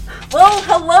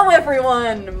Hello,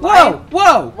 everyone. Whoa!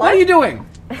 What are you doing?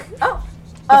 Oh.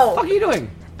 What the fuck are you doing?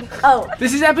 Oh.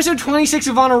 This is episode 26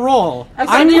 of On a Roll.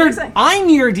 I'm your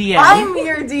DM. I'm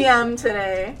your DM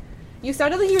today. You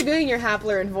sounded like you were doing your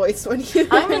Hapler in voice when you.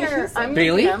 I'm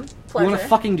Bailey, your DM. Pleasure. You want to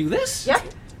fucking do this? Yeah.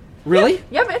 Really?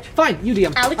 Yeah, bitch. Fine, you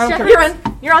DM. Alex, I don't care.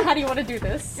 You're on. How do you want to do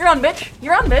this? You're on, bitch.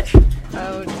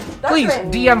 Oh. That's Please,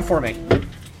 right. DM for me.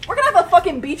 We're gonna have a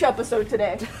fucking beach episode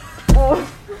today.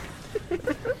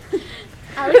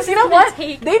 Alex, Because you know what?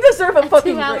 Take They deserve a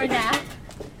fucking 2-hour break. nap.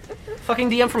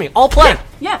 Fucking DM for me. I'll play.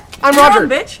 Yeah. I'm You're Roger. On,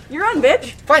 bitch. You're on,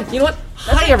 bitch. Fine, you know what?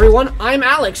 Hi, everyone. I'm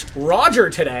Alex. Roger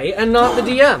today, and not the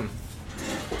DM.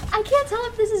 I can't tell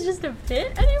if this is just a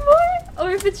bit anymore,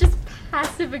 or if it's just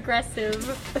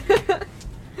passive-aggressive.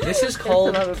 This is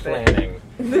called planning.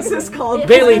 This is called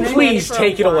Bailey, planning please for a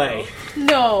take it while. away.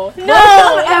 No.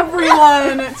 Hello,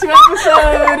 everyone, to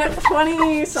episode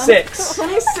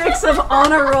 26 of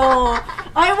On a Roll.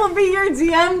 I will be your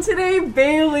DM today,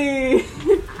 Bailey.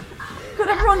 Could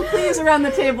everyone please around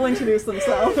the table introduce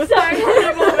themselves? Sorry for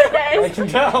the moment, I guys. can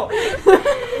tell.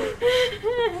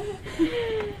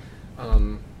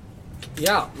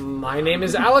 Yeah, my name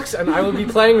is Alex, and I will be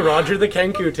playing Roger the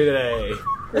Kenku today.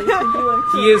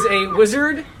 He is a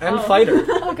wizard and fighter.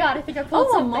 Oh god, I think I pulled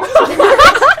something.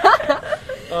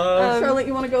 Charlotte,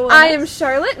 you want to go? I am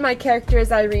Charlotte. My character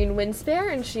is Irene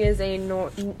Windspare, and she is a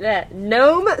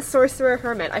gnome sorcerer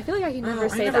hermit. I feel like I can never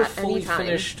say I never that fully anytime.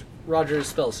 finished Roger's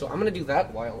spell, so I'm gonna do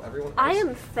that while everyone else. I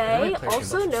am Faye, Can I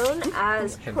also play known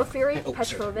as Him. Porphyry Oh,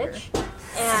 Petrovich,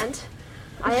 and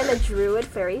I am a druid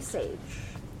fairy sage.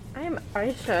 I am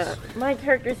Aisha. My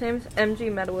character's name is MG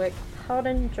Meadowwick,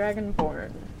 Paladin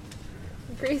Dragonborn.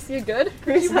 Grace, you good?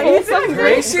 Grace, how you doing?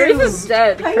 Grace Grace is is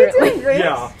dead How you currently. doing, Grace?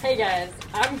 Yeah. Hey guys,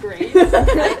 I'm Grace. I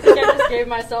think I just gave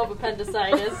myself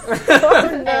appendicitis.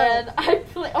 And I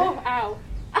play. Oh, ow.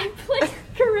 I play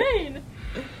Karain.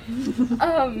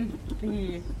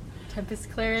 The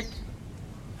Tempest Cleric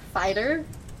fighter.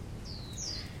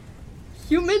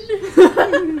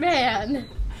 Human man.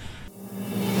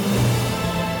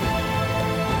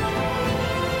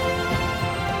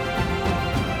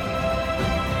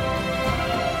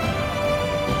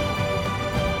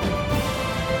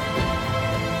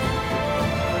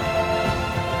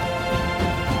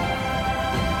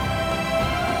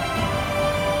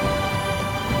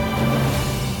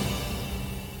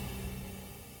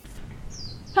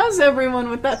 How's everyone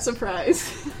with that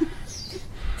surprise?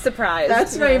 Surprise.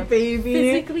 That's right, baby.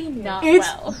 Physically not It's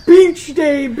well. beach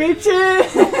day,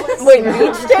 bitches. Wait,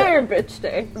 beach day or bitch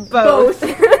day? Both.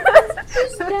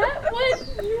 Is that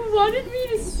what you wanted me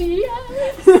to see,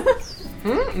 Alex?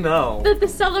 No. That the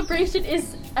celebration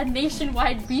is a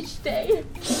nationwide beach day?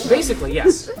 Basically,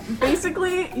 yes.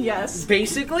 Basically, yes.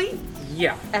 Basically,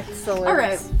 yeah. Excellent. All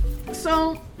right.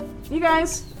 So, you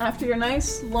guys, after your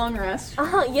nice long rest,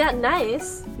 Yeah,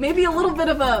 nice. maybe a little bit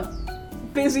of a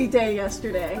busy day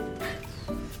yesterday,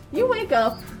 you wake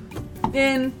up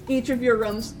in each of your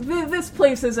rooms. This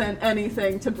place isn't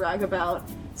anything to brag about.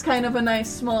 It's kind of a nice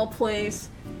small place.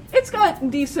 It's got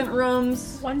decent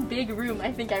rooms. One big room, I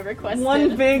think I requested.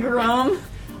 One big room.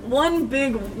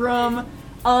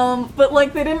 But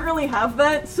like they didn't really have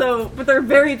that, but they're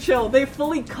very chill. They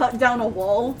fully cut down a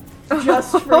wall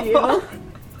just for you.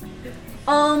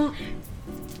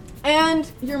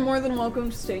 And you're more than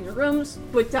welcome to stay in your rooms,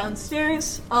 but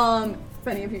downstairs, if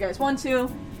any of you guys want to.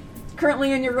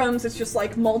 Currently in your rooms, it's just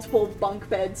like multiple bunk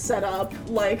beds set up,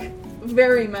 like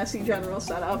very messy general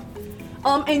setup.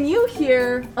 And you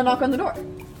hear a knock on the door.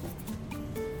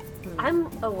 I'm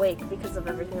awake because of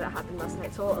everything that happened last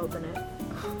night, so I'll open it.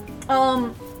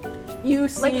 You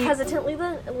see... Like hesitantly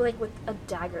then, like with a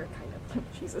dagger kind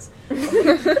of. Jesus.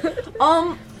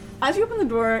 As you open the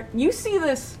door, you see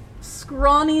this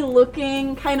scrawny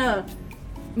looking, kind of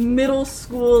middle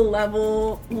school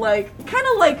level, like, kind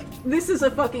of like, this is a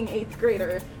fucking 8th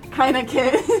grader kind of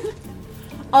kid.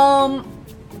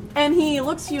 And he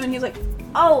looks at you and he's like,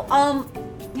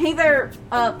 hey there,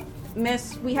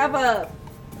 miss, we have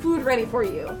food ready for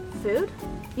you. Food?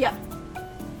 Yeah.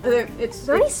 Is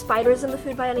there any spiders in the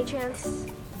food by any chance?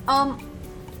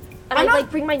 And I like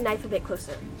bring my knife a bit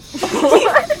closer.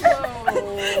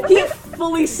 He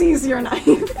fully sees your knife.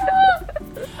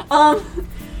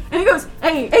 And he goes,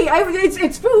 hey,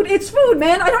 it's food,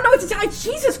 man. I don't know what to tell you.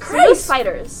 Jesus No Christ.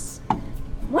 spiders.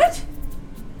 What?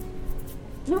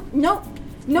 No.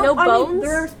 No I mean,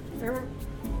 bones?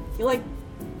 he like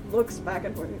looks back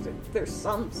and forth. He's like, there's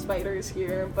some spiders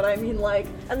here, but I mean like.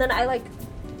 And then I like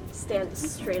stand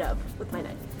straight up with my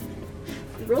knife.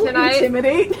 Roll Can I-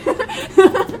 intimidate.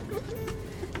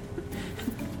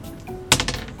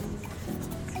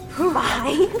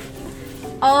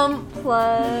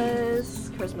 Plus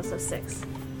charisma, so 6.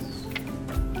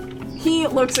 He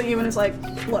looks at you and is like,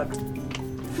 look,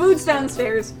 food's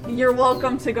downstairs. You're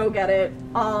welcome to go get it.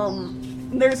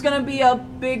 There's gonna be a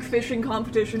big fishing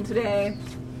competition today.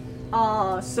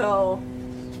 So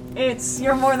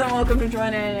you're more than welcome to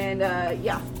join in, and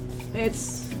yeah.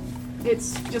 It's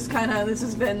just kinda, this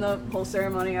has been the whole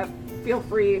ceremony. Feel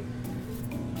free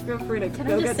to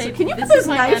go get some. Can you put those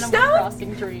knives down?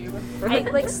 Crossing dream. I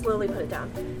like slowly put it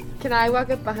down. Can I walk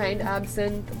up behind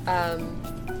Absinthe,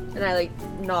 and I like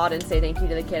nod and say thank you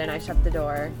to the kid, and I shut the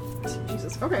door.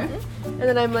 Jesus, okay. And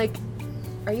then I'm like,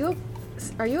 are you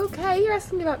okay? You're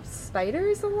asking me about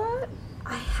spiders a lot?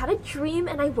 I had a dream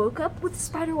and I woke up with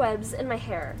spider webs in my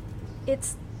hair.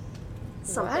 It's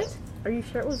something. What? Are you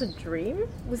sure it was a dream?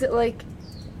 Was it like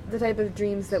the type of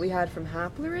dreams that we had from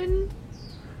Haplerin?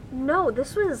 No,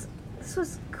 this was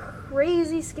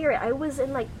crazy scary. I was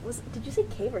in did you say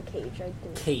cave or cage? I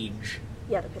didn't. Cage.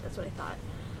 Yeah, okay, that's what I thought.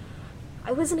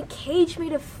 I was in a cage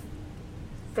made of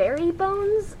fairy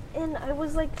bones, and I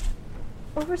was like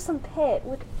over some pit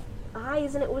with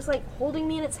eyes, and it was like holding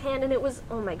me in its hand, and it was,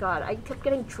 oh my god, I kept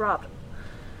getting dropped.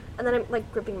 And then I'm like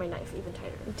gripping my knife even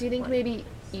tighter. Do you think maybe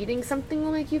eating something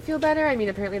will make you feel better? I mean,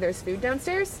 apparently there's food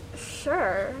downstairs.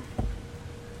 Sure.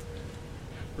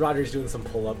 Roger's doing some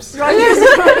pull-ups.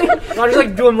 Roger's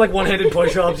like doing like one-handed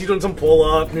push-ups. He's doing some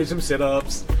pull-ups, doing some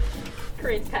sit-ups.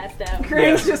 Crane's passed out.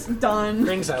 Crane's just done.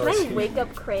 Crane's Can Silas. I wake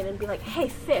up Crane and be like, hey,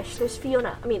 fish, there's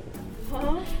Fiona. I mean,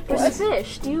 Huh? there's a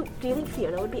fish. Do you think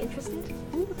Fiona would be interested?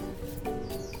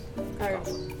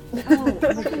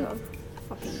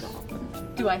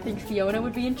 Do I think Fiona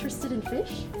would be interested in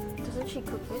fish? Doesn't she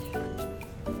cook fish?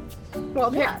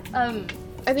 Well, Yeah.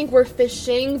 I think we're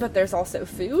fishing, but there's also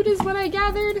food, is what I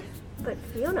gathered. But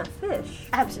Fiona, fish.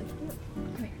 Absent.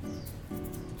 Come here.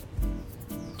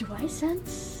 Do I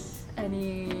sense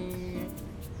any?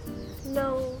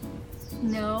 No.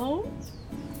 No.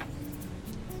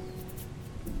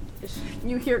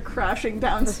 You hear crashing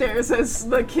downstairs as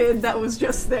the kid that was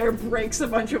just there breaks a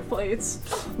bunch of plates.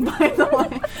 By the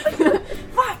way.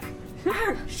 Fuck!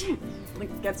 Ah, shit.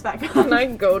 Like, gets back up. Can I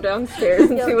go downstairs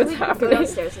and Yeah, see what's go happening?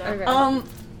 downstairs now.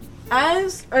 Okay.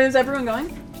 Is everyone going?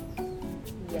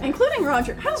 Yeah. Including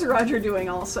Roger. How's Roger doing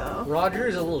also? Roger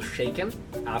is a little shaken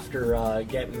after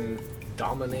getting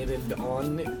dominated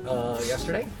on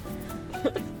yesterday.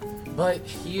 But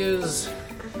he is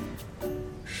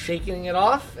shaking it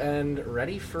off and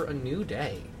ready for a new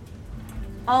day.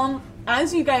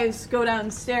 As you guys go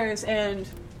downstairs and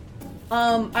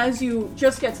as you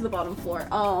just get to the bottom floor,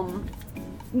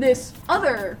 this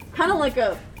other kind of like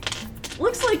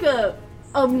looks like a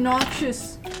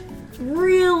obnoxious,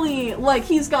 really, like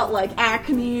he's got like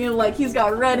acne, like he's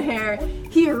got red hair.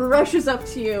 He rushes up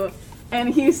to you and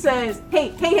he says,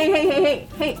 hey,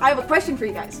 I have a question for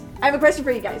you guys.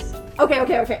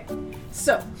 Okay.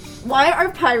 So, why are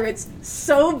pirates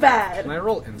so bad? Can I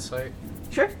roll insight?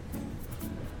 Sure.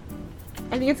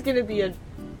 I think it's gonna be a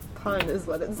pun, is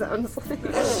what it sounds like.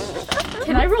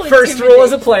 Can I roll First rule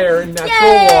as a player,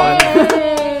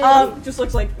 natural 1. Just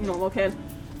looks like normal kid.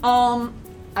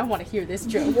 I want to hear this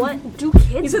joke. What do kids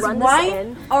He says, run why this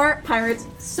in? are pirates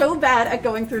so bad at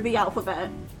going through the alphabet?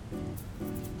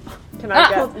 Can I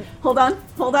get Hold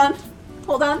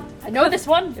on. I know this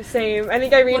one. same? I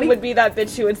think Irene would be that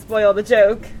bitch who would spoil the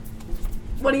joke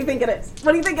What do you think it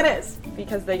is?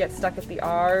 because they get stuck at the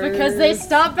R. Because they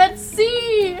stop at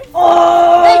C.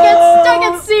 Oh! They get stuck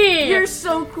at C. You're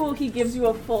so cool. He gives you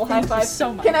a full high five.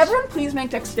 so much. Can everyone please make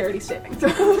dexterity saving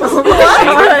throws?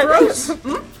 Saving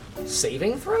throws?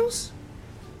 Saving throws?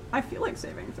 I feel like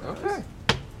saving throws. Okay.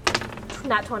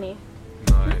 Nat 20.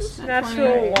 Nice.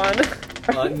 Natural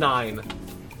 1. 9.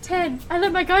 10. I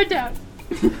let my guard down.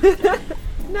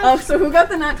 So who got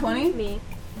the nat 20? Me.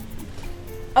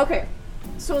 Okay.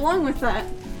 So along with that,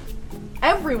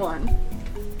 everyone,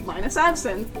 minus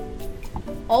Absinthe,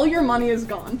 all your money is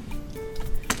gone.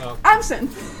 Oh.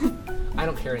 Absinthe, I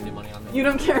don't carry any money on me. you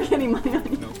don't carry any money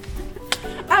on you. No.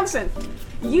 Absinthe,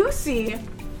 you see,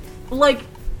 like,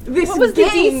 this What was the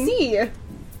gang... DC?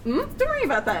 Don't worry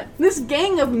about that. This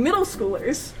gang of middle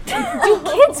schoolers Do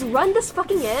kids run this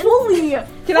fucking in? fully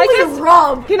guess-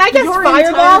 rob can I guess your Fireball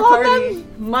entire on party,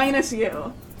 minus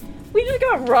you. We just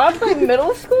got robbed by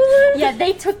middle schoolers? Yeah,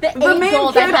 they took the The 8 main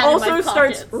gold I kid had in also my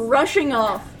starts pockets. rushing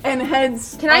off and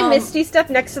heads... Can I Misty step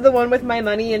next to the one with my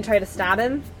money and try to stab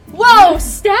him? Whoa,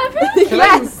 stab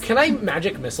him? Can I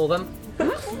magic missile them?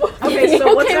 Okay, Okay,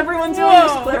 so what's everyone doing?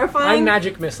 Just clarifying. I'm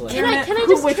magic missiling. Can I Who-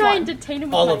 just which try one? and detain him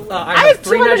with All my of whip? I have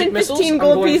 3 magic missiles. 215 I'm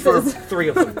gold going pieces. for 3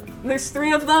 of them. There's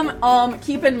 3 of them.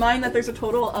 Keep in mind that there's a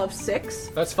total of 6.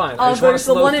 That's fine. I just want to There's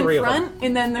the slow one in 3 of them. front,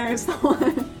 and then there's the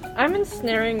one. I'm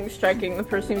ensnaring, striking the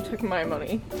person who took my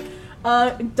money.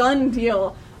 Done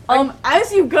deal.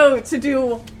 As you go to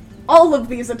do all of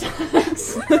these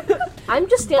attacks, I'm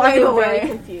just By standing the there very way,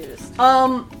 confused.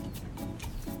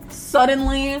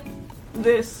 suddenly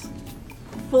this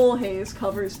full haze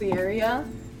covers the area.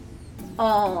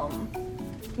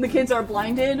 The kids are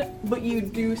blinded, but you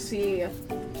do see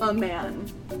a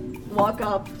man walk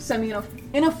up,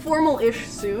 in a formal-ish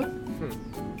suit.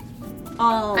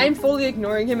 I'm fully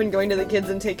ignoring him and going to the kids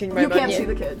and taking my You money. can't see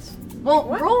the kids. Well,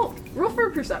 roll for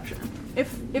perception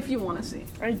if you want to see.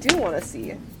 I do want to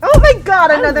see. Oh my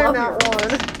god, another love not your-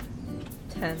 one.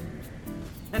 10.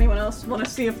 Anyone else want to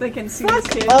see if they can see Fuck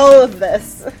these kids? all of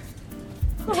this.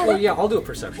 Oh yeah, I'll do a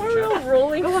perception We're check. all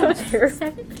rolling so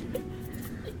terrible.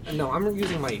 No, I'm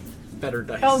using my better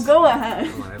dice. Oh, go ahead.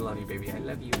 Come on, I love you, baby. I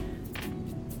love you.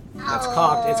 That's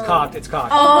cocked. It's cocked. It's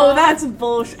cocked. Oh, that's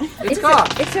bullshit. It's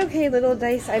cocked. It's okay, little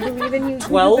dice. I believe in you.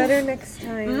 12? Do better next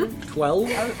time.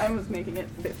 12. I was making it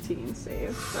 15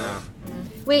 save. Oh.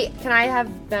 Wait, can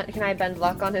I bend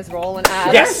luck on his roll and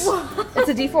add? Yes. It's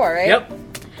a D4, right? Yep.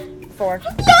 4.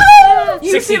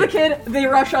 You 16. see the kid, they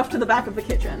rush off to the back of the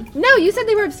kitchen. No, you said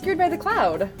they were obscured by the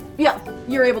cloud. Yeah,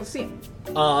 you're able to see.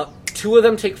 2 of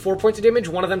them take 4 points of damage.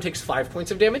 1 of them takes 5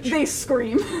 points of damage. They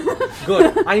scream.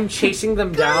 Good. I'm chasing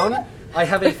them down. I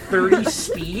have a 30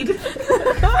 speed.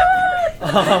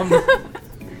 I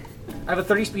have a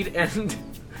 30 speed and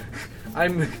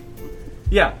I'm...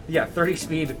 Yeah, 30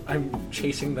 speed. I'm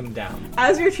chasing them down.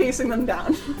 As you're chasing them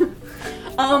down.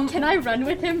 Can I run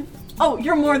with him? Oh,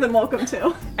 you're more than welcome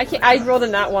to. I can't. I rolled a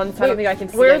nat one, so I don't think I can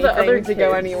see where are the anything other to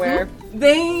go kids? anywhere.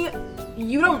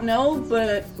 You don't know,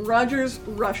 but Roger's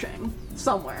rushing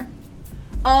somewhere.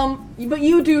 But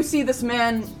you do see this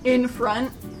man in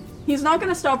front. He's not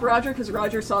gonna stop Roger because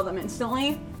Roger saw them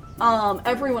instantly.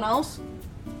 Everyone else,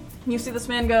 you see this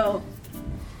man go,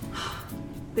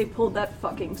 they pulled that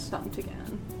fucking stunt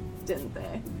again, didn't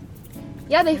they?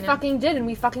 Yeah, they fucking did, and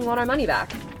we fucking want our money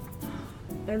back.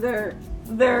 And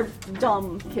they're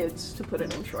dumb kids, to put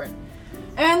it in short.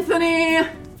 Anthony!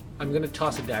 I'm gonna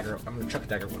toss a dagger. I'm gonna chuck a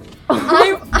dagger at one of them.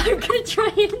 I'm gonna try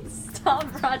and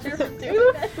stop Roger from doing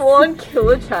this. Full on kill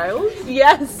a child?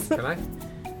 Yes. Can I?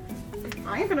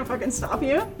 I ain't gonna fucking stop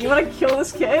you. You wanna kill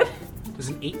this kid? Does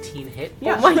an 18 hit?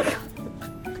 Yeah. Oh my god.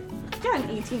 Yeah, an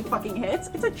 18 fucking hits.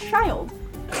 It's a child.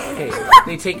 Okay,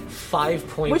 they take 5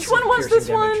 points. Which one of was piercing this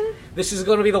damage. one? This is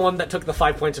going to be the one that took the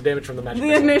 5 points of damage from the magic The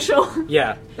missile. initial.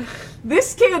 Yeah,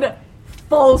 This kid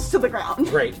falls to the ground.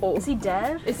 great. Is he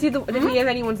dead? Is he the? Did he have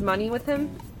anyone's money with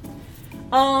him?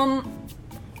 Oh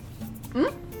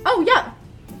yeah.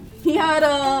 He had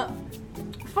a.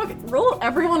 Fuck it.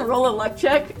 Everyone roll a luck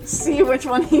check. See which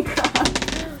one he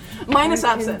got. Minus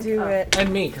I absent. can do Oh. it.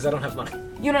 And me, because I don't have money.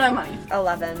 You don't have money.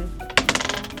 11.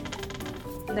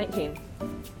 19.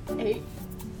 8.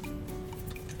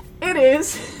 It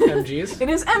is. MG's. It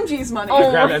is MG's money. I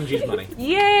grab MG's money.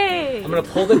 Yay! I'm gonna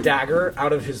pull the dagger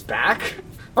out of his back.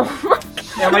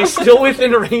 Am I still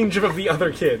within range of the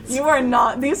other kids? You are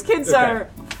not. These kids Okay. are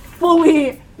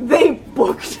fully. They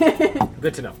booked it.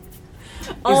 Good to know.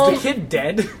 Is the kid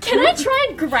dead? Can I try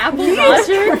and grapple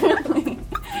Roger? Currently.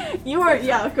 You are.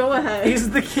 Yeah, go ahead.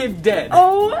 Is the kid dead?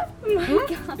 Oh my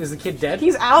god. Is the kid dead?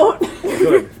 He's out.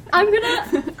 Good. I'm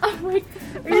gonna. Oh my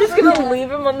god. You're just gonna leave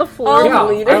him on the floor Yeah, I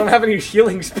bleeding? don't have any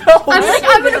healing spells. I'm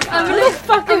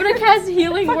gonna cast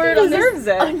healing word on deserves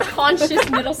this it. unconscious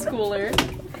middle schooler.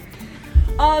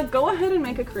 Go ahead and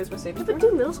make a charisma saving throw. But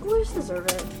do middle schoolers deserve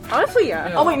it? Honestly, yeah.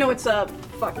 Yeah. Oh wait, no, it's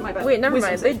fuck, my bad. Wait, never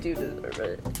Wisdom mind. save. They do deserve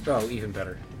it. Oh, even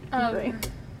better. Okay.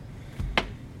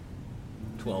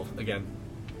 12 again.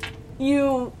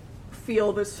 You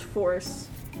feel this force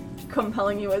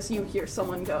compelling you as you hear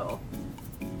someone go,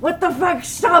 "What the fuck?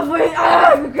 Stop it!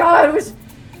 Oh god, it was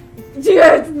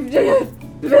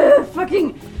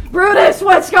fucking Brutus.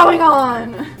 What's going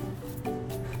on?"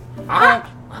 I'm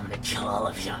gonna kill all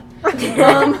of you. I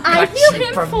Got healed you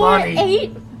him for for money.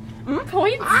 8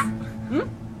 points.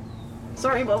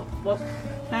 Sorry, well,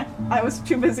 I was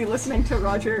too busy listening to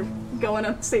Roger go in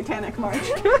a satanic march.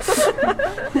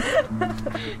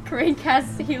 Crane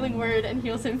casts healing word and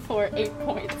heals him for 8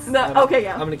 points. Okay,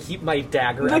 yeah. I'm gonna keep my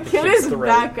dagger The at the kid kid's is throat.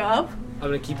 back up. I'm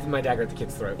gonna keep my dagger at the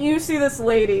kid's throat. You see this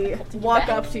lady walk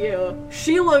up to you.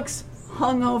 She looks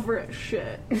hungover as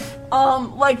shit.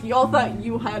 Like y'all thought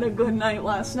you had a good night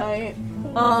last night.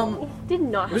 Did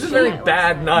not. It was a very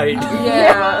bad night.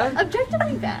 Yeah.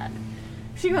 Objectively bad.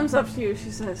 She comes up to you, she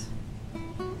says,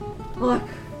 look,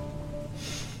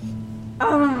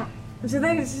 do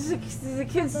the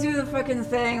kids do the fucking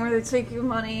thing where they take your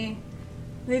money?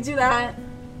 They do that?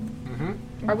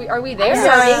 Mm-hmm. Are we there?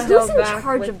 Yeah. Who's in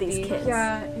charge of these kids?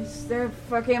 Yeah, they're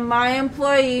fucking my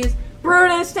employees.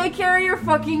 Brutus, take care of your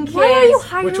fucking kids. Why are you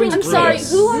hiring? Which one's I'm sorry,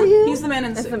 Brutus? who are you? He's the man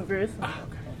in the That's a suit. Bruce.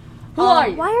 Who are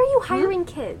you? Why are you hiring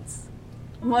kids?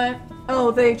 What? Oh,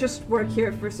 they just work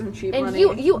here for some cheap And money.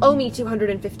 you owe me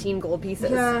 215 gold pieces.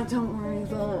 Yeah, don't worry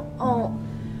though.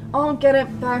 I'll get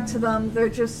it back to them.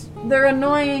 They're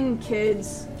annoying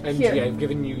kids. And Here. I've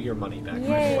given you your money back, by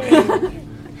the way.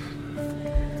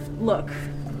 Look,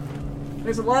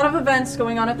 there's a lot of events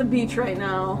going on at the beach right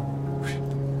now.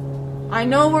 I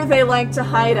know where they like to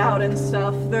hide out and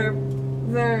stuff.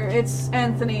 It's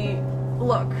Anthony.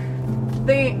 Look,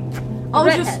 I'll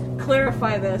just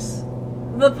clarify this.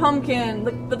 The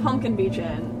Pumpkin Beach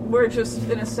Inn. We're just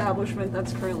an establishment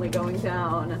that's currently going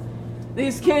down.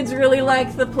 These kids really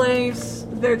like the place.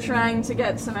 They're trying to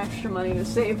get some extra money to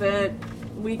save it.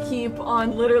 We keep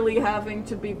on literally having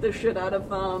to beat the shit out of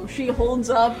them. She holds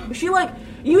up.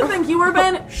 You think you were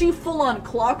Ben? She full on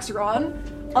clocks Ron.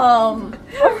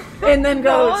 And then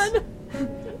goes,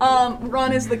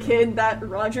 Ron is the kid that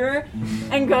Roger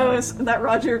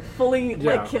fully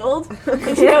killed.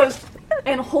 And she goes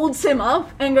and holds him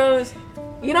up and goes,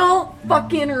 you don't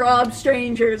fucking rob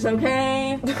strangers,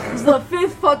 okay? It's the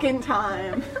 5th fucking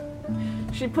time.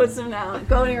 She puts him down.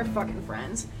 Go to your fucking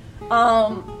friends.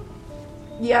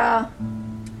 Yeah.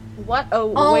 What a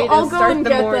way I'll to go start and the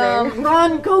get morning. them.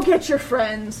 Ron, go get your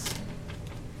friends.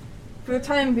 For the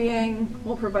time being,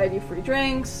 we'll provide you free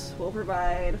drinks. We'll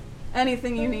provide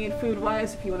anything you need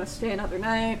food-wise if you want to stay another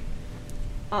night.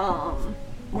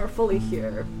 We're fully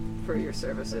here for your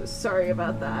services. Sorry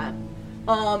about that.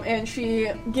 And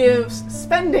she gives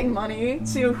spending money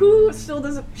to who still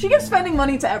doesn't. She gives spending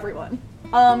money to everyone.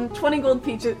 20 gold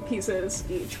pieces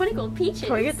each. 20 gold peaches.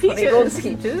 Can we get 20 gold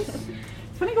peaches?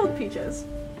 20 gold peaches.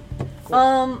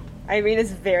 Irene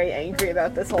is very angry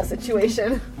about this whole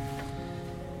situation.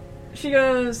 She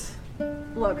goes,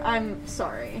 look, I'm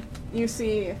sorry. You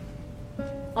see,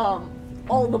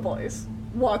 all the boys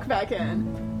walk back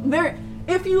in.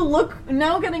 If you look,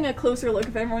 now getting a closer look,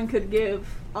 if everyone could give,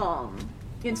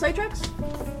 insight checks?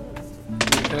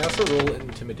 Can I also roll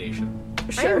intimidation?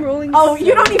 Sure. I'm rolling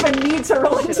you don't even need to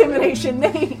roll intimidation.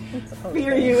 They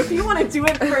fear you. If you want to do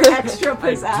it for extra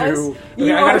pizzazz, I do.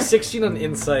 Okay, I got a 16 on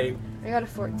insight. I got a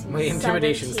 14. My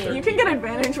intimidation's 17. 13. you can get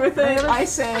advantage with it. I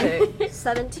say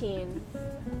 17.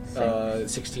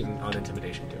 16 on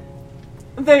intimidation too.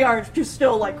 they are just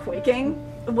still quaking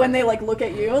when they look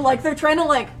at you. They're trying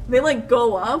to they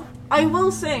go up. I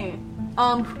will say,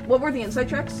 what were the insight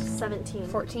checks? 17.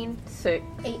 14. 6.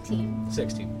 18.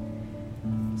 16.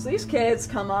 So these kids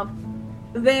come up,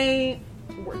 they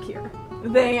work here.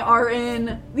 They are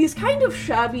in these kind of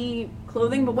shabby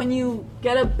clothing, but when you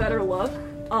get a better look,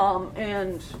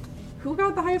 and who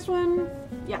got the highest one?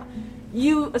 Yeah.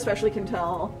 You especially can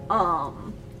tell,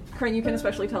 Crane, you can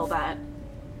especially tell that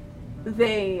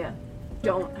they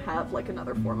don't have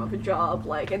another form of a job,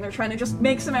 and they're trying to just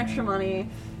make some extra money,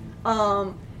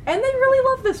 and they really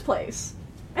love this place.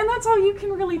 And that's all you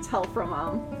can really tell from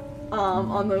them,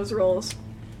 on those rolls.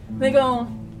 They go,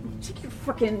 take your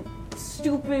fucking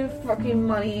stupid fucking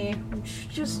money.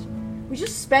 We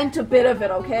just spent a bit of it,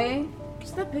 okay?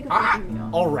 Just that big of a deal.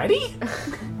 Already?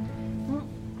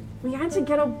 We had to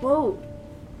get a boat.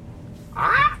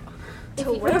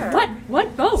 To where? What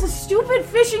It's boat? a stupid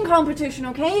fishing competition,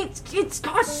 okay? It's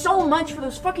cost so much for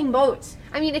those fucking boats.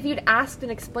 I mean, if you'd asked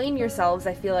and explained yourselves,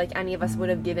 I feel like any of us would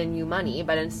have given you money,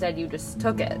 but instead you just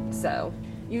took it, so.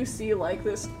 You see,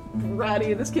 this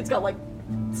kid's got,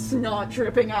 snot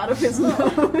dripping out of his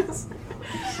nose.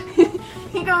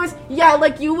 He goes, yeah,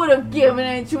 you would have given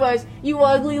it to us, you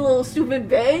ugly little stupid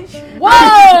bitch.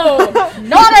 Whoa!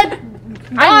 Not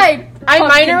I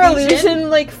minor illusion.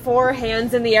 illusion, 4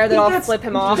 hands in the air that I'll flip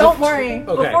him off. Don't worry.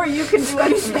 Okay. Before you can do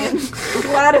anything,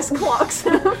 Gladys clocks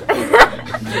him.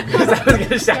 I was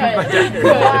gonna say my dagger.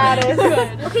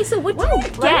 Good. Okay, so what do you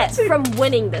get from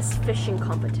winning this fishing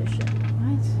competition?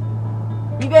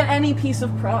 You get any piece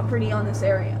of property on this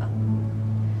area.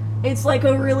 It's a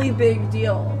really big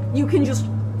deal. You can just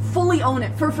fully own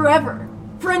it for forever.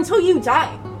 For until you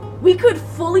die. We could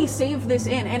fully save this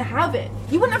inn and have it.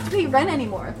 You wouldn't have to pay rent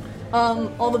anymore.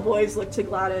 All the boys look to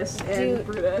Gladys and Dude.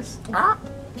 Brutus.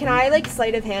 Can I,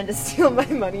 sleight of hand to steal my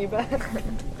money back?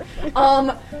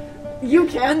 You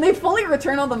can. They fully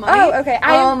return all the money. Oh, okay.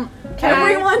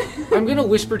 Everyone. I'm gonna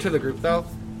whisper to the group though.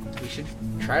 We should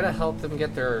try try to help them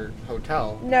get their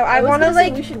hotel. No, I want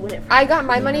to we should win it. I got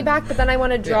my money back, but then I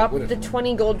want to drop win it. the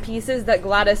 20 gold pieces that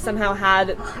Gladys somehow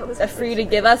had free to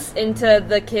give us into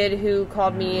the kid who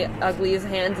called me ugly as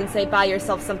hands and say, buy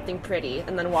yourself something pretty,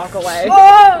 and then walk away.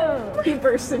 Oh! He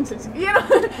burst into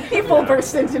he full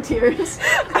burst into tears.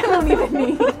 I don't even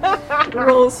need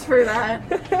rules for that.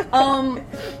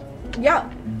 Yeah.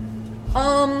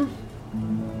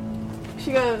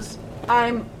 She goes,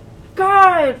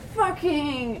 God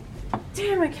fucking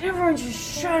damn it, can everyone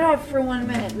just shut up for 1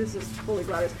 minute? This is fully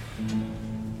Gladys.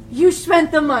 You spent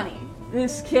the money.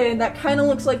 This kid that kind of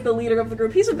looks like the leader of the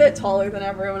group, he's a bit taller than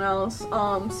everyone else,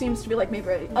 seems to be like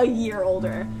maybe a year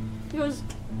older. He goes,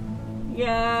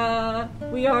 yeah,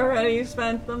 we already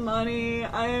spent the money.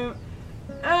 I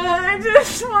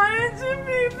just wanted to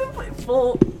be the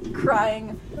full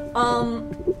crying.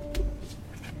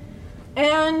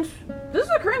 And this is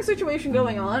a current situation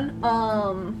going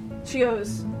on. She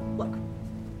goes, look,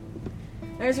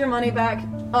 there's your money back.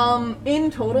 In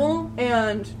total,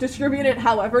 and distribute it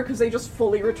however, because they just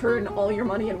fully return all your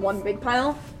money in one big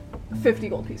pile, 50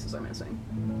 gold pieces are missing.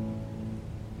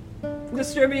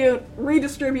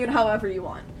 Redistribute however you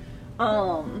want.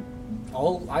 I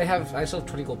still have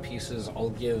 20 gold pieces. I'll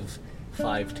give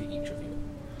 5 to each of you.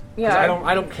 Yeah,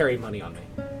 I don't carry money on me,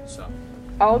 so.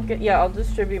 I'll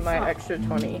distribute my extra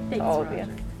 20 to all of you.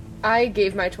 I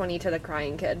gave my 20 to the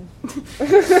crying kid.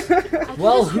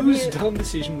 Well, whose dumb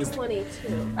decision was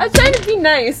 22. I was trying to be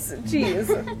nice. Jeez.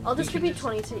 I'll distribute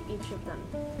 20 to each of them.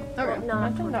 Okay. Well,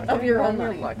 not 20. Of your own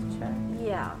money. luck check.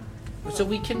 Yeah. So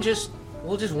we'll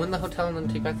just win the hotel and then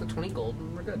take back the 20 gold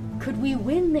and we're good. Could we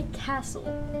win the castle?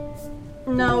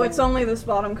 No, it's only this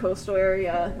bottom coastal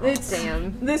area. It's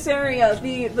Damn. this area,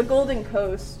 the Golden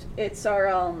Coast. It's our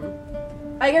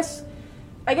I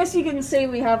guess you can say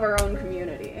we have our own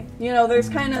community. You know, there's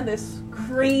kind of this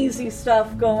crazy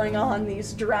stuff going on.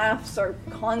 These drafts are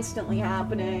constantly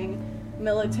happening.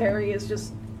 Military is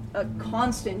just a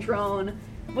constant drone.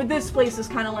 But this place is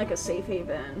kind of like a safe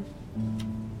haven.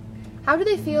 How do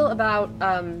they feel about,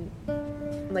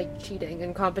 like, cheating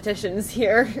in competitions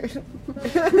here? Who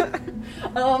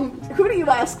do you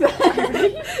ask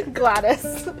that?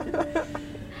 Gladys.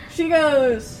 She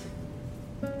goes,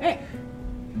 hey,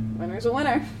 winner's a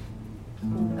winner.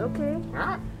 Okay.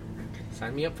 Ah,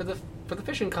 sign me up for the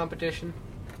fishing competition.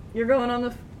 You're going on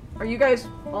the... Are you guys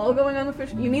all going on the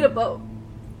fishing? You need a boat.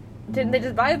 Didn't they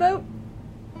just buy a boat?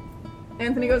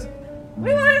 Anthony goes,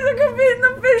 we wanted to compete in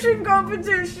the fishing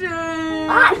competition!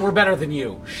 Ah, we're better than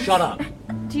you. Shut up.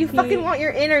 Do you fucking want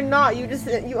your in or not? You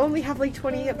only have like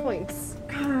 20 hit points.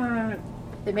 God.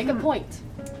 They make a point.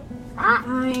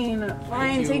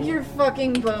 Fine, take your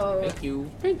fucking boat. Thank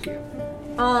you.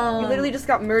 You literally just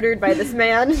got murdered by this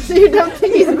man. So you don't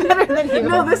think he's better than you?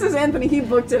 No, this is Anthony, he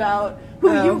booked it out.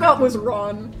 Who you got was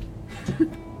Ron.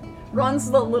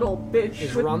 Ron's the little bitch.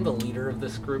 Is with- Ron the leader of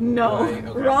this group? No, Right,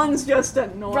 okay. Ron's just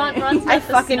annoying. Ron's I got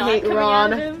the fucking snot hate coming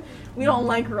Ron. out of him. We don't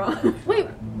like Ron. Wait.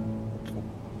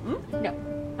 Okay.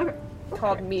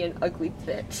 Called me an ugly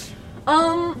bitch.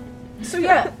 So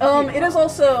yeah, it is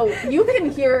also, you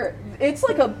can hear, it's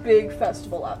like a big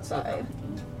festival outside.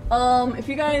 If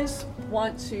you guys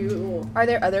want to... Are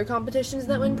there other competitions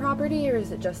that win property, or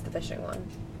is it just the fishing one?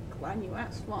 Glad you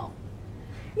asked. Well,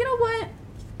 you know what?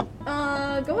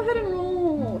 Go ahead and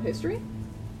roll history.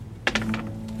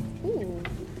 Ooh.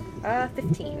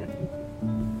 15.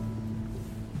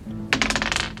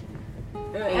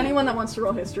 Anyone that wants to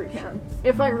roll history can.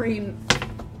 If Irene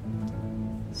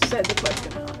said the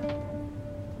question out.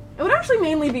 It would actually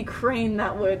mainly be Crane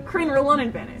that would. Crane roll on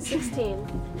advantage. 16.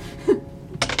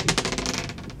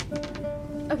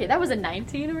 Okay, that was a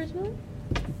 19 originally?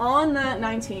 On that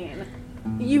 19,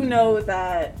 you know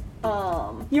that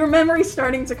your memory's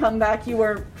starting to come back. You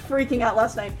were freaking out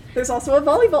last night. There's also a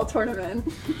volleyball tournament.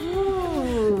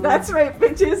 That's right,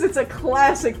 bitches. It's a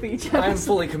classic beach house. I'm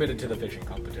fully committed to the fishing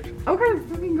competition. Okay,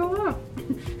 fucking go up.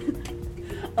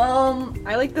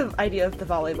 I like the idea of the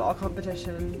volleyball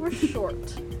competition. We're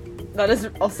short. That is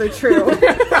also true.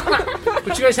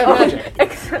 But you guys have magic.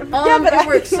 But it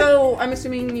works. So I'm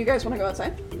assuming you guys want to go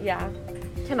outside. Yeah.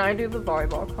 Can I do the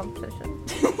volleyball competition?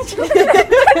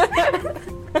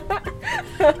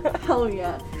 Hell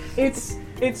yeah. It's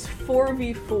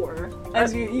 4v4.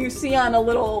 As you see on a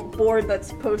little board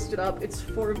that's posted up, it's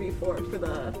 4v4 for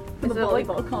the Is it like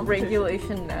volleyball competition.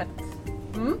 regulation nets?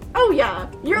 Oh yeah.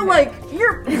 You're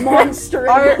monstering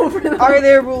over them. Are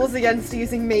there rules against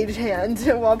using mage hand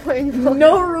while playing volleyball?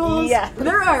 No rules. Yeah.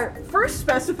 There are, first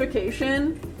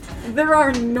specification, there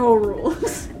are no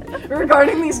rules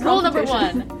regarding these Rule number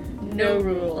competitions. 1. no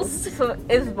rules. So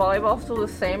is volleyball still the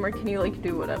same, or can you like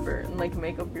do whatever and like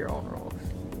make up your own rules?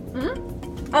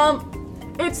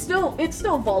 It's still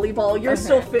volleyball. You're Okay.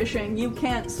 still fishing. You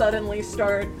can't suddenly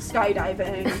start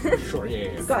skydiving. Sure,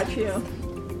 yeah. Got you.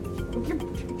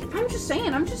 I'm just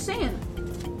saying.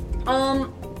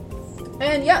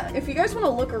 And yeah, if you guys want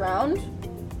to look around,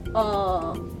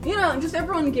 just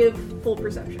everyone give full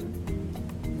perception.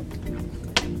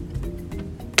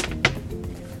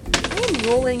 I'm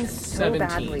rolling so 17.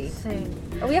 badly.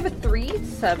 Same. Oh, we have a 3?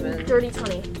 7. Dirty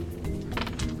 20.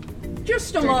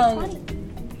 Just among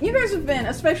you guys have been,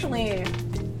 especially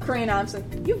Crane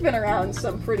Absent, you've been around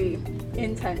some pretty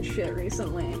intense shit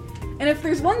recently. And if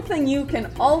there's one thing you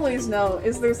can always know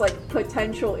is there's like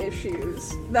potential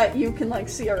issues that you can like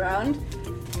see around.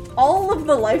 All of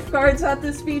the lifeguards at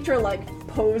this beach are like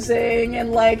posing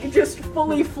and like just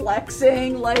fully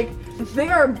flexing, like they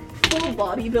are full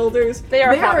bodybuilders. They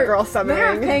are hot girl summering. They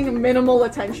are paying minimal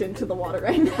attention to the water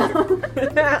right now.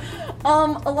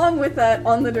 Along with that,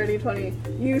 on the Dirty 20,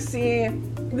 you see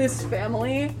this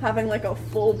family having like a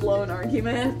full-blown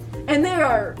argument, and they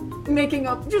are making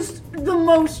up just the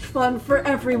most fun for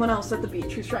everyone else at the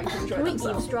beach who's trying to enjoy Can we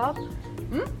themselves. eavesdrop?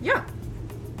 Yeah.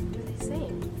 What are they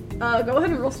saying? Go ahead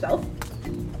and roll stealth.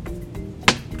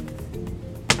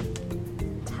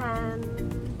 10.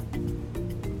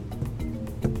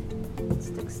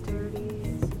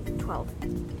 Dexterity. 12.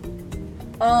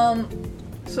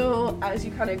 So as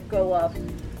you kind of go up,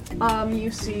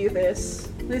 you see this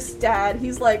dad,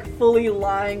 he's like fully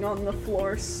lying on the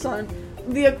floor,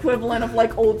 the equivalent of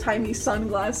like old-timey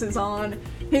sunglasses on.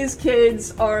 His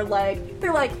kids are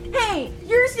they're like, hey,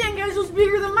 your sandcastle's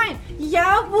bigger than mine.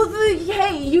 Yeah, well,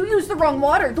 hey, you used the wrong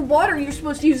water. The water you're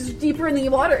supposed to use is deeper in the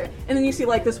water. And then you see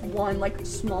like this one like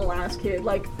small-ass kid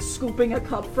like scooping a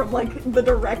cup from like the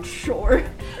direct shore.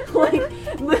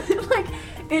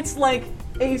 It's like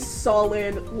a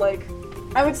solid, like,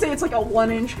 I would say it's like a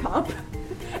 1-inch cup.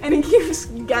 And he keeps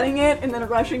getting it and then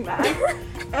rushing back.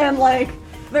 And like,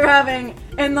 they're having,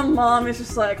 and the mom is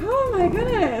just like, oh my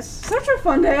goodness, such a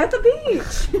fun day at the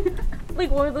beach. Like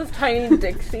one of those tiny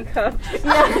Dixie cups.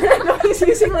 Yeah, no, he's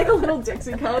using like a little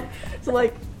Dixie cup to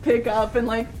like pick up and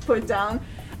like put down.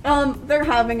 They're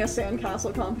having a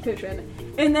sandcastle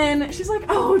competition. And then she's like,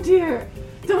 oh dear,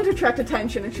 don't attract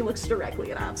attention. And she looks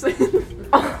directly at Absinthe.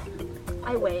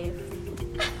 I wave.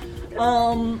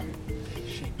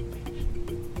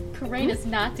 Corain is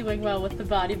not doing well with the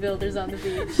bodybuilders on the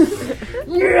beach.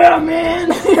 Yeah, man.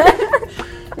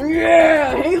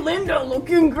 Yeah, hey Linda,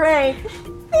 looking great.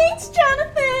 Thanks,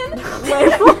 Jonathan.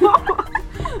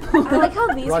 I like how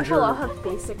these Roger. people all have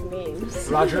basic names.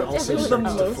 Roger also the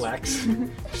starts to most. flex.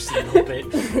 Just a little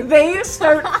bit. They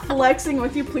start flexing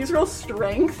with you. Please roll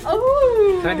strength.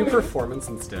 Oh! Can I do performance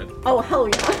instead? Oh, hell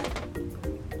yeah.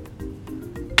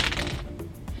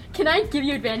 Can I give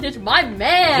you advantage? My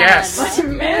man! Yes!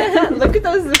 Man, look at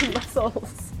those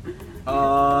muscles.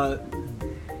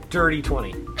 Dirty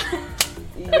 20.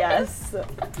 Yes.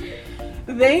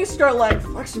 They start like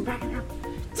flexing back and forth.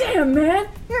 Damn, man,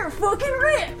 you're fucking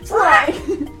ripped. Like,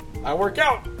 I work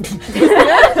out.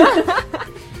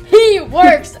 He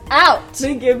works out!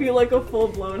 they give you like a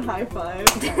full-blown high five.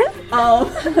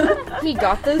 He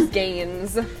got those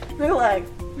gains. They're like,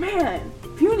 man,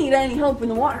 if you need any help in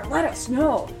the water, let us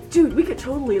know. Dude, we could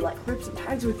totally like rip some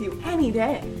tags with you any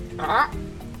day.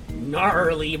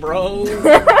 Gnarly, bro.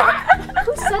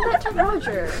 Who said that to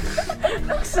Roger?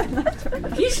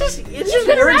 It's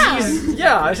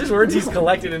just words he's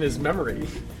collected in his memory.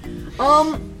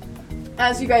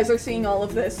 As you guys are seeing all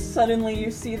of this, suddenly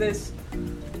you see this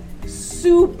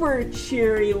super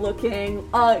cheery looking,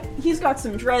 he's got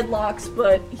some dreadlocks,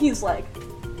 but he's like,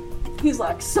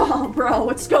 so bro,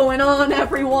 what's going on,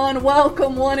 everyone?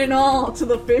 Welcome one and all to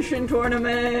the fishing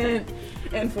tournament.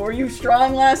 And for you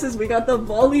strong lasses, we got the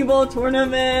volleyball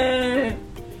tournament.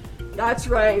 That's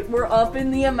right, we're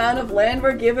upping the amount of land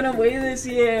we're giving away this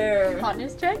year.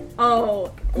 Hotness check?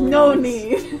 Oh, no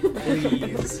need.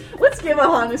 Please. Let's give a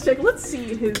hotness check. Let's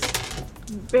see his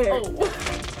bear.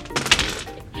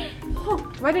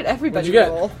 Why did everybody What'd you get?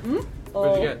 roll?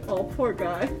 What'd you get? Oh, poor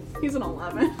guy. He's an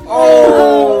 11.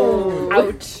 Oh!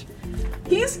 Ouch.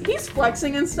 He's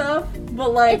flexing and stuff,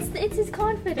 but like It's his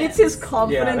confidence. it's his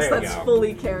confidence Yeah, there we that's go.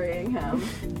 fully carrying him.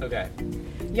 Okay.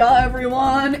 Yeah,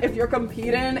 everyone, if you're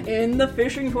competing in the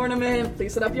fishing tournament,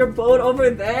 please set up your boat over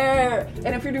there.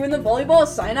 And if you're doing the volleyball,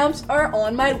 sign-ups are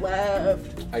on my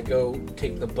left. I go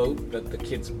take the boat that the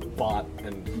kids bought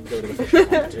and go to the fishing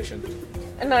competition.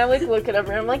 And I like look at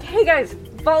everyone. I'm like, hey guys,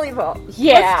 volleyball.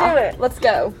 Yeah. Let's do it. Let's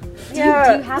go. Do you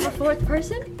have a fourth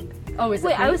person? Oh, is it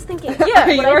Wait, I me? was thinking, Yeah,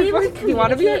 would you I are be able to fine. You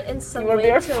wanna be communicate it? in some You wanna way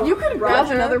be our to You could grab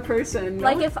Roger? another person. No?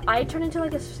 Like, if I turn into,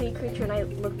 like, a sea creature and I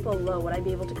look below, would I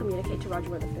be able to communicate to Roger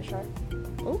where the fish are?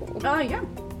 Yeah.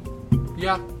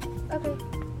 Yeah. Okay.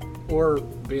 Or,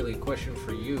 Bailey, question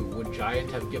for you. Would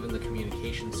Giant have given the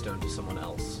communication stone to someone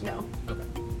else? No. Okay.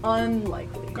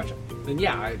 Unlikely. Gotcha. Then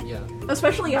yeah.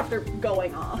 Especially after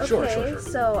going off. Sure, Okay, sure.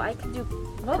 so I could do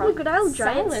What crocodile, would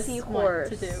giant Silas seahorse.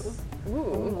 want to do?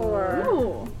 Or...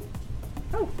 Ooh.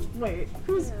 Oh, wait.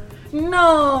 Who's...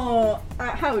 No!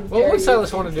 How dare What would you.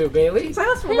 Silas want to do, Bailey?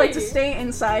 Silas would like to Hey. stay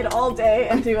inside all day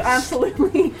and do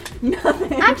absolutely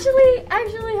nothing. Actually,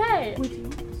 hey. Would you?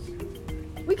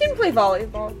 We can play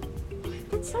volleyball.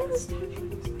 But Silas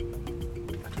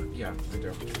Yeah, I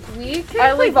do. We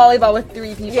can play volleyball with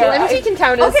 3 people. Yeah, MG can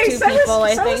count as 2 Silas, people,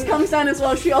 I Silas think. comes down as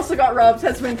well. She also got robbed.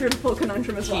 Has been through the full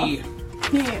conundrum as well. He.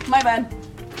 My bad.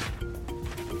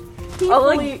 He I'll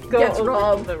fully like go gets over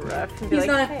robbed. to the ref and be He's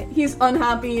like, not. hey. He's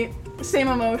unhappy. Same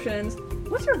emotions.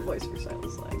 What's your voice for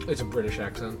Silas like? It's a British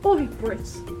accent. Oh,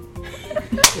 Brits.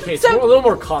 Okay, it's a little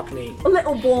more Cockney. A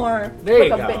little more. There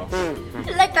you like a go.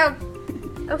 bit. Like a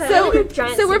Okay, So, I'm gonna do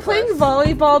giant so we're seahorse. playing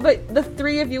volleyball, but the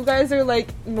 3 of you guys are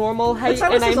like normal height,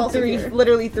 Silas and is I'm also 3, here.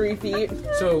 literally 3 feet.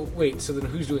 So, wait, so then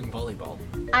who's doing volleyball?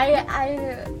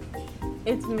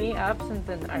 It's me absent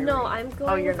and Irene. No, I'm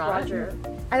going you're with not? Roger.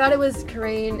 I thought it was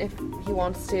Karain if he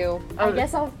wants to. I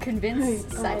guess I'll convince Hey,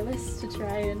 Silas to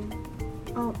try and.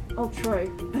 I'll try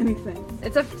anything.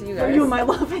 It's up to you Are guys. you my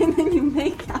love and then you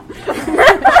make out?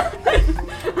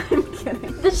 I'm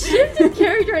kidding. The shift in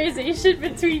characterization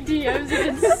between DMs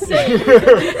is insane.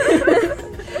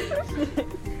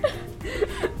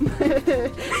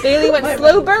 Bailey went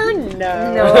slow burn?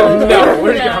 No. No,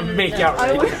 we're gonna make out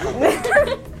I right was,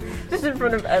 now. Just in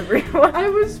front of everyone. I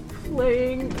was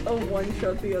playing a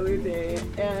one-shot the other day,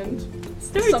 and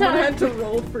Story someone time. had to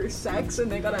roll for sex, and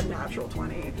they got a natural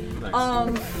 20.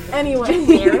 Nice. Anyway.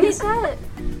 Marry that?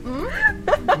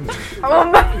 Oh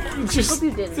my. Just, Hope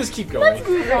you didn't. just keep going.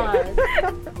 God.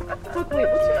 Fuck, wait,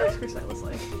 what's your voice for Silas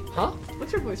like? Huh?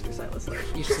 What's your voice for Silas like?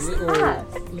 It's a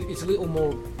little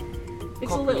more.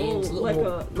 It's a Cockney, little, it's a little like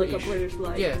more a British. British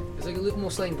like. Yeah, it's like a little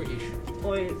more slang British.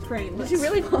 Oi, Crane. Did you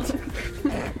really?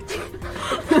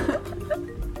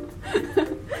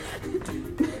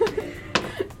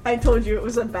 I told you it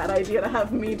was a bad idea to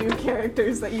have me do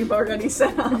characters that you've already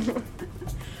set up. Just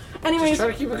Anyways, try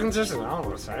to keep it consistent. I don't know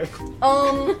what to say.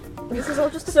 This is all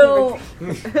just a so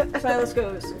Silas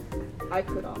goes, I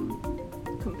could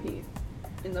compete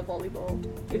in the volleyball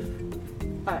if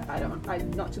I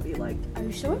not to be like Are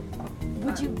you sure?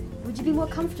 Would you be more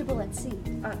comfortable at sea?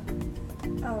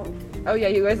 Oh yeah,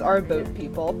 you guys are boat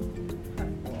people.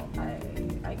 well,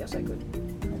 I guess I could.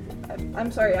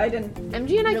 I'm sorry, I didn't.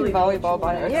 MG and I Really can volleyball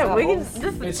by ourselves. Yeah, we can just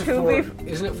It's a 2v. 4.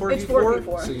 Isn't it 4v4? It's 4v4.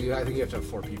 So I think you have to have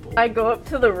 4 people. I go up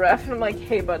to the ref and I'm like,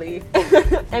 hey buddy,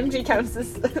 MG counts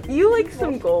as. you like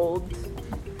some gold?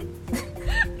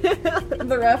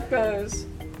 The ref goes,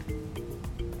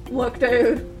 look,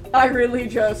 dude, I really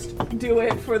just do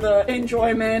it for the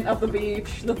enjoyment of the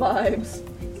beach, the vibes.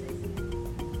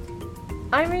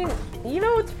 I mean, you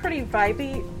know what's pretty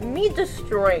vibey? Me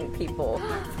destroying people.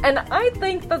 And I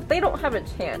think that they don't have a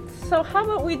chance. So how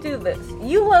about we do this?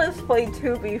 You let us play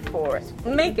 2v4.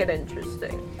 Make it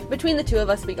interesting. Between the 2 of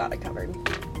us, we got it covered.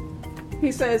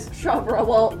 He says, Shabra,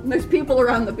 well, there's people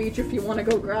around the beach if you want to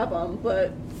go grab them,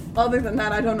 but other than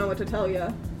that, I don't know what to tell you.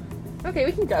 Okay,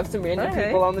 we can grab some random Okay.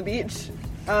 people on the beach.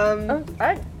 Yeah.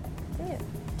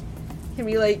 Can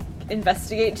we like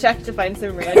investigate check to find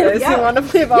some randos Yeah. who want to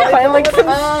play volleyball? Find like some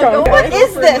go strong What guys.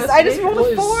 is this? I just rolled a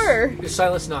Well, 4. Is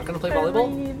Silas not going to play volleyball?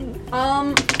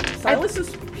 Silas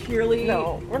is purely...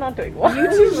 No, we're not doing one. You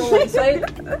 2 roll insight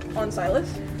on Silas.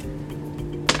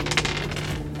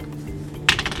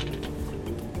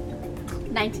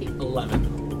 19.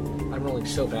 11. I'm rolling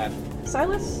so bad.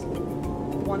 Silas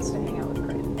wants to hang out with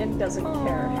Crane and doesn't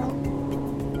care how.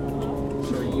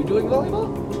 So are you doing volleyball?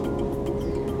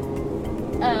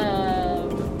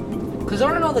 Because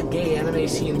aren't all the gay anime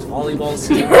scenes volleyball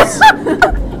scenes?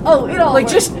 Oh, it all like,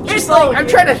 works. just It's like, all I'm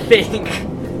here. trying to think.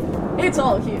 It's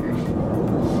all here.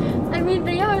 I mean,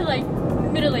 they are like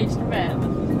middle-aged men.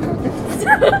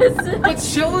 But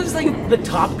so is like the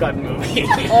Top Gun movie.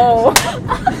 Oh.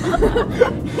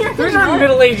 Those are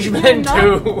middle-aged men Not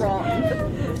too. wrong.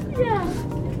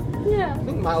 Yeah. I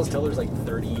think Miles Teller's like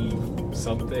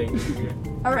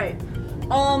 30-something. All right.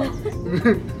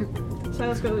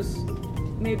 Silas goes,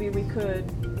 maybe we could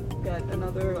get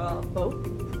another boat,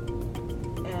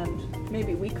 and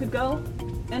maybe we could go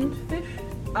and fish.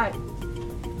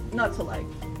 Not to like,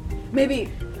 maybe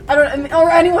I don't, or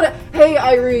anyone. Hey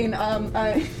Irene,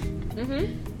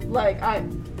 Mm-hmm. Like,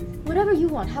 Whatever you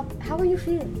want. How are you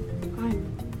feeling?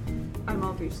 I'm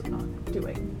obviously not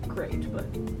doing great, but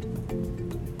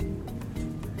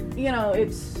you know,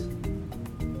 it's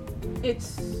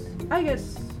I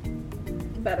guess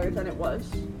better than it was.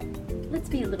 Let's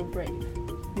be a little brave.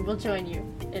 We will join you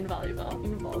in volleyball.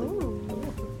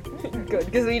 Good,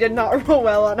 because we did not roll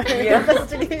well on our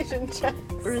investigation check.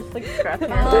 We're just like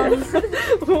scratching our heads.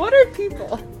 What are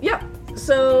people? Yeah.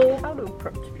 So How to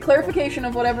approach people. clarification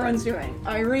of what everyone's doing.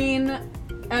 Irene,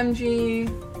 MG,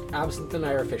 Absinthe and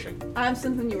I are fishing.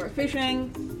 Absinthe, and you were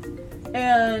fishing,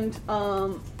 and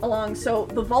along. So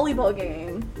the volleyball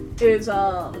game is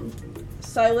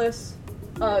Silas,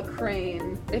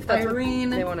 Crane, If that's what Irene,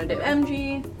 they wanna do.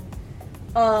 MG.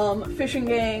 Fishing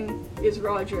gang is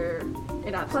Roger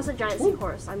and Absinthe. Plus a giant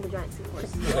seahorse. I'm the giant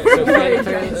seahorse.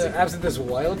 Okay, so Absinthe is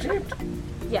wild shaped?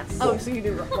 Yes. Oh, so you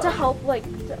do To help, like,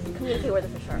 to communicate where the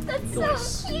fish are. That's Nice.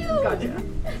 so cute. Gotcha.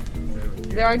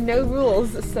 There are no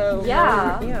rules, so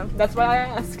Yeah. yeah. That's why I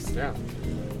asked. Yeah.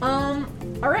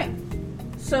 All right.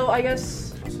 So I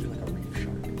guess Also do like a reef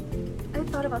shark.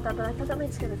 I thought about that, but I thought that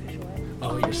might scare the fish away.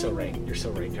 Oh, you're so right. You're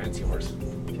so right. Giant seahorse.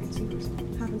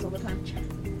 happens all the time.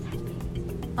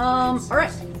 All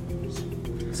right.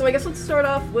 So I guess let's start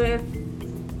off with.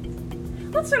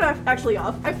 Let's start off. Actually,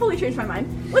 off. I fully changed my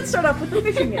mind. Let's start off with the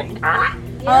fishing game.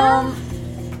 Yeah.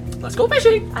 Let's go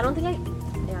fishing. I don't think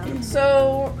I. Yeah.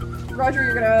 So, Roger,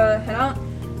 you're gonna head out.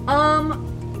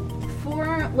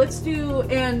 Let's do,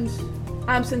 and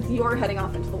Absinthe, you're heading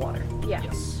off into the water. Yeah.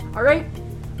 Yes. All right.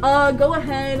 Go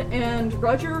ahead and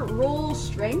Roger, roll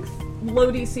strength.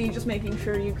 Low DC, just making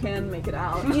sure you can make it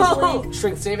out easily.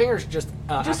 Strength saving or just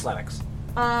athletics?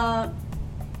 I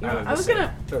was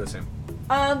gonna They're the same.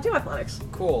 do athletics.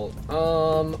 Cool.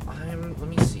 Let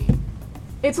me see.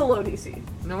 It's a low DC.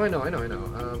 No, I know.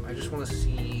 I just want to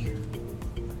see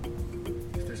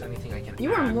if there's anything I can.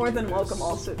 You are add more to than this. welcome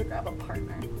also to grab a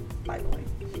partner, by the way.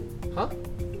 Huh?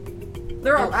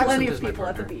 There are Oh, Absinthe plenty is of my people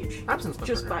at the partner. beach. Absinthe's my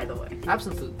Just partner. by the way.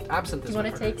 Absinthe Do is you my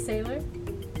want to partner. take Sailor?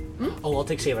 Oh, I'll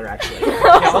take Sailor actually.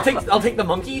 Yeah, I'll take the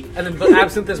monkey, and then but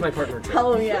Absinthe is my partner too.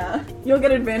 Oh yeah, you'll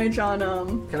get advantage on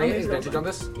Can I get these advantage rolls. on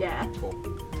this? Yeah. Cool.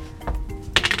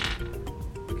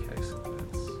 Okay, so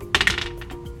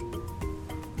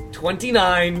that's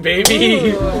 29,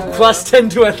 baby. Plus 10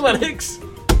 to athletics.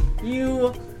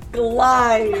 You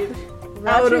glide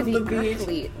out of the beach.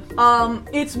 athlete.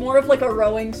 It's more of like a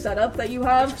rowing setup that you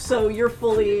have, so you're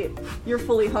fully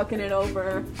hucking it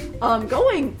over.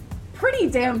 Going pretty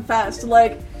damn fast.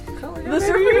 Like the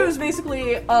surfer dude is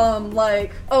basically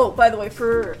like, oh, by the way,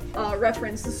 for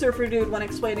reference, the surfer dude when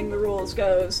explaining the rules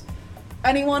goes,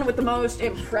 anyone with the most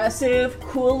impressive,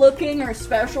 cool looking, or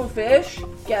special fish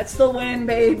gets the win,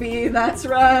 baby. That's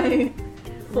right.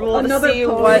 Roll Another to see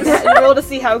pose. roll to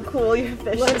see how cool your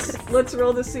fish is. Let's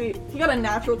roll to see. He got a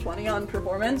natural 20 on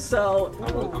performance, so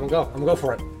I'm gonna go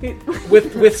for it. he,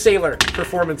 With Sailor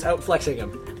performance out flexing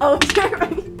him. oh,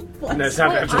 right. And that's Wait,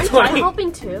 not natural I'm 20.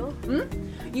 helping too.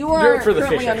 You are You're for the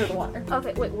currently fishing. under the water.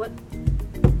 Okay, wait, what?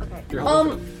 Okay. You're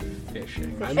helping for the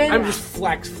fishing. and- I'm just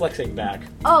flexing back.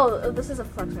 Oh, this is a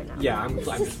flex right now. Yeah, I'm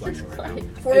just flexing right now.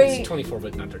 For It's a- 24,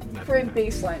 but not For a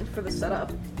baseline for the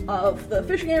setup of the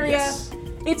fishing area, Yes.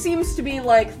 it seems to be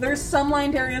like there's some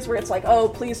lined areas where it's like, oh,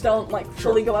 please don't like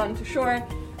fully go out into shore.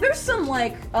 There's some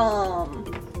like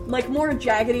more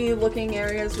jaggedy looking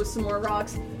areas with some more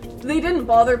rocks. They didn't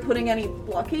bother putting any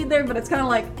blockade there, but it's kind of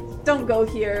like, don't go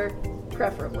here,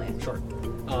 preferably. Sure.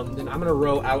 Then I'm gonna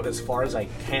row out as far as I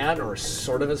can, or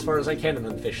sort of as far as I can, and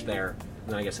then fish there. And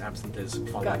then I guess Absinthe is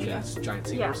following Gotcha. as giant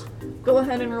Yeah. seahorse. Go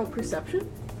ahead and roll perception.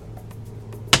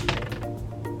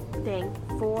 Dang.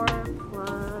 4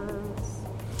 plus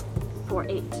 4,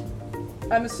 8.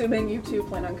 I'm assuming you two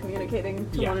plan on communicating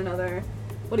to Yeah. one another.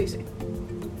 What do you see?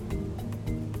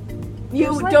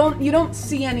 There's, like- You don't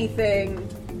see anything.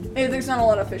 There's not a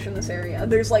lot of fish in this area.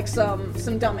 There's like some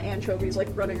dumb anchovies like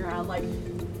running around. Like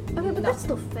Okay, but No. that's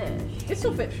still fish. it's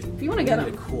still fish. If you want to get Need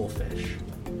a them. cool fish.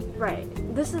 Right.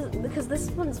 This is because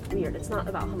this one's weird. It's not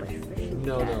about how much fish you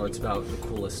No, get. no, it's about the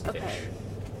coolest Okay. fish.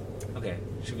 Okay,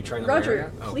 should we try another Roger,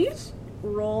 area? Oh, please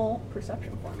roll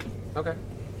perception for me. Okay.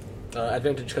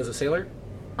 Advantage because of Sailor?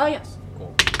 Oh yes.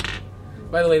 Cool.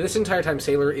 By the way, this entire time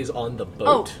Sailor is on the boat.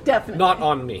 Oh, definitely. Not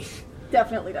on me.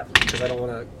 Definitely. Because I don't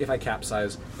want to... If I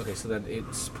capsize... Okay, so then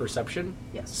it's perception?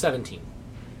 Yes. 17.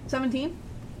 17.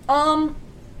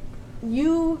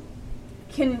 You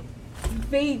can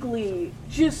vaguely,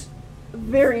 just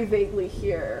very vaguely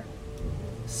hear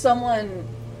someone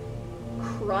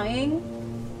crying.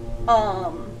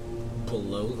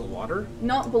 Below the water?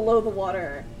 Not below the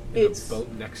water. It's boat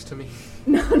next to me.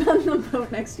 no, not in the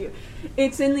boat next to you.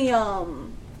 It's in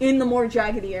the more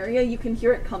jaggedy area. You can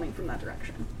hear it coming from that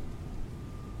direction.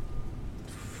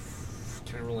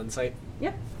 Can I roll insight?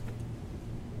 Yep.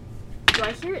 Do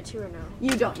I hear it too or no?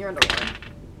 You don't. You're underwater.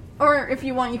 Or if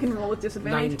you want, you can roll with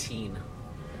disadvantage. 19.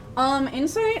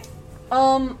 Insight.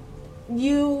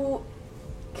 You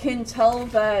can tell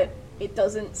that it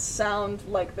doesn't sound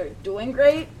like they're doing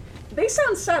great. They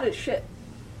sound sad as shit.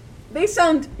 They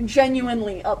sound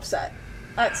genuinely upset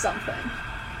at something.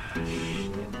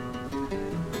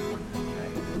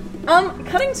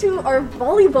 Cutting to our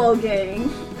volleyball gang.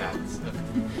 That's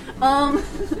I'll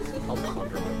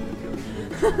ponder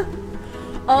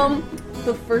what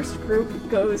the first group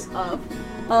goes up.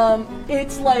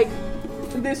 It's like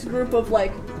this group of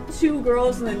like 2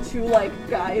 girls and then 2 like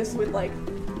guys with like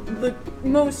the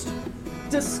most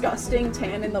disgusting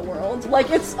tan in the world. Like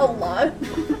it's a lot.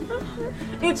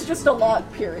 It's just a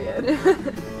lot, period.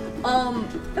 And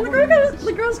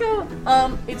the girls go,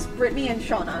 it's Brittany and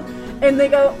Shauna. And they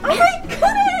go, oh my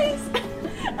goodness!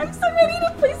 I'm so ready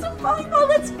to play some volleyball,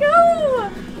 let's go!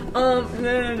 And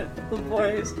then the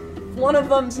boys, one of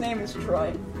them's name is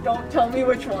Troy. Don't tell me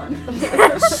which one.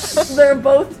 They're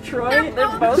both Troy.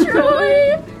 They're both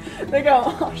Troy. They go,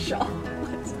 oh Shaw,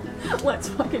 let's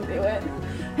fucking do it.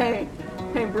 Hey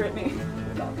Brittany,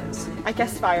 we got this. I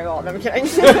guess fireball. No, I'm kidding.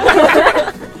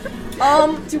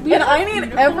 And I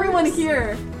need everyone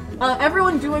here,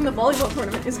 everyone doing the volleyball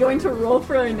tournament is going to roll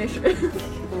for initiative.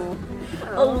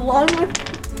 Along with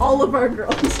all of our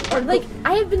girls. Like,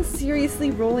 I have been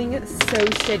seriously rolling so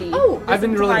shitty. Oh, I've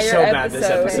been rolling so bad this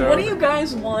episode. what do you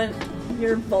guys want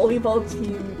your volleyball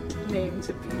team name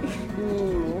to be?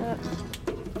 Ooh.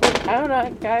 I don't know,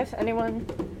 guys. Anyone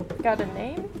got a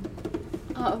name?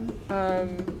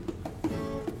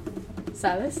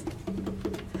 Silas?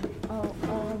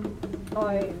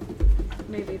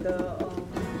 Maybe the,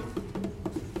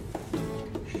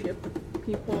 ship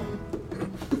people.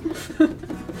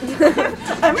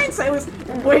 I might say it was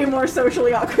way more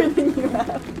socially awkward than you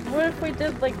have. What if we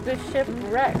did like the ship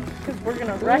wreck? Because we're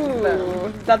gonna wreck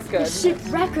them. That's good.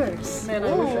 Shipwreckers. Man,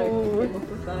 I wish I came up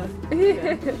with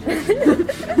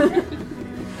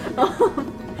that.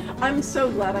 I'm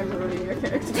so glad I'm ruining your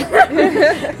character.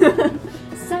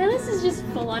 Silas is just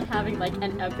full on having like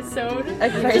an episode. A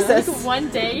Just crisis. like one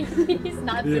day he's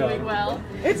not doing well.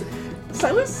 It's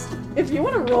Silas. If you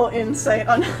want to roll insight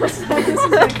on how Silas is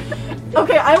doing,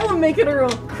 okay, I will make it a rule.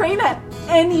 Crane at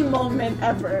any moment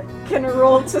ever can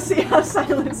roll to see how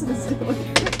Silas is doing.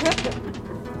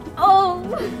 Oh,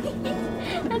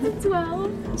 that's a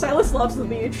 12. Silas loves the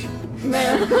beach,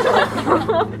 man.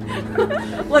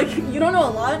 Like you don't know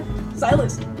a lot.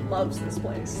 Silas loves this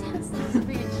place.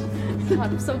 God,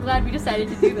 I'm so glad we decided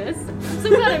to do this. I'm so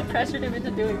glad I pressured him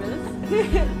into doing this.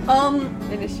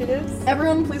 Initiatives?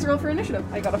 Everyone, please roll for initiative.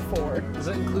 I got a 4. Does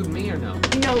that include me or no?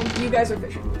 No, you guys are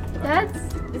fishing.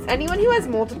 Does anyone who has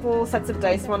multiple sets of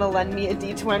dice want to lend me a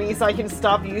d20 so I can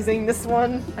stop using this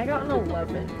one? I got an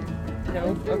 11.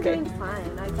 No? I'm Okay. doing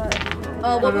fine. I got.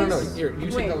 What no. was- Here, you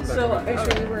take Wait, that one back. so are you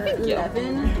sure you were Thank you.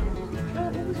 11?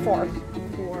 4.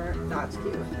 4. That's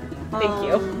cute. Thank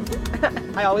you.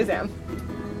 I always am.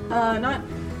 Not.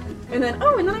 And then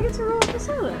I get to roll for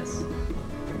Silas.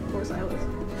 For Silas.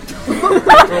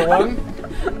 Natural 1?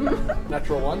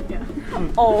 Natural 1? Yeah.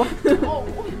 Oh.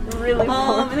 Really?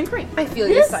 And then Crane. I feel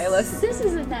you, Silas. This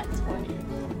isn't that 20.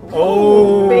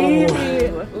 Oh! Baby.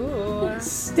 Ooh.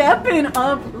 Stepping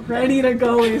up, ready to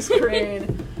go is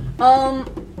Crane.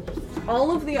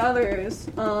 All of the others,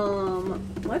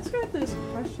 let's get this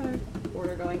hashtag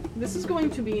order going. This is going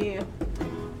to be...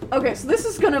 Okay, so this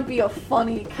is gonna be a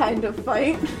funny kind of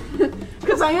fight.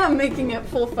 Because I am making it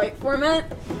full fight format.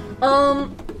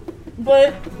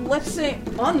 But let's say,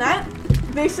 on that,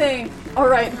 they say,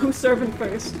 alright, who's serving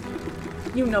first?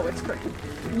 You know it's Crane.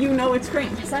 You know it's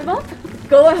Crane. Yes, I'm up.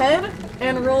 Go ahead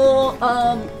and roll,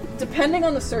 depending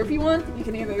on the serve you want, you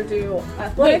can either do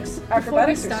athletics, Wait, before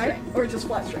acrobatics, we or start- strength, or just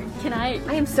flat strength. Can I?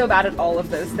 I am so bad at all of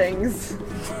those things.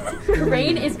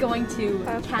 Rain is going to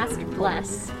cast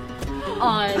Bless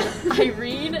on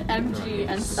Irene, MG,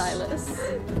 and Silas.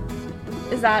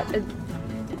 Is that a...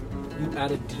 You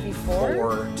add a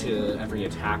D4 to every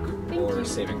attack or you.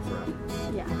 saving throw.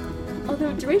 Yeah.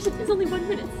 Although duration is only 1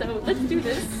 minute, so let's do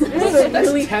this. So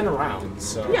that's 10 rounds,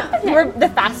 so... Yeah. We're the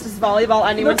fastest volleyball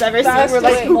anyone's ever seen. Fastest We're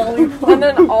like... volleyball. And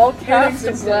then all cast a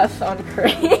existence. bless on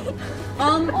Crane.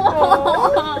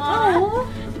 Oh,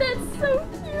 that's so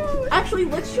cute. Actually,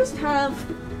 let's just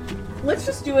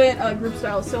do it group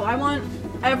style. So I want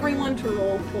everyone to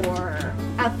roll for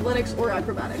athletics or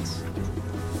acrobatics.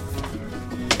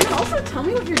 And also, tell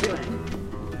me what you're doing.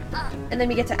 And then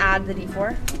we get to add the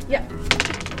d4. Yeah.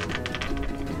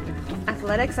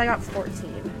 Athletics, I got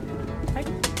 14.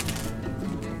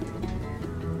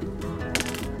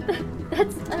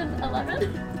 That's an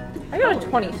 11. I got a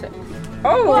 26.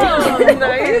 Oh, Whoa,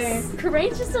 nice.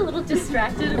 Corinne's just a little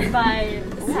distracted by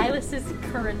Silas's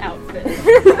current outfit.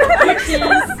 Which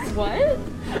is what?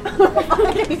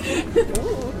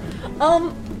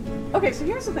 Okay, so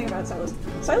here's the thing about Silas.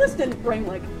 Silas didn't bring,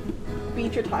 like,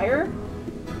 beach attire,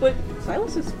 but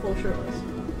Silas is full shirtless.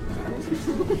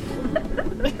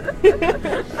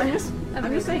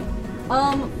 I'm just saying.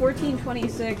 14,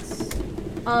 26,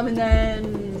 and then,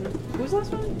 who was the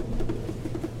last one?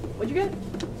 What'd you get?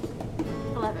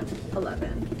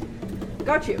 11.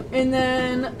 Got you. And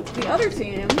then the other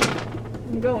team,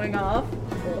 going off,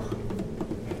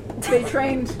 they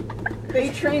trained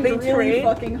really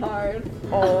fucking hard.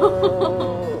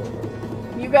 Oh.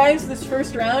 You guys, this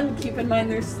first round, keep in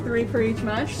mind there's 3 for each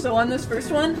match, so on this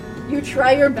first one, you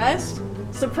try your best.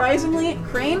 Surprisingly,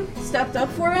 Crane stepped up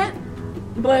for it,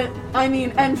 but, I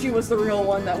mean, MG was the real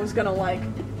one that was gonna, like,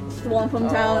 swamp them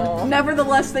down.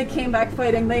 Nevertheless, they came back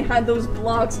fighting. They had those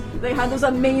blocks. They had those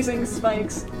amazing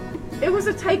spikes. It was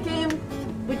a tight game,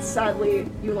 but sadly,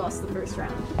 you lost the first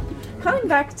round. Coming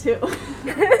back to...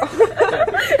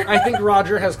 I think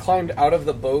Roger has climbed out of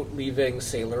the boat, leaving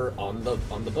Sailor on the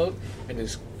boat, and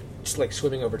is just like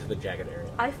swimming over to the jagged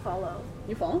area. I follow.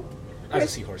 You follow? As a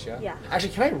seahorse, yeah? Yeah.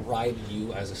 Actually, can I ride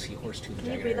you as a seahorse to the Can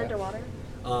you jagged breathe area? underwater?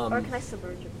 Or can I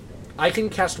submerge a bit? I can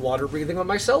cast water breathing on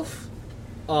myself,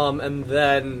 and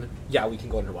then, yeah, we can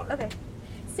go underwater. Okay.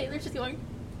 Sailor's just going.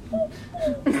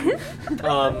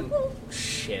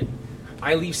 Shit.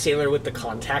 I leave Sailor with the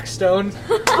contact stone, so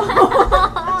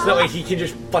that way he can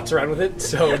just futz around with it,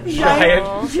 so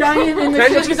giant in the Then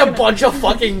ship. just gets a bunch of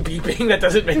fucking beeping that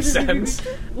doesn't make sense.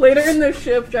 Later in the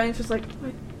ship, Giant's just like,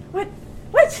 what?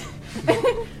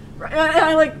 And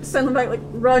I like send them back like,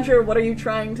 Roger, what are you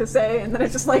trying to say? And then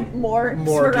it's just like more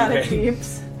sporadic beeping.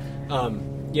 beeps.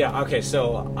 Yeah, okay,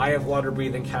 so I have water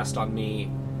breathing cast on me.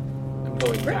 I'm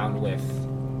going down with...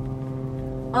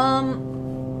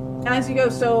 As you go,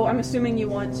 so I'm assuming you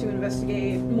want to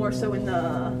investigate more so in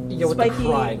the what spiky... the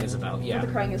crying is about, yeah. What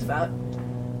the crying is about.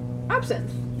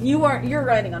 Absinthe. You're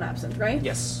riding on Absinthe, right?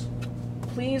 Yes.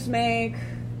 Please make...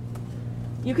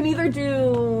 You can either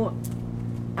do...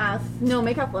 No,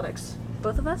 make athletics.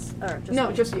 Both of us? Or just No,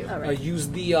 me? just you. Oh, right. Use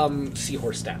the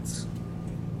seahorse stats.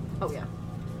 Oh, yeah.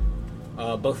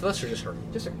 Both of us or just her?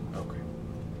 Just her. Okay.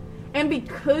 And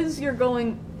because you're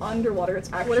going underwater,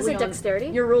 it's actually What is it, dexterity?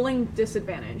 You're rolling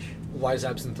disadvantage. Why is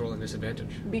Absinthe rolling disadvantage?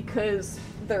 Because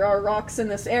there are rocks in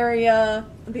this area.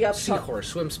 The up top. Seahorse,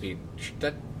 swim speed.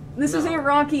 This is a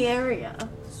rocky area.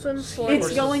 Swim Seahorse forward.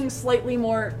 It's going slightly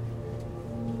more...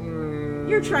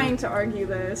 You're trying to argue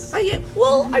this.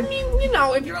 Well, I mean, you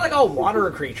know, if you're like a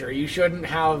water creature, you shouldn't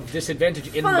have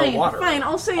disadvantage in the water. Fine,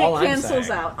 I'll say All it I'm cancels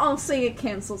saying. out. I'll say it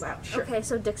cancels out, sure. Okay,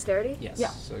 so dexterity? Yes.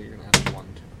 Yeah. So you're gonna have 1.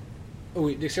 Oh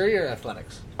wait, dexterity or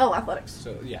athletics? Oh, athletics.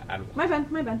 So yeah, add 1.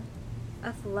 My bad.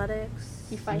 Athletics.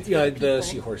 He fights Yeah, with the people.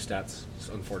 seahorse stats,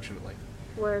 unfortunately.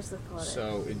 Where's the athletics?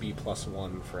 So it'd be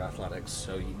 +1 for athletics.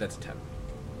 So that's 10.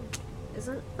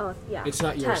 Isn't? Oh, yeah. It's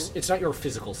not your 10. it's not your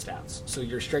physical stats. So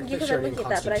your strength, You can dexterity, and look at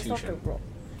that, but I still constitution. have to roll.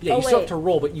 Yeah, Oh, you still have wait. to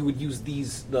roll, but you would use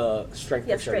the strength,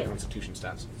 Yeah, dexterity, and strength. constitution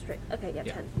stats. Straight. Okay, yeah,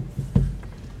 Yeah.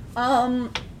 10.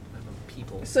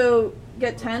 People. So,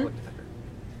 get 10.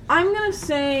 I'm gonna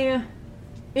say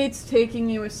it's taking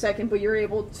you a second, but you're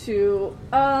able to,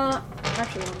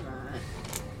 actually on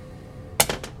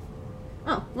that.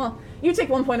 Oh, well, you take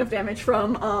 1 point of damage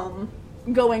from,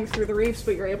 going through the reefs,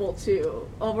 but you're able to,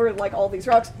 over, like, all these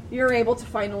rocks, you're able to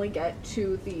finally get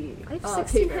to the, I have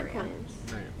 16 cave hit area.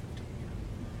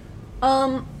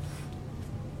 points.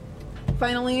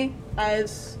 Finally,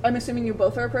 as I'm assuming you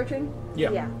both are approaching, Yeah.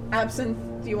 Yeah. Absinthe,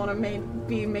 do you want to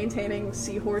be maintaining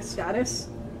seahorse status?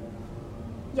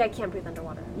 Yeah, I can't breathe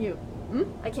underwater. You,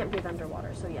 I can't breathe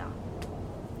underwater, so yeah.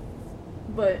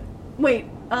 but, wait,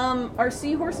 are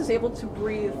seahorses able to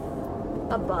breathe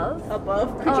Above?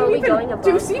 above? Could Oh, you are we even, going above?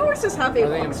 do seahorses have a Are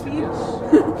they walk speed?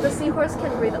 amphibious? The seahorse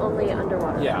can breathe only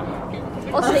underwater. Yeah.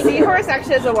 Also, A seahorse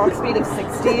actually has a walk speed of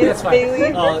 60. That's fine.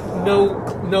 Bailey.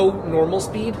 No normal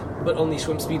speed, but only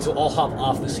swim speed. So I'll hop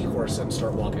off the seahorse and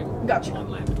start walking. Gotcha. On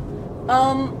land.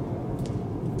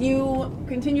 You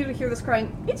continue to hear this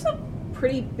crying. It's a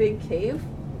pretty big cave.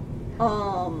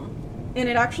 And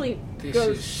it actually This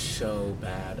goes... is so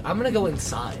bad. I'm gonna go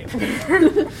inside. I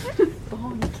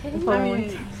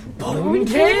mean, Bone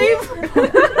cave?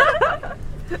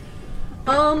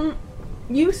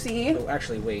 you see... Oh,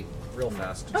 actually, wait. Real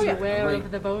fast. Oh, yeah. Beware I'm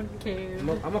of the bone cave.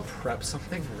 gonna prep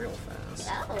something real fast.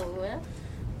 Oh.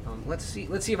 Let's see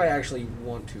if I actually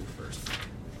want to first.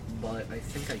 But I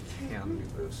think I can do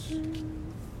this.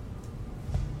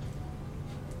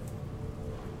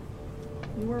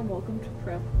 You are welcome to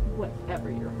prep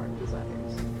whatever your heart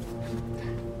desires.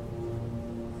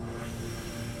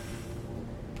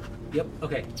 Yep.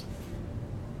 Okay.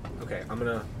 Okay. I'm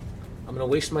gonna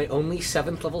waste my only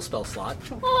 7th level spell slot.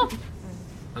 Oh.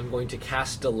 I'm going to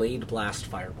cast Delayed Blast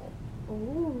Fireball.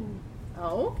 Ooh.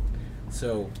 Oh?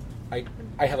 So, I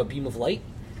have a beam of light.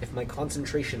 If my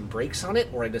concentration breaks on it,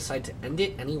 or I decide to end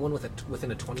it, anyone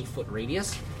within a 20-foot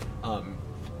radius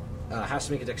has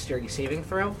to make a dexterity saving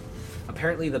throw.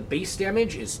 Apparently, the base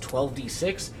damage is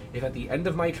 12d6. If at the end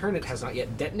of my turn it has not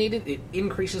yet detonated, it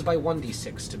increases by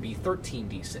 1d6 to be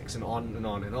 13d6, and on and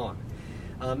on and on.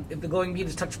 If the glowing bead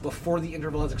is touched before the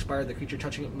interval has expired, the creature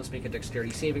touching it must make a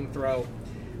dexterity saving throw.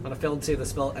 On a failed save, the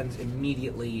spell ends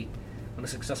immediately. On a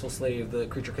successful save, the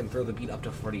creature can throw the bead up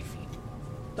to 40 feet.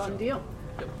 Done deal.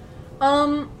 Yep.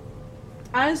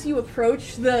 As you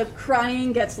approach, the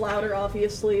crying gets louder,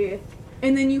 obviously,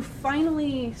 and then you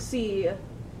finally see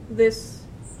this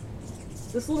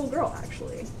little girl,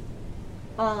 actually.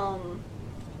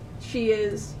 She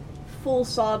is full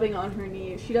sobbing on her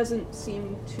knees. She doesn't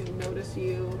seem to notice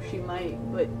you. She might,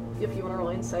 but if you want to roll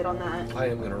insight on that, I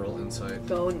am going to roll insight.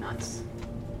 go nuts.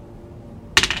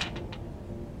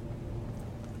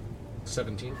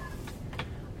 17.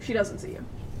 She doesn't see you.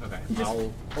 Okay.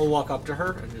 Just- I'll walk up to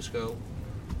her and just go,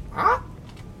 ah,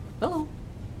 hello,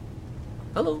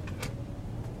 hello.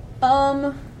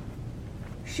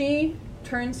 She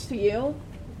turns to you.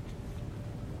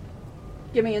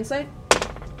 Give me insight.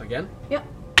 Again? Yep.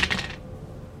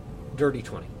 Dirty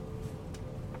 20.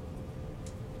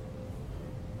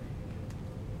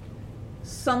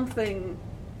 Something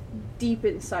deep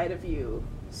inside of you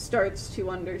starts to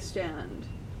understand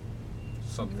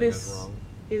Something this is wrong.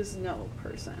 is no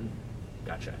person.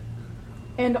 Gotcha.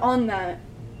 And on that,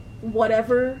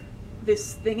 whatever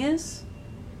this thing is,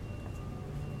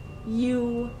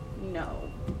 you know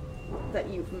that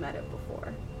you've met it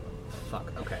before.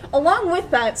 Fuck, okay. Along with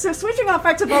that, so switching off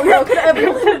back to volleyball, could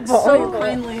everyone so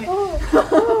kindly...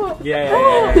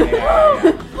 Yeah.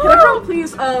 Could everyone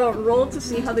please roll to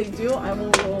see how they do? I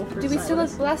will roll for Do we still have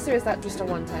Silas. bless, or is that just a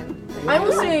one-time thing? I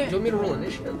will say... Do you want me to roll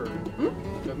initiative, or... Do you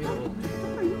want me to roll initiative?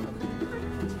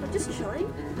 I'm just chilling.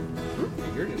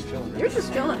 Okay. You're just chilling. You're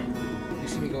just chilling. You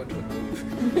see me go into a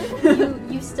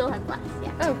cave. You still have blast,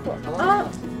 yeah. Oh, cool. Oh,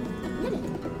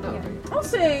 okay.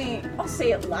 I'll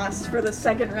say it lasts for the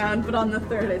second round, but on the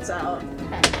third it's out.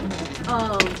 Okay.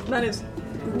 That is...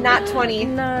 Not 20.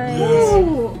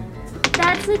 Ooh!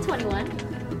 That's a 21.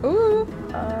 Ooh.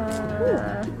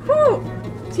 Whew!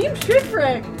 Team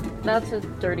Shifrick! That's a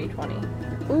dirty 20.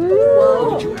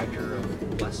 Whoa! Did you add your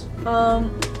bless?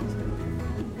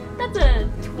 That's a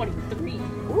 23.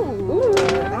 Ooh.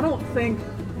 I don't think...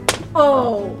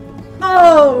 Oh!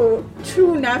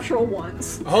 2 natural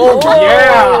ones. Oh,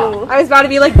 yeah! I was about to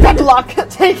be like, good luck,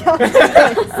 take out this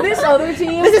thing. This other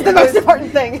team... This is the most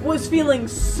important thing. ...was feeling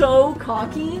so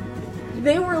cocky.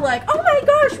 They were like, oh my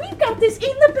gosh, we've got this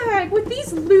in the bag with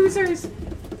these losers.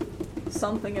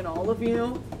 Something in all of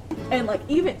you, and like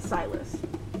even Silas,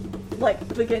 like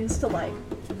begins to like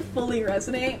fully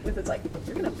resonate with it's like,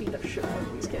 you're gonna beat the shit out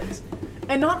of these kids.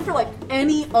 And not for like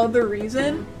any other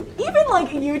reason. Even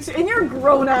like you two, and you're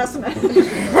grown ass men.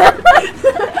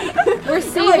 We're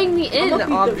saving the "I'm inn, gonna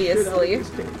beat the shit out of obviously. these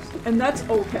kids." And that's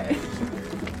okay.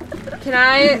 Can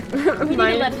I We need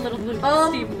to let a little bit of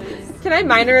steam loose. can I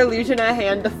minor illusion a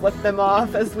hand to flip them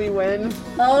off as we win?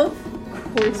 Of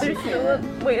course you There's still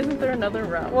can. wait, isn't there another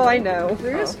round? Well, I know.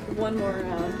 There is one more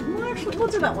round. Well, actually, we'll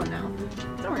do that one now.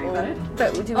 Don't worry about it.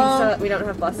 But do we don't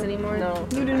have bless anymore? No.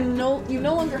 You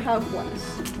no longer have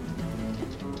bless.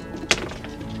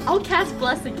 I'll cast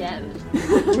bless again.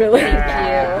 Really?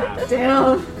 Thank you.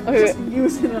 Damn. Okay. Just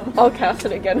using them. I'll cast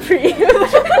it again for you.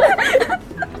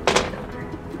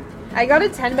 I got a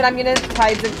 10, but I'm gonna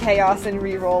Tides of Chaos and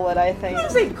re-roll it, I think.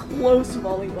 This is a close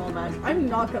volleyball match. I'm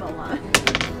not gonna lie.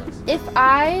 If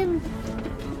I'm...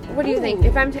 What do you think?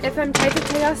 If I'm Tides of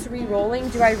Chaos re-rolling,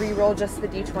 do I re-roll just the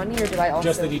d20, or do I also...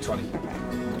 Just the d20.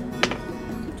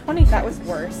 20. That was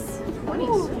worse.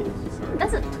 26.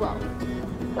 That's a 12.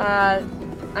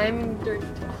 I'm Dirty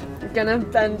 12. gonna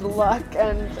bend luck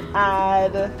and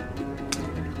add...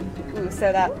 Ooh,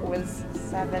 so that was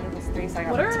 7 plus 3, so I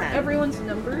got What are 10. everyone's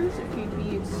numbers if you'd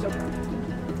be so...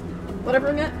 What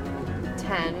everyone get?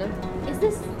 10. Is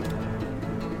this...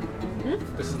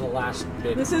 This is the last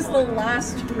bit. This is the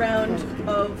last round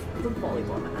of the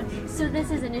volleyball match. So this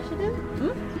is initiative?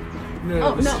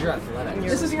 Oh, this no. is your athletics.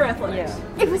 This is your athletics.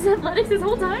 Yeah. It was athletics this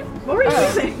whole time? What were you Oh.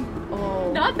 using?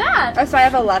 Oh. Not bad. Oh, so I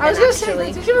have 11 I was gonna say,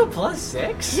 actually. did you have a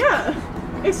 +6? Yeah.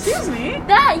 Excuse me.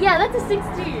 That's a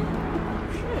 16.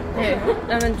 Yeah,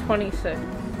 and then 26.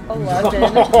 11.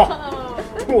 Oh.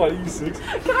 26.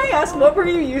 Can I ask, what were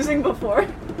you using before?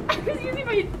 I was using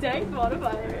my dex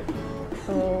modifier.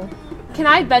 Oh. Can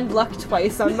I bend luck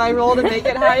twice on my roll to make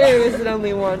it higher, or is it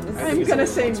only once? I'm gonna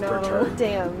say Once per no. turn.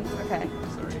 Damn. Okay.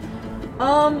 Sorry.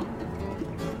 Um,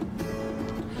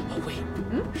 Oh wait,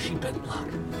 she bent luck.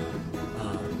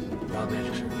 Wild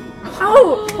magic shirt.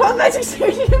 oh, well, magic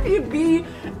shirt, if you'd be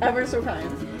ever so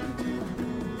kind.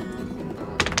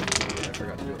 I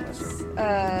forgot to do it last time.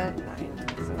 9.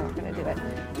 So I'm not gonna do it.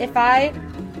 If I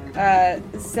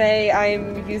say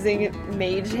I'm using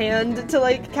mage hand to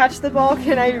like catch the ball,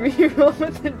 can I reroll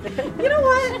with advantage? You know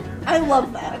what? I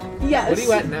love that. Yes. What are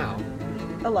you at now?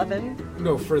 11.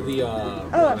 No, for the Oh,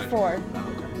 wild at magic. 4. Oh,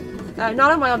 okay.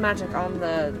 Not on wild magic. On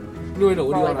the No, what do you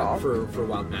want Volleyball. for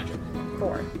wild magic?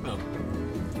 4. Oh.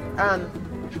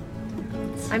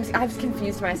 I've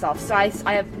confused myself. So I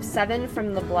have 7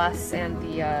 from the bless and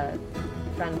the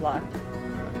bend luck.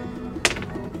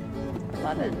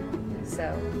 11.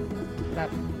 So that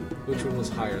Which one was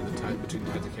higher, between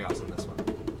Tides of Chaos and this one?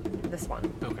 this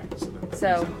one. Okay, so then.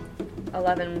 So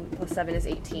 11 plus 7 is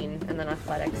 18, and then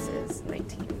athletics is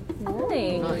 19.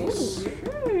 Nice.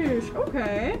 Sheesh,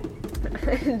 okay.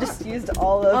 I just used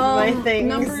all of my things,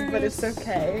 numbers. but it's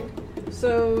okay.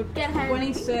 So, Get ahead.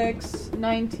 26,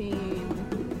 19,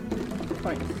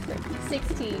 26.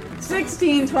 16.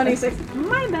 16, 26.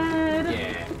 My bad.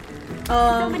 Yeah.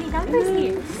 So many numbers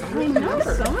here. I know,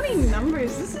 so many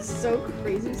numbers. This is so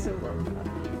crazy, so low.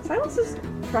 Silas is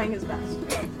trying his best.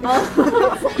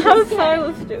 How's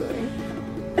Silas doing?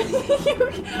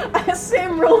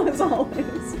 Same rule as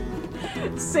always.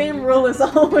 Same rule as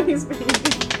always, baby.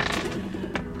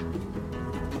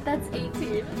 That's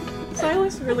 18.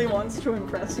 Silas really wants to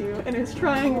impress you and is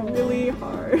trying really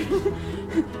hard.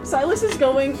 Silas is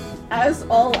going as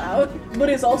all out, but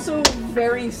is also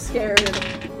very scared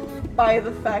by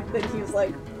the fact that he's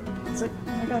like, it's like,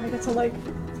 oh my god, I get to like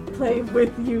play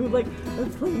with you, like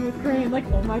playing with Crane, like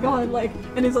oh my god, like,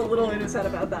 and is a little in his head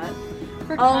about that.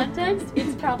 For context,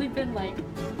 it's probably been like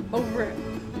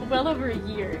well over a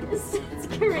year since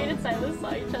Corinne and Silas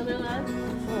saw each other last.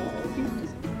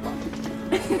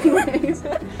 Anyways,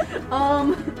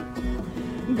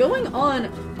 going on,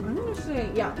 I'm gonna say,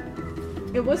 yeah,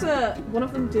 it was one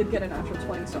of them did get a natural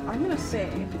 20, so I'm gonna say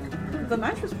the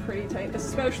match was pretty tight,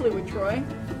 especially with Troy.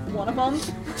 One of them.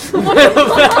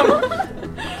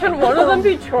 Can one of them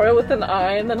be Troy with an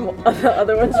I and then the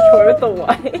other one's Troy with a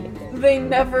Y? They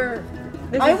never.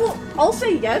 I'll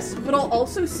say yes, but I'll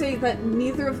also say that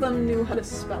neither of them knew how to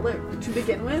spell it to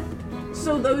begin with.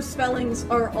 So those spellings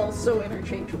are also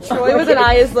interchangeable. Troy with an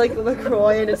I is like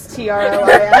LaCroix and it's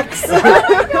TROIX.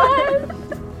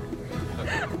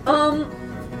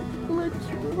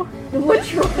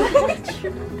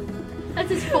 LaTroy. That's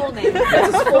his full name.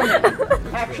 That's his full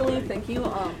name. Actually, thank you.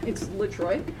 It's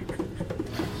LaTroy.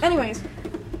 Anyways,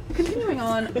 continuing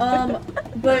on.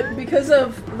 But because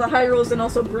of the high rolls and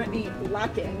also Brittany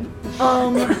lacking,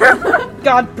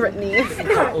 God, Brittany.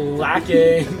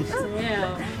 Lacking.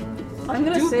 Yeah. I'm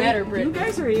gonna Do say better, you Brittany.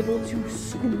 guys are able to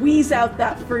squeeze out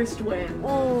that first win,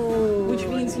 Ooh, which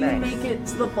means you nice. make it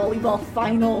to the volleyball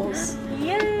finals.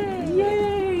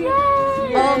 Yay!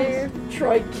 Yay!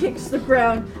 Troy kicks the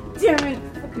ground. Damn it!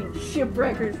 Fucking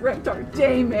shipwreckers wrecked our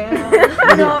day, man.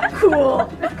 Not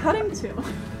cool. Cutting to.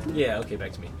 Yeah, okay,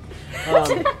 back to me.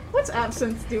 What's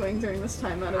Absinthe doing during this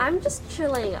time out of? I'm just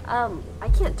chilling. I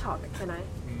can't talk, can I?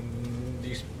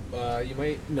 You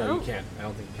might. No, Oh. you can't. I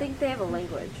don't think you I think they have a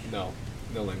language. can. No.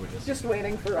 No languages. Just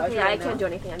waiting for Roger. Yeah, I right can't now. do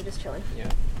anything. I'm just chilling. Yeah.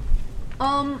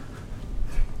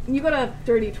 You got a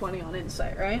dirty 20 on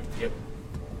insight, right? Yep.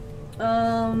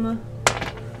 Don't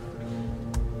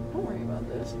worry about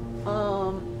this.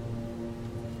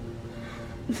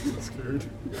 Scared.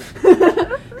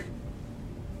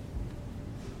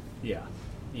 Yeah.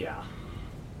 Yeah.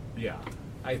 Yeah.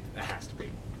 It has to be.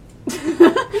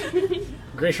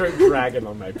 Gray Shrimp Dragon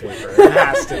on my paper. It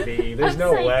has to be. There's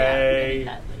no Upside way.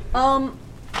 down.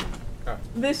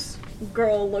 This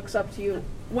girl looks up to you.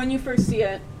 When you first see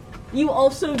it, you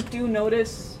also do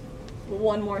notice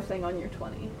one more thing on your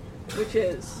 20, which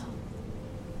is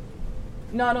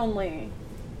not only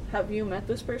have you met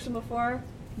this person before,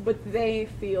 but they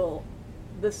feel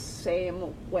the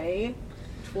same way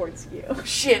towards you.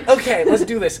 Shit. Okay, let's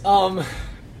do this.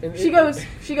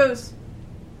 She goes,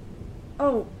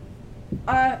 oh,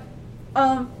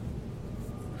 I'm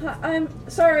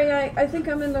sorry, I think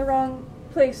I'm in the wrong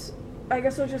place. I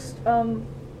guess I'll just,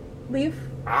 leave.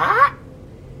 Ah!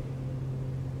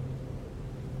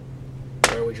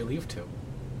 Where would you leave to?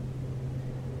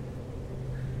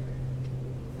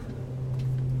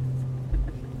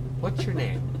 What's your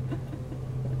name?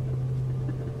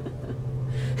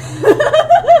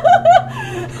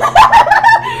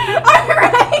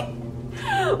 Alright!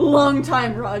 Long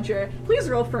time, Roger. Please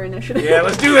roll for initiative. Yeah,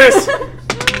 let's do this!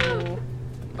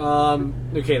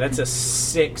 Okay, that's a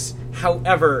 6.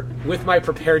 However, with my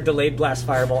prepared delayed blast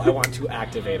fireball, I want to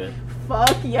activate it.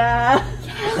 Fuck yeah.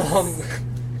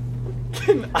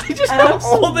 Can I just have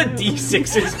all the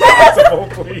D6s possible,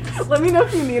 please? Let me know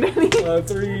if you need any.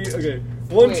 3, okay.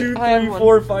 1, Wait, 2, I have 3, one.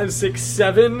 4, 5, 6,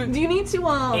 7. Do you need to, 8.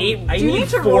 I do you need need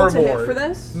to 4 roll to more. hit for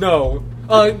this? No.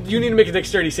 You need to make a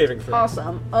dexterity saving throw.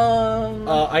 Awesome.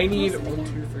 I need 1, 2,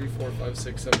 3, 4, 5,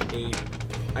 6, 7, 8.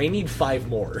 I need 5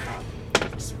 more.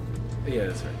 Yeah,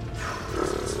 that's right.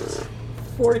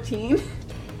 14.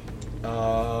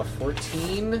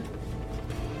 14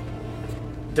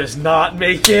 does not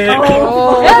make it.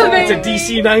 Oh, It's a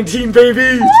DC 19,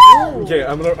 baby. Okay,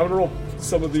 I'm gonna roll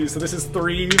some of these. So this is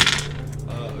 3. Okay,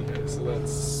 so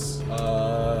that's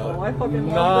I fucking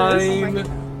love this.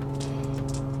 9.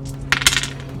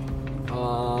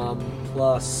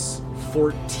 Plus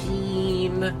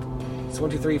 14. So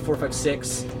 1, 2, 3, 4, 5,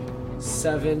 6,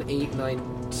 7, 8,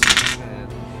 9, 10.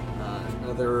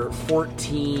 Another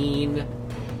 14,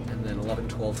 and then 11,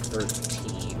 12,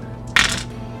 13.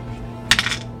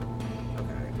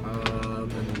 Okay,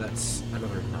 and then that's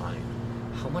another 9.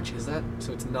 How much is that?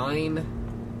 So it's 9.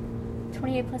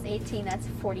 28 plus 18, that's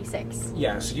 46.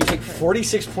 Yeah, so you take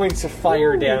 46 points of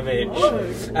fire damage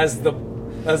as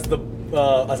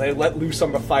I let loose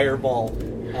on the fireball.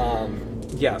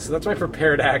 Yeah, so that's my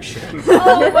prepared action.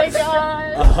 Oh my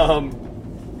god.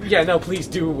 Yeah, no, please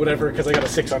do whatever, because I got a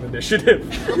 6 on initiative.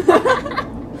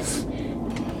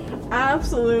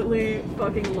 Absolutely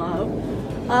fucking love.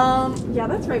 Yeah,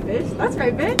 that's right, bitch. That's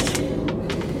right,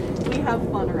 bitch. We have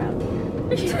fun around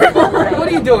here. What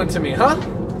are you doing to me, huh?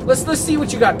 Let's see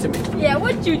what you got to me. Yeah,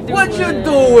 what you doing? What you doing?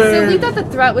 So we thought the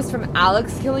threat was from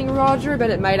Alex killing Roger, but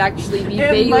it might actually be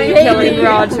Bailey might killing be. It might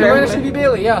Roger. actually be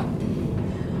Bailey, yeah.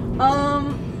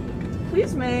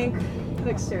 Please make a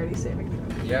dexterity saving throw.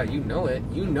 Yeah, you know it.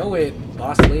 You know it,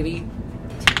 boss lady.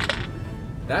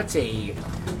 That's a...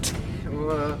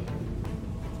 okay,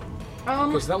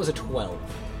 so that was a 12.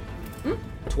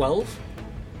 12?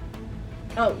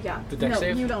 Oh, yeah. The dex no,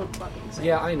 save? you don't fucking save.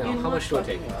 Yeah, I know. You How much do I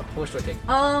fucking take? will. How much do I take?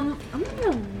 I'm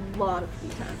getting a lot of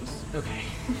d10s. Okay.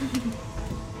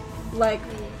 Like,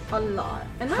 a lot.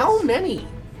 And that's How many?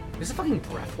 Is it a fucking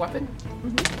breath weapon?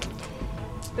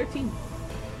 13.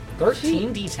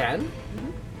 13 D10?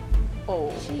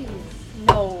 Oh.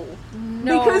 No.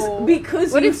 No.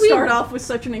 Because What you if we- start off with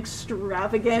such an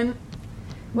extravagant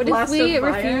What if blast we of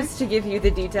fire. refuse to give you the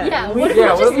D10? Yeah, what if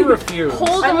Yeah, we what if we just refuse?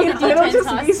 hold I on mean, the it'll D10 just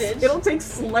hostage? be, it'll take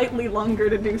slightly longer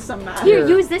to do some math. Here,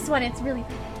 Here. use this one. It's really.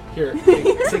 Here,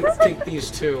 take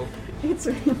these two. It's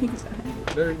really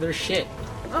bad. They're shit.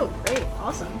 Oh, great.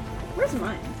 Awesome. Where's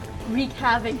mine? Wreak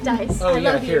havoc dice. Oh I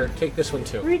yeah, love here, you. take this one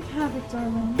too. Wreak havoc,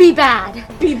 darling. Be bad.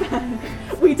 Be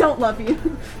bad. We don't love you.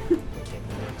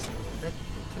 That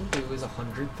can do is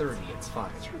 130. It's fine.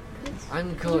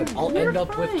 I'm good. I'll You're end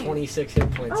up with fine. 26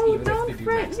 hit points Oh, even if don't they do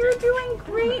fret. max You're damage. doing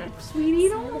great, sweetie.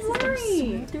 Don't This is gonna worry.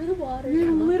 sweep through the water. You're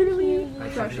I'm literally I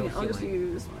have crushing no it. I'll just healing.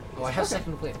 use my... Oh, I have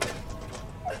second wind.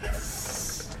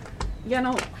 Yeah,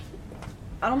 no.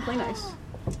 I don't play nice.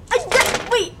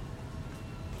 Wait.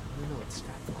 I know it's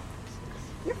stat block.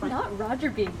 You're fine. Not Roger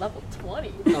being level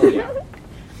 20. Oh yeah.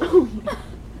 Oh,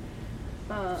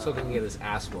 yeah. So can get his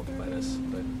ass whooped by this,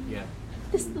 but yeah.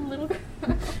 This is the little girl.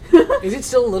 Is it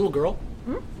still a little girl?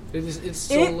 It's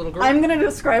still a little girl? I'm gonna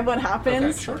describe what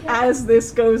happens Okay, sure. as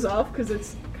this goes off because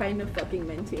it's kind of fucking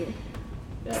minty.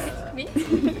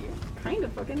 Kind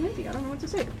of fucking minty. I don't know what to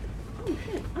say. Oh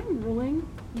shit! I'm rolling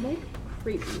like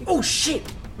crazy. Oh shit!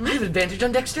 I have advantage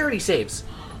on dexterity saves.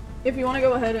 If you want to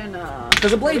go ahead and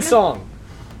There's a blade song.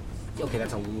 Okay,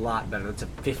 that's a lot better. That's a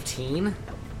 15.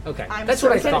 Okay, I'm that's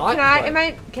what I sorry.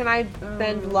 thought. Can I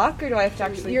bend luck, or do I have to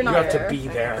actually? You're You not have to there. be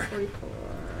there. 44,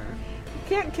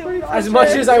 Can't kill me. As much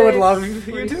as I would love you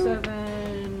to.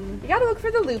 47, You gotta look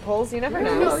for the loopholes. You never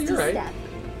know. No, you're right.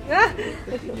 Yeah.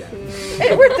 52,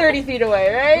 Hey, we're 30 feet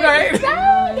away, right? Right.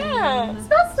 Oh, yeah.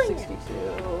 Spell slinger.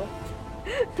 62.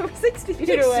 We're 60 You feet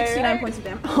take away. 69 right? points of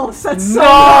damage. Oh, that's so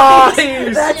Nice!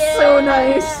 nice. That's so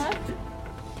nice.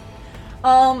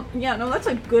 Yeah, no, that's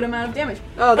a good amount of damage.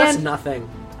 Oh, that's And nothing.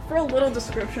 for a little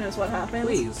description is what happens.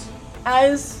 Please.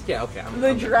 As Yeah, okay.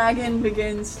 the dragon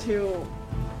begins to...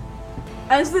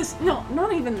 As this... No,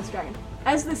 not even this dragon.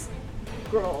 As this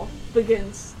girl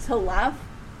begins to laugh,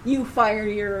 you fire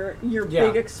your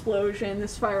big explosion.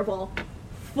 This fireball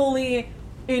fully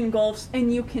engulfs,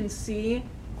 and you can see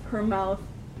her mouth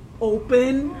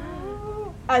open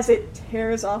as it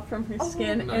tears off from her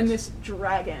skin, and this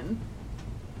dragon,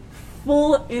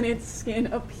 full in its skin,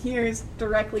 appears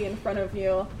directly in front of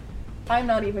you. I'm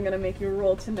not even going to make you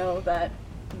roll to know that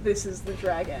this is the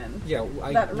dragon. Yeah,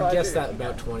 I guessed that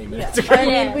about 20 minutes ago. I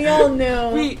mean, we all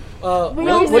know.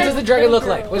 What does the dragon look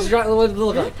like? What does it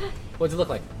look like? What does it look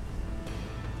like?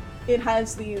 It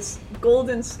has these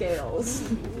golden scales.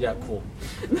 Yeah, cool.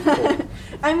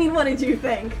 I mean, what did you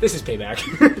think? This is payback.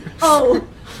 Oh,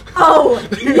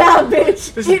 yeah,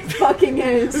 bitch. It fucking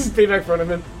is. This is payback for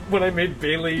when I made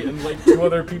Bailey and like 2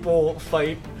 other people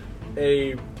fight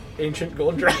a ancient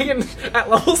gold dragon at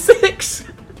level 6.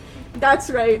 That's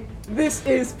right. This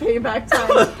is payback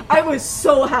time. I was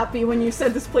so happy when you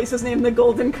said this place is named the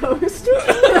Golden Coast.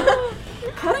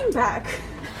 Cutting back,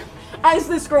 as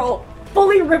this girl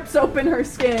fully rips open her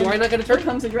skin. Do I not get a turn?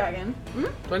 Becomes a dragon. Do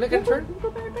I not get a turn?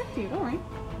 We'll go back to you. Don't worry.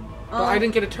 Well, I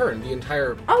didn't get a turn. The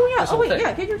entire.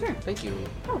 Yeah. Get your turn. Thank you.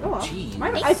 Oh, go on. Jeez.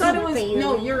 I thought it was.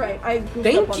 No, you're right. I goofed up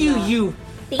Thank on you, that. you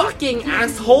fucking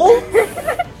asshole.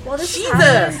 Well, this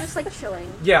Jesus. is just like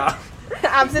chilling. Yeah.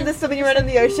 Absinthe is swimming around in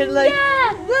the ocean like,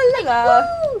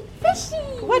 Ooh, fishy!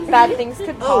 what bad things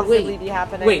could possibly be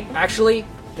happening? Wait, actually,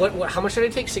 what? How much did I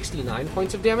take? 69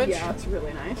 points of damage? Yeah, it's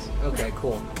really nice. Okay,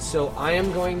 cool. So I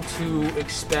am going to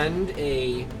expend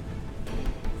a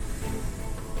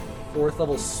 4th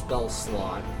level spell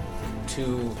slot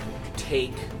to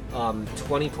take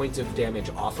 20 points of damage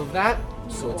off of that.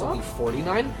 So it's only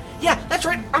 49. Yeah, that's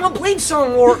right. I'm a Blade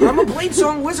Song I'm a Blade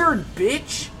Song wizard,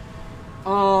 bitch.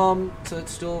 So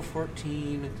it's still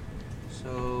 14.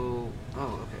 So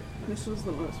okay. This was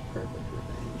the most perfect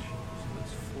revenge. So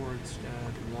that's 4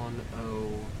 instead.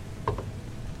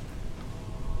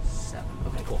 107.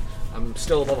 Okay, cool. I'm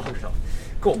still above 100 health.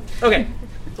 Cool. Okay.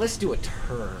 Let's do a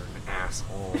turn,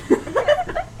 asshole.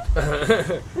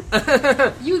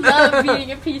 You love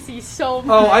being a PC so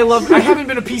much. I haven't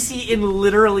been a PC in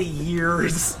literally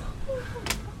years.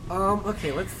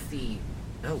 Okay, let's see.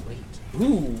 Oh, wait.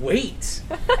 Ooh, wait.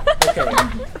 Okay.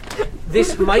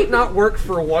 This might not work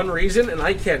for one reason, and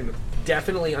I can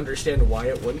definitely understand why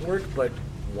it wouldn't work, but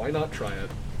why not try it?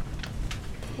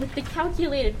 With the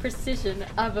calculated precision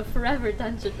of a forever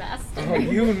dungeon master. Oh,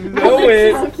 you know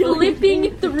it.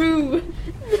 Flipping through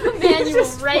the manual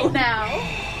right now.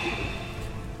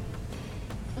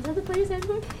 Is that the player's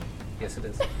handbook? Yes, it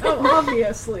is. Oh,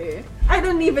 obviously. I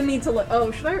didn't even need to look.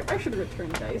 Oh, I should return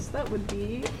dice. That would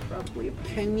be probably.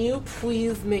 Can you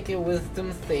please make a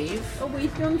wisdom save? A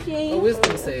wisdom save. A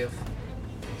wisdom save.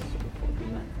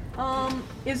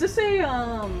 Is this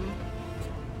a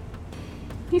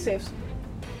he saves.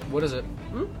 What is it?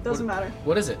 Doesn't matter.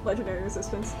 What is it? Legendary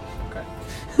resistance. Okay.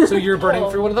 So you're burning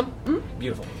through one of them?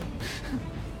 Beautiful.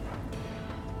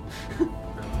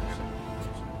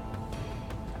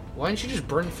 Why didn't you just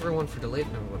burn through one for delayed?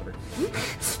 No, whatever.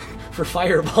 For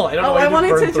fireball, I don't know why you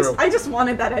burn through. I just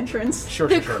wanted that entrance. Sure.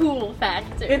 The cool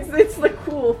factor. It's the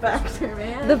cool factor,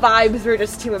 man. The vibes were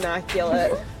just too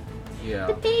immaculate. Yeah.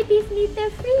 The babies need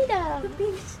their freedom.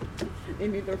 They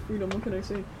need their freedom. What can I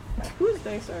say? Whose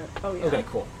dice are? Oh yeah. Okay,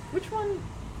 cool. Which ones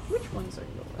are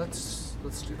you? Let's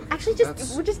do that. Actually,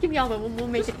 we'll just give you all of them. We'll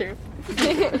make it through.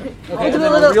 Okay, do and a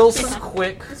then little- real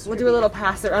quick. We'll do a little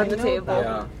pass around the table.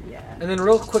 Yeah. Yeah. And then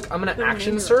real quick, I'm gonna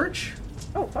action surge.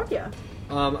 Oh fuck yeah.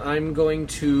 I'm going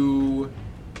to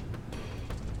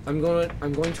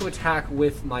attack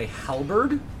with my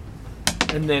halberd,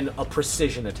 and then a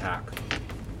precision attack.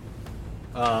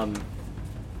 And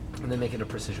then make it a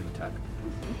precision attack.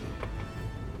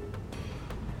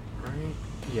 Right?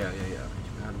 Yeah. You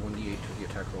add 1d8 to the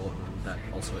attack roll, and that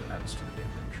also adds to the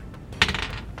damage.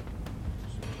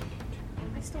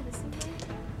 Am I still missing one?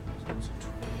 So it's a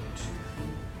 22.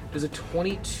 Does a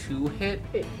 22 hit?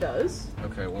 It does.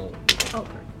 Okay, well,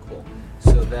 Okay. cool.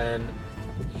 So then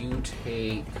you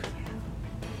take,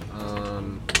 or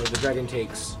the dragon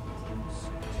takes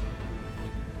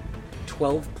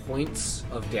 12 points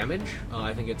of damage.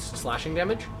 I think it's slashing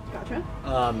damage. Gotcha.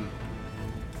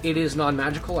 It is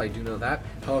non-magical, I do know that.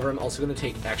 However, I'm also going to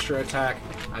take extra attack.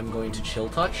 I'm going to chill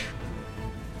touch.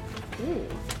 Ooh.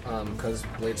 Because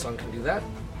Blade Song can do that.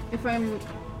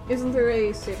 Isn't there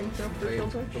a saving throw for I chill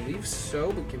touch? believe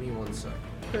so, but give me 1 sec.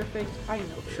 Perfect. I know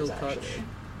there Chill is touch. actually.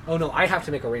 Oh no, I have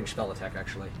to make a ranged spell attack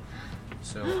actually.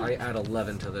 So I add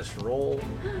 11 to this roll.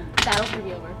 That'll screw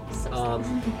me over. So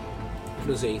It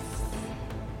was a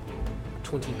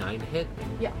 29 hit.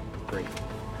 Yeah. Great.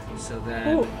 So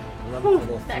then Ooh. 11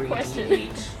 level That 3d8.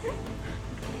 question.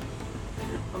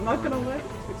 I'm not gonna lie.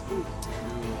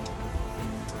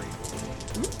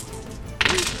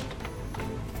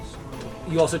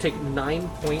 You also take 9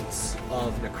 points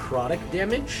of necrotic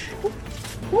damage.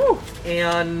 Woo.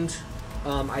 And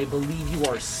I believe you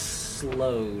are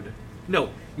slowed. No,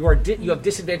 you are. You have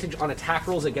disadvantage on attack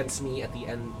rolls against me at the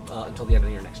end until the end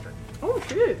of your next turn. Oh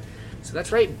shit. So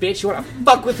that's right, bitch. You wanna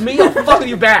fuck with me? I'll fuck with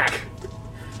you back.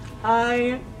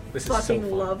 This is fucking so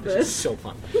fun. Love this. This is so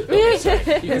fun. Okay,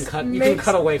 sorry. You can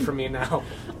cut away from me now.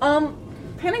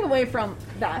 Panning away from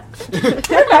that.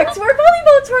 Get back to our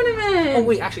volleyball tournament. Oh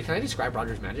wait, actually, can I describe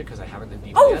Roger's magic because I haven't indeed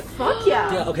yet? Oh fuck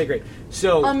yeah. Yeah. Okay, great.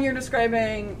 So you're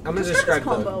describing. I'm gonna describe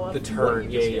the turn.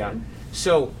 Yeah.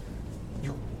 So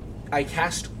I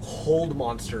cast Hold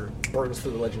Monster, burns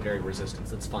through the legendary resistance.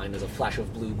 That's fine as a flash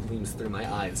of blue gleams through my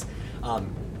eyes.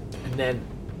 And then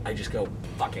I just go,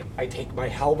 fuck it. I take my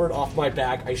halberd off my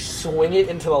back, I swing it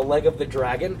into the leg of the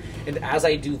dragon, and as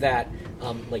I do that,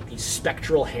 like these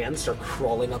spectral hands start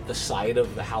crawling up the side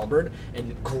of the halberd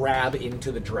and grab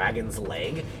into the dragon's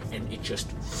leg, and it just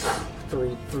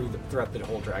throughout the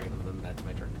whole dragon, and then that's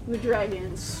my turn. The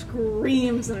dragon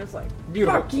screams and it's like,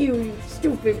 beautiful. Fuck you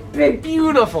stupid bitch.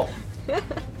 Beautiful.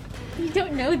 You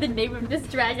don't know the name of this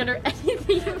dragon or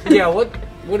anything. Yeah,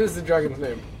 what is the dragon's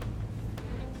name?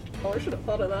 Oh, I should have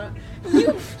thought of that.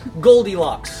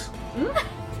 Goldilocks.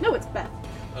 No, it's Beth.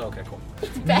 Oh, okay, cool.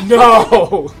 It's Beth.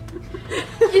 No!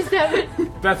 Is that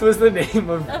what? Beth was the name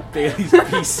of Bailey's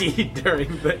PC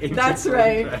during the ancient That's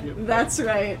right. Dragon. That's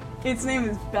right. Its name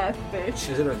is Beth, bitch.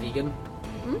 Is it a vegan?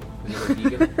 Is it a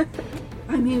vegan?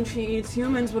 I mean, she eats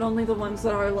humans, but only the ones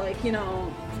that are like,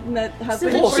 that have So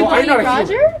been then so I'm not a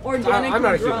Roger? human. organically I'm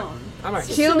not a grown. human. I'm not a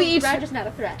So human. She'll eat. Roger's not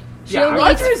a threat. Yeah,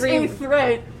 Roger's a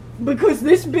threat because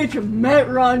this bitch met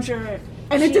Roger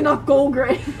and it did not go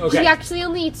great. Okay. She actually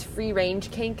only eats free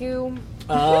range Kenku.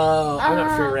 I'm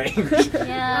not free range.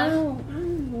 Yeah.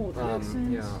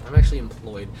 Yeah, I'm actually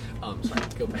employed. Sorry,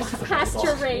 go back to the Pasture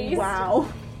volleyball. raised. Wow.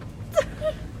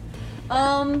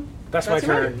 That's my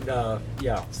turn.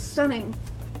 Yeah. Stunning.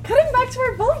 Cutting back to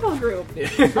our volleyball group.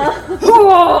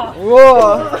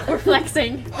 Whoa! We're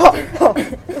flexing.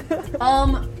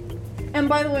 And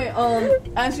by the way,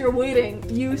 as you're waiting,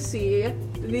 you see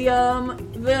the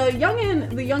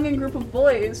youngin group of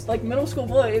boys, like middle school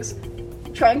boys,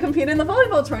 try and compete in the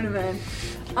volleyball tournament.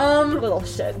 Little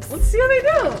shit. Let's see how they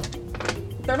do.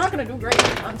 They're not gonna do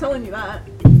great. I'm telling you that.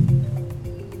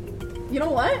 You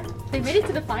know what? They made it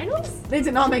to the finals? They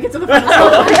did not make it to the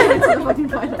finals. They made it to the fucking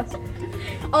finals.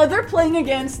 They're playing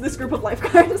against this group of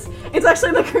lifeguards. It's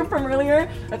actually the group from earlier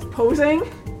that's posing,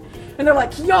 and they're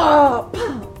like, "Yeah!"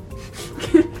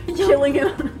 Killing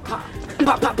it.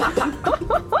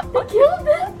 They killed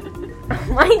them? Oh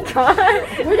my god!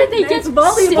 Where did they It's get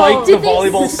volleyball. Spike the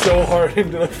volleyball so hard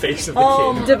into the face of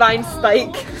the kid. Divine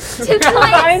Spike.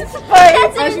 Divine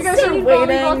Spike! As you guys are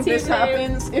waiting, this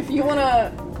happens. If you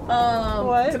wanna,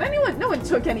 What? did anyone? No one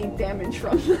took any damage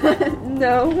from that.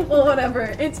 No. Well,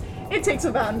 whatever. It takes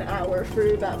about an hour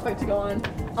for that fight to go on.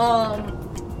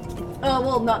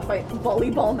 Well, not fight,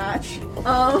 volleyball match.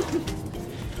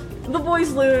 The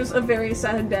boys lose a very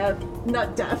sad death.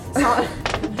 Not death.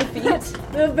 Defeat.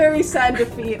 A very sad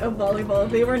defeat of volleyball.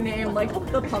 They were named like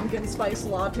the pumpkin spice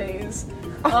lattes.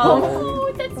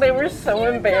 They were so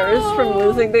embarrassed from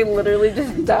losing, they literally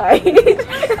just died.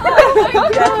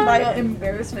 Death by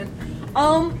embarrassment.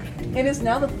 It is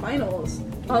now the finals.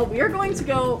 We are going to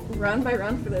go round by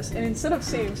round for this, and instead of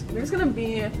saves, there's gonna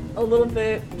be a little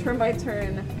bit turn by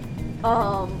turn,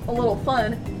 a little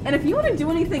fun. And if you want to do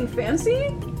anything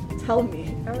fancy, tell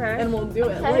me, and we'll do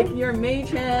it. Like your mage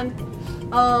hand.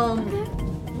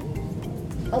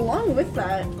 Along with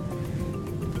that,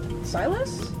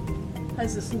 Silas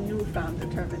has this newfound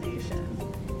determination.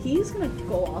 He's gonna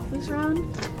go off this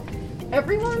round.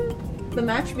 Everyone, the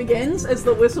match begins as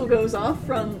the whistle goes off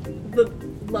from the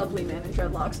lovely man in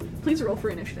dreadlocks. Please roll for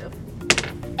initiative.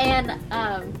 And,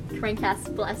 Crane casts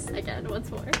Bless again once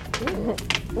more.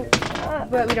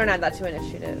 But we don't add that to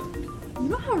initiative. You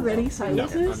know how ready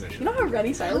Silas is? I'm You know how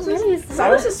ready Silas How ready is? is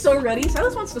Silas is so ready.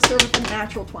 Silas wants to serve with a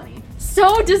natural 20.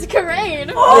 So does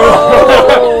Crane!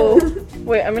 Oh!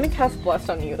 Wait, I'm gonna cast Bless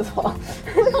on you as well.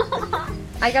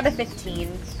 I got a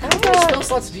 15. How many spell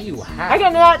slots do you have? I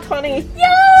got nat 20.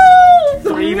 Yo!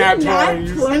 3 nat 20s. How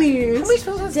 20s. many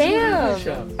spell slots do you have?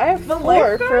 Damn. I have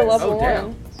 4 for level Oh,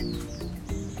 damn.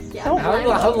 1. Yeah,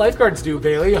 How do lifeguards do,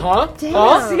 Bailey? Huh? Damn.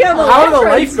 Huh? See how the How are the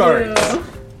lifeguards lifeguards? do.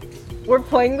 We're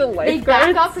playing the They lifeguards.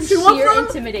 back off from Two of sheer them-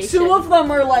 intimidation. Two of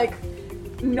them are like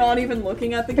not even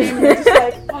looking at the game and they're just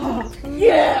like, oh,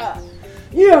 yeah,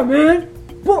 man.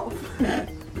 Whoa.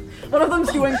 One of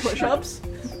them's doing push-ups.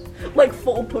 like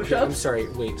full I'm push-ups. sorry,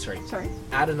 wait, sorry. Sorry.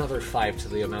 Add another 5 to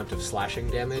the amount of slashing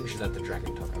damage that the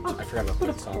dragon took. I forgot about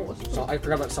that song. So I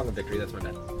forgot about Song of Victory, that's my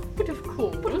bad. But of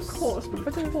course. But of course.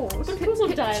 But who's will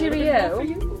die Cheerio. for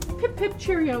you? Pip pip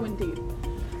cheerio indeed.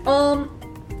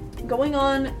 Going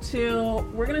on to,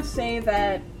 we're gonna say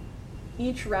that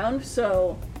each round,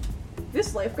 so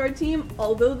this lifeguard team,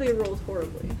 although they rolled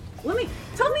horribly,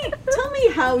 tell me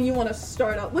how you want to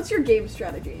start out. What's your game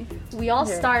strategy? We all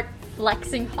start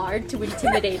flexing hard to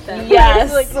intimidate them.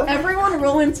 Yes. Everyone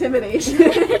roll intimidation.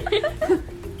 Can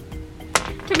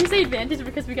we say advantage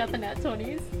because we got the nat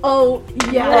 20s? Oh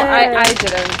yeah. Well, I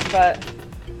didn't, but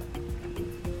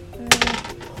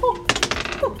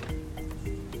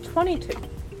 22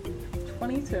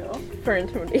 22. for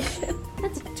intimidation.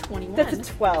 That's a 21. That's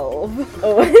a 12.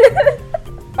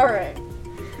 oh, All right.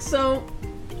 So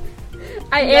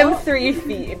I am 3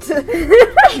 feet.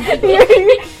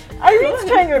 Irene's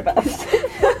trying her best. 3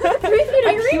 feet of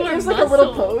Irene pure gives like a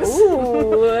little muscle. pose.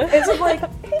 Ooh. It's just like,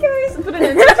 hey guys, but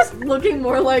it's just looking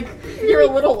more like you're a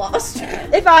little lost.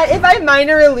 If I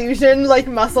minor illusion like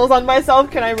muscles on myself,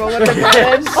 can I roll with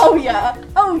advantage? Oh yeah.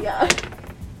 Oh yeah.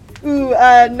 Ooh,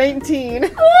 19.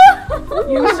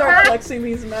 You start flexing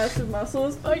these massive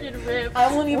muscles. I did rip.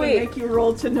 I won't even Wait. make you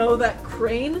roll to know that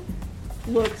Crane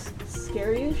looks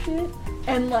scary as shit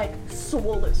and like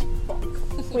swole as fuck.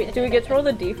 Wait, do we get to roll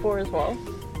the d4 as well?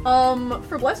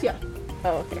 For Bless, yeah.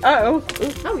 Oh, okay. Oh,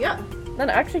 Oh yeah. then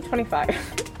actually 25.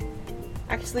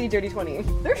 Actually, dirty 20.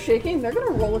 They're shaking, they're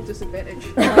gonna roll with disadvantage.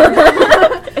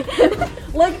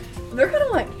 Like, they're kinda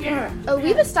like, yeah. Oh,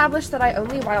 we've established that I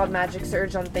only wild magic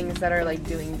surge on things that are like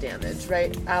doing damage,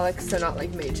 right, Alex? So not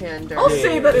like mage hand or I'll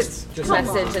say that it's just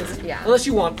message and yeah. Unless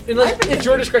you want. It's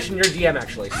your discretion, your DM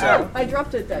actually. So I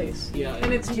dropped a dice. Yeah.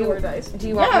 And it's your dice. Do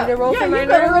you want me to roll yeah, for you minor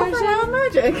gotta roll for illusion? wild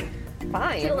magic. To the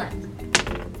Fine. left.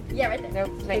 Yeah, right there.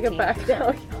 Nope, Take 19. it back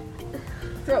down.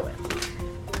 Throw it.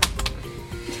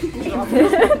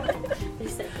 They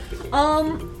said.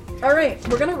 Alright,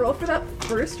 we're gonna roll for that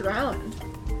first round.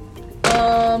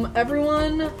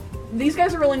 Everyone, these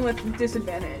guys are rolling with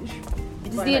disadvantage.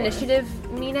 Does by the way.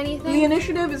 initiative mean anything? The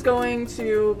initiative is going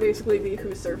to basically be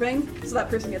who's serving, so that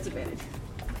person gets advantage.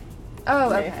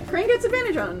 Oh, okay. Crane gets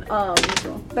advantage on this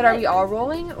roll. But are we all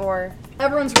rolling or?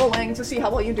 Everyone's rolling to see how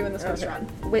well you do in this first round.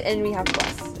 Wait, and we have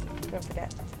blessed. Don't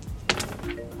forget.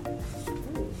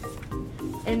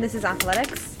 And this is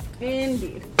athletics.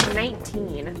 Indeed.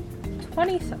 19.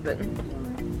 27.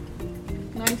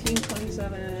 19,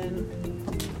 27.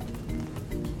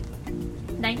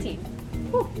 19.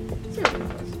 Whew.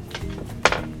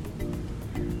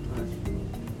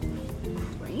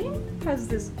 Crane has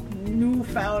this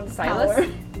newfound Silas?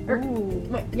 power.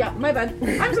 Wait, yeah, my bad.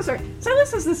 I'm so sorry.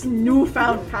 Silas has this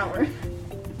newfound power.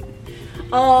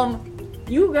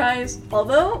 You guys,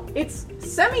 although it's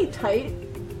semi-tight,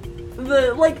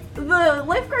 the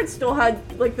lifeguards still had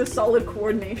like the solid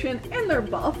coordination and they're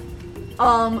buff.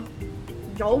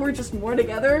 Y'all were just more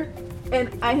together,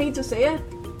 and I hate to say it,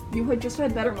 you had just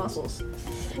had better muscles.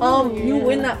 You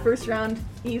win that first round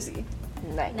easy.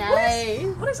 Nice. Nice.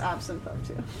 What is Absinthe up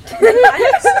to? I'm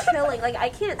just chilling. Like, I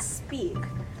can't speak.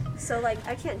 So, like,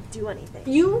 I can't do anything.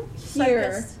 You So I'm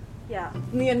hear just- yeah.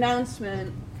 the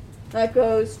announcement that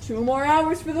goes 2 more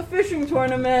hours for the fishing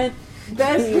tournament.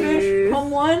 Best fish,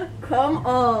 come one, come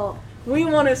all. We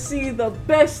want to see the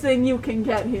best thing you can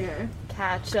get here.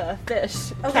 Catch a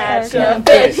fish. Okay. Catch Okay. a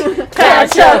fish.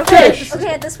 Catch a fish. Okay,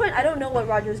 at this point, I don't know what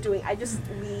Roger's doing. I just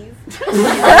leave.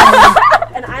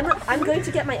 And I'm going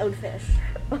to get my own fish.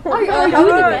 Are you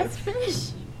the best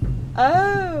fish?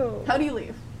 Oh. How do you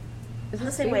leave? Is The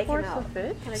the same way it came horse a out.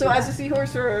 fish? Can I So do as that? a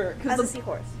seahorse or... As a the,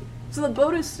 seahorse. so the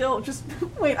boat is still just...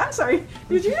 Wait, I'm sorry.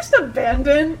 Did you just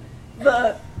abandon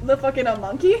the fucking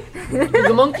monkey?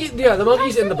 the monkey's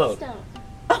in the boat. Stone.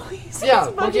 Oh, he's Yeah,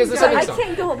 he's monkey is the bugging second out. I stone.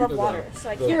 can't go above water, so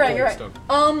I can't. You're right, you're right.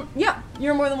 Stone. Yeah,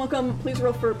 you're more than welcome. Please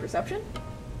roll for perception.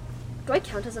 Do I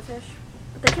count as a fish?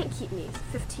 But they can't keep me.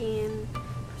 15,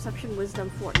 perception, wisdom,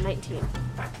 4, 19.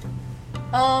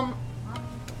 Um,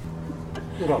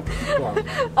 Hold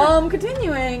on.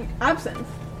 Continuing, Absinthe.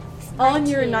 On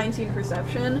your 19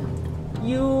 perception,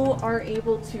 you are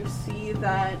able to see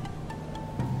that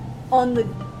on the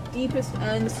deepest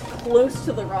ends, close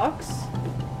to the rocks,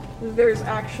 there's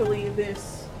actually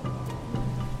this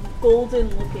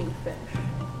golden-looking fish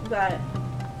that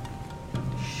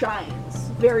shines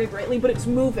very brightly, but it's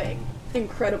moving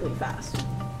incredibly fast.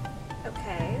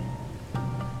 Okay.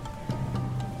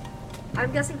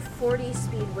 I'm guessing 40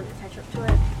 speed wouldn't catch up to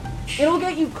it. It'll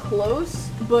get you close,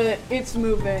 but it's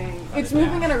moving. It's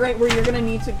moving at a rate where you're gonna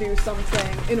need to do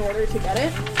something in order to get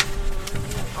it.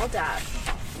 I'll dash.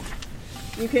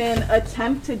 You can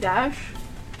attempt to dash.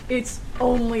 Its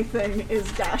only thing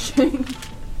is dashing.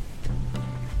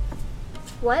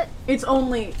 What?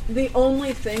 The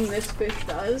only thing this fish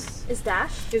does Is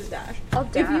dash? is dash. I'll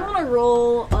dash. If you want to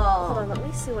roll, Hold on, let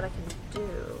me see what I can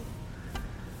do.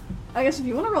 I guess if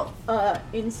you want to roll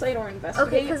insight or Okay,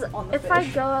 investigate because on the if fish. I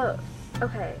go...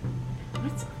 Okay.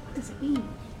 What does it mean?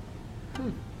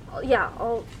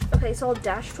 Okay, so I'll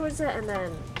dash towards it and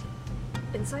then...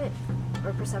 Insight?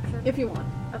 Or perception? If you want.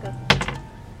 Okay.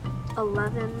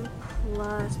 11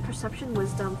 plus perception,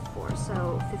 wisdom 4,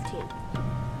 so 15.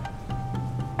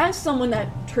 As someone that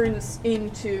turns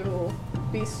into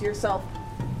beasts yourself,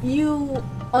 you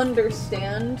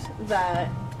understand that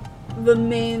the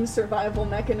main survival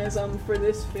mechanism for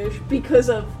this fish, because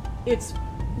of its,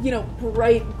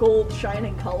 bright gold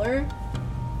shining color,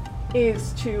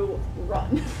 is to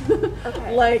run.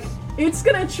 Okay. Like, it's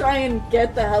gonna try and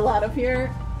get the hell out of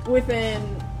here within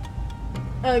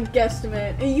a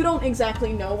guesstimate. You don't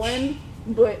exactly know when,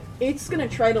 but it's gonna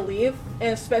try to leave,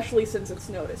 and especially since it's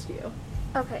noticed you.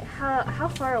 Okay, how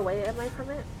far away am I from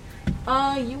it?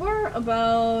 You are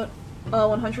about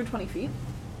 120 feet.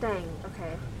 Dang,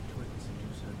 okay.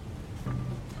 Can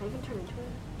I even turn into it?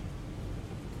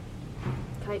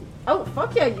 Can Oh,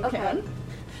 fuck yeah, you Okay.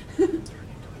 can.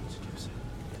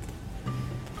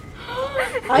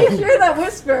 I hear that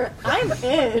whisper. I'm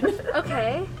in. I...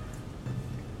 Okay.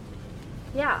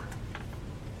 Yeah.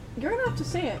 You're gonna have to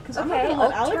say it, because I'm Okay, not gonna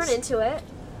let I'll Alex... turn into it,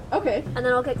 Okay. and then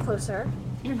I'll get closer.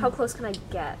 How close can I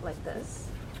get like this?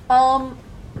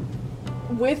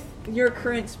 With your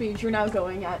current speed, you're now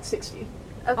going at 60.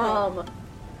 Okay.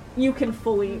 You can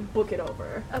fully book it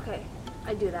over. Okay,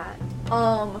 I do that.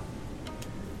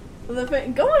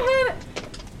 Go ahead.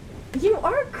 You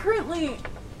are currently...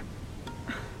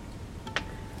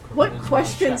 What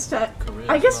questions to...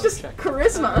 I guess just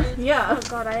charisma. Yeah. Oh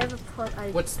god, I have a plus. I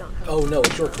What's? don't have. Oh no,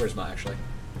 it's your charisma actually.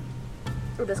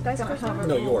 Oh, this guy's Gonna have charisma? a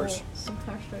No, roll yours. some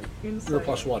hashtag insight. You're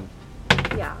 +1.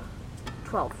 Yeah.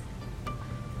 12.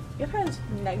 It has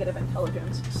negative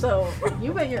intelligence, so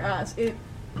you bet your ass it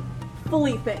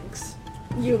fully thinks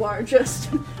you are just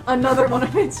another one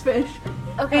of its fish.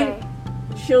 Okay.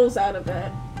 And chills out of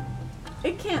it.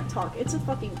 It can't talk. It's a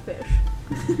fucking fish.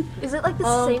 Is it like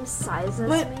the same size as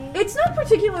But me? it's not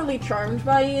particularly charmed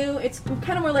by you. It's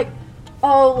kind of more like,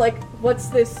 oh, like, what's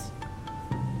this?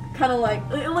 Kind of like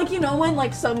when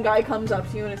like some guy comes up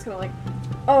to you and it's kind of like,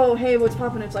 oh, hey, what's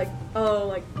poppin'? It's like, oh,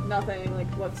 like nothing. Like,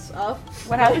 what's up?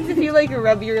 What happens if you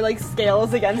rub your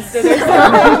scales against it or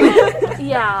something?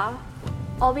 Yeah.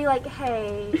 I'll be like,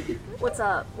 hey, what's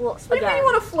up? Well, Maybe again. you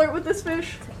want to flirt with this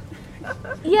fish?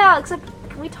 Yeah, except,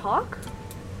 can we talk?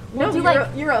 No, do,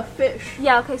 you're a fish.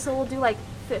 Yeah, okay, so we'll do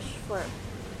fish flirt.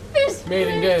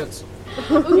 Mating dance.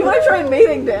 You want to try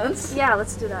mating dance? Yeah,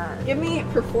 let's do that. Give me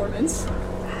performance.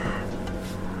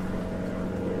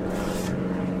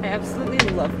 I absolutely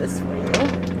love this for you.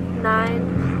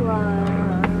 9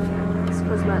 plus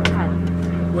charisma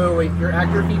 10. Wait. Your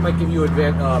actor feat might give you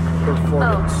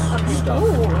performance Oh, okay. stuff.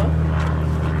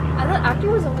 I thought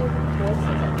acting was only voices I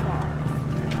thought.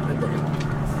 I'm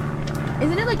looking.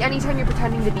 Isn't it anytime you're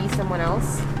pretending to be someone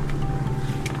else?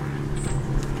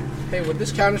 Hey, would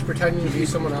this count as pretending to be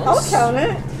someone I'll else? count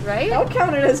it. Right? I'll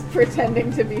count it as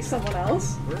pretending to be someone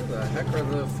else. Where the heck are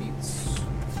the feats?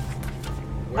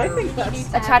 I think that's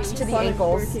Attached to the fun and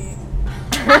ankles. quirky.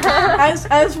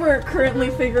 as we're currently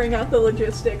figuring out the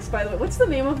logistics, by the way, what's the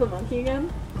name of the monkey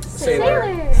again?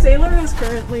 Sailor. Sailor is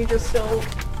currently just still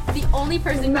The only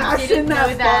person who mashing didn't know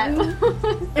that that.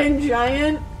 button. And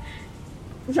Giant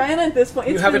at this point,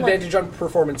 You it's have been, advantage on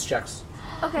performance checks.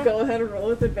 Okay. Go ahead and roll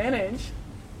with advantage.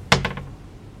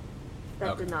 That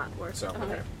Okay. did not work. So,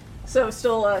 okay. So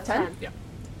still 10? 10. Yeah.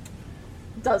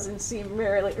 Doesn't seem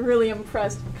really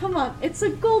impressed. Come on, it's a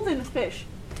golden fish.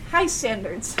 High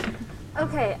standards.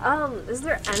 Okay, is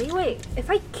there any way, if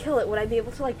I kill it, would I be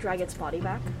able to drag its body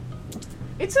back?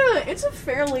 It's a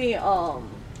fairly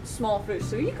small fish,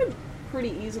 so you could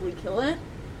pretty easily kill it.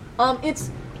 It's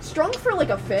strong for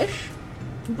a fish,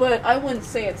 but I wouldn't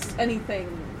say it's anything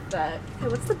that... Okay,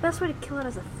 what's the best way to kill it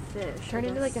as a fish? Turn I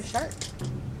into guess? a shark.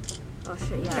 Oh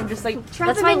shit, yeah. And just Trump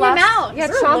That's it my in your last- mouth. Yeah,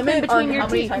 Is there a chomp in limit between on your how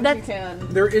many teeth. times That's- you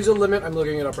can... There is a limit. I'm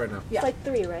looking it up right now. Yeah. It's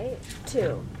 3, right?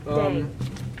 2. Dang.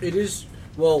 It is.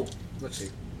 Well, let's see.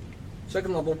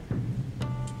 Second level.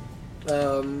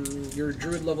 Your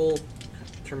druid level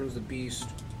determines the beast.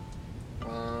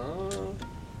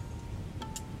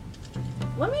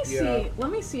 Let me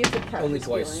Yeah. see if it catches Only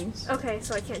twice. feelings. Okay,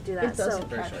 so I can't do that. It doesn't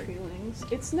Very catch sorry. feelings.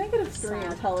 It's -3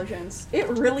 Sad. intelligence. It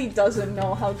really doesn't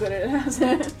know how good it has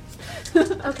it. So,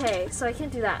 okay, so I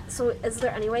can't do that. So is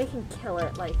there any way I can kill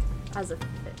it, as a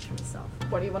fish myself.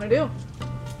 What do you want to do?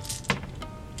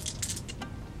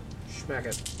 Smack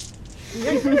it.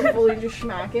 You're gonna fully just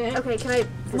smack it. Okay, can I?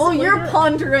 Well, physically you're do it?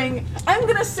 pondering. I'm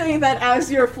gonna say that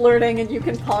as you're flirting, and you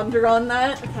can ponder on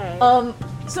that. Okay.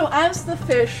 So as the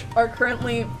fish are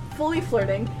currently fully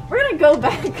flirting, we're gonna go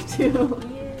back to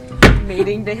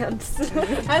Mating dance.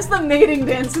 as the mating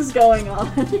dance is going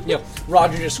on. Yep.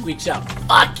 Roger just squeaks out,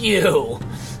 "Fuck you!"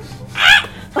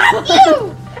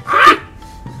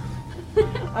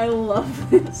 I love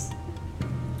this.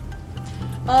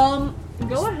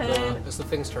 Go ahead. It's the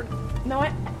thing's turn. No, I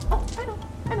know.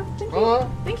 Thank you.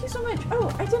 Thank you so much.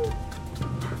 Oh, I didn't know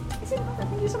that.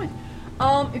 Thank you so much.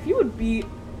 If you would be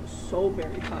so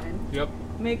very kind, Yep.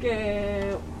 make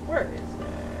a. Where is it?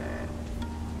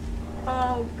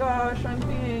 Oh gosh, I'm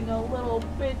being a little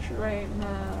bitch right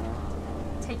now.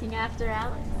 Taking after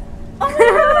Alex. Oh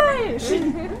my gosh!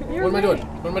 What am I doing?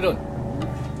 What am I doing?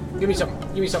 Give me something.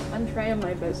 Give me something. I'm trying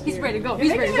my best. He's here. ready to go. You're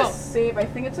He's ready to making go. a save. I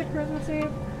think it's a charisma save,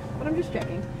 but I'm just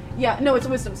checking. Yeah, no, it's a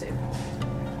wisdom save.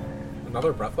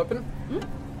 Another breath weapon?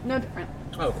 No different.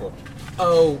 Oh, cool.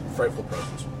 Oh, frightful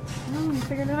presence. No, you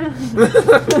figured it out.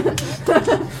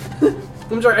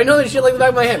 I'm sorry. I know that shit like the back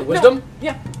of my head. Wisdom?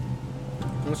 Yeah,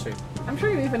 Let's see. I'm sure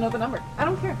you even know the number. I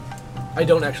don't care. I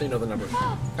don't actually know the number.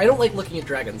 I don't like looking at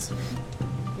dragons.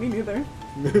 Me neither.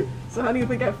 So how do you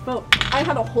think I felt? I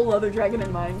had a whole other dragon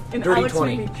in mind, and Dirty Alex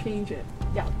 20. made me change it.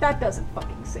 Yeah, that doesn't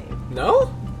fucking save.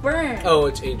 No? Burn. Oh,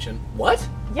 it's ancient. What?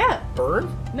 Yeah.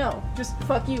 Burn? No, just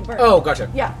fuck you, burn. Oh, gotcha.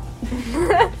 Yeah.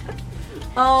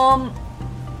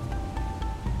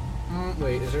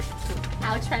 Wait, is there...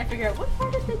 Alex trying to figure out what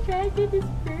part of the dragon is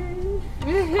burned.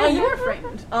 You are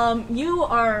frightened. You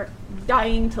are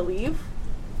dying to leave.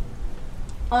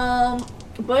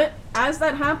 But as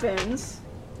that happens,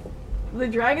 the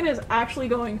dragon is actually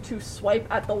going to swipe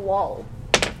at the wall.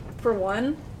 For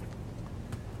one,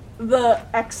 the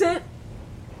exit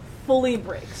fully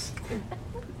breaks.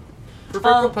 For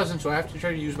frightful presence, do I have to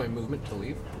try to use my movement to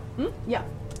leave? Yeah.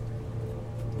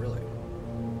 Really?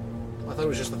 I thought it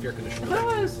was just the fear condition. But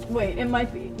it was. Wait, it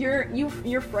might be.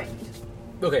 You're frightened.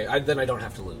 Okay, then I don't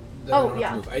have to lose. Then I Oh don't yeah.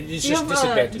 have to move. It's You just have,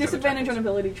 disadvantage. disadvantage on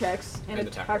ability checks and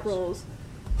attack rolls.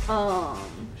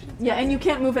 Yeah, and you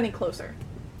can't move any closer.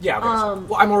 Yeah, okay.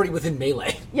 Well, I'm already within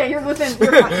melee. Yeah, you're within.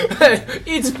 You're fine.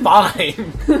 It's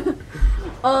fine.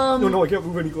 No, I can't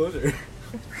move any closer.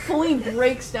 Fully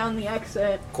breaks down the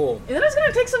exit, Cool. and then it's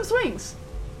gonna take some swings.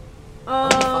 How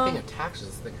many fucking attacks does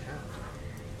this thing have?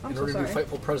 I'm In so order to do sorry.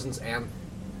 frightful presence and...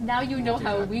 Now you know Do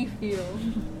how that. we feel.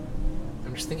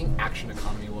 I'm just thinking action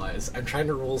economy wise. I'm trying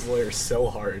to rules lawyer so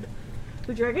hard.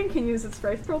 The dragon can use its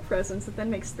frightful presence. It then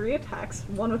makes 3 attacks: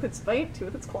 1 with its bite, 2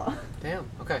 with its claw. Damn,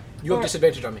 okay. You have Alright.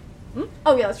 disadvantage on me.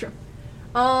 Oh yeah, that's true.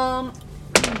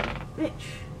 Bitch.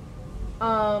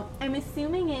 I'm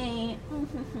assuming a.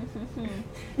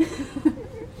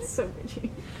 So bitchy.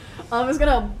 It's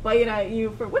gonna bite at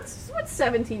you for what's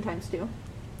 17 times 2?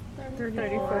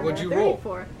 34. What'd you roll?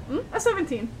 34. A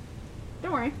 17.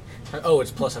 Don't worry. Oh, it's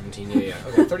plus 17. Yeah.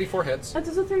 Okay, 34 hits. That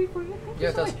does a 34. Yeah, thank you Yeah,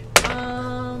 it so does. much.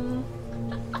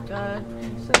 Got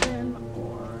 7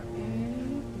 or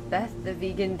Beth the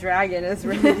vegan dragon is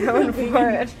really going for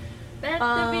it. That's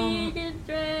the vegan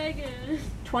dragon.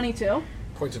 22.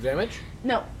 Points of damage?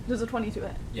 No, there's a 22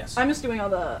 hit. Yes. I'm just doing all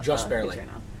the Just hits barely. right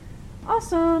now.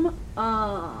 Awesome.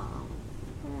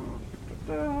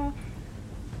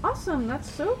 Awesome. That's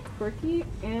so quirky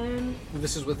and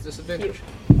This is with disadvantage.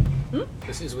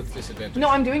 This is with disadvantage. no,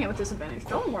 I'm doing it with disadvantage.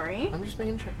 Don't worry. I'm just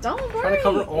making sure. Don't worry. Trying to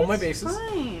cover all my It's bases.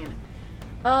 Fine.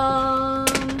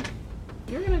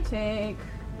 You're gonna take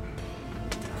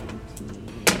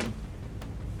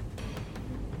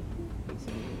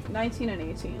 19 and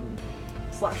 18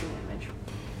 slashing damage.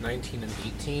 19 and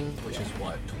 18, which is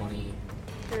what? 20,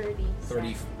 30.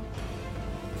 30.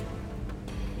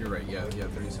 You're right, yeah,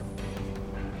 37.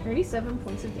 37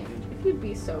 points of damage. If you'd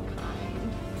be so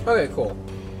kind. Okay, cool.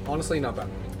 Honestly, not bad.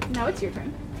 Now it's your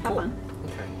turn. Have Cool. fun.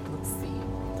 Okay, let's see.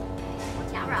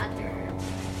 Yeah, Roger.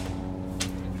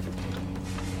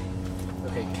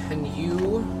 Okay, can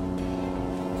you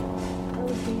That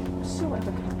would be so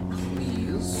epic.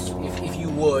 please, if you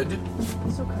would,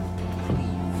 So kind.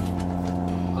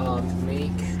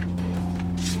 make...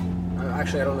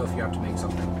 actually, I don't know if you have to make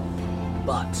something,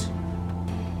 but...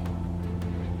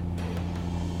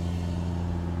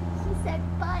 He said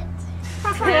butt.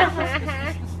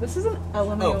 This is an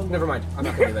LMAO. Oh, never mind. I'm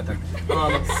not going to do that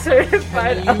then.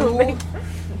 Certified Can you... LMAO.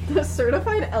 The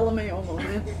certified LMAO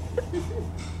moment.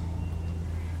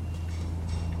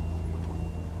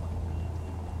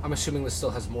 I'm assuming this still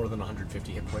has more than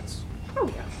 150 hit points. Oh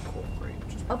yeah. Cool, great.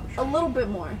 Just A little bit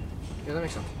more. Yeah, that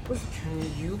makes sense.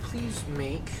 Can you please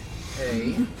make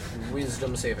a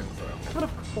wisdom saving throw? But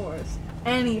of course.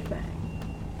 Anything.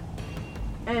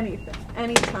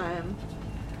 Anytime.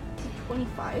 Is it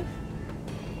 25?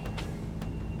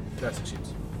 That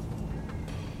succeeds.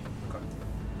 Okay.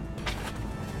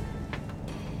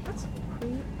 That's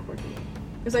pretty quirky.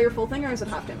 Is that your full thing or is it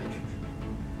half damage?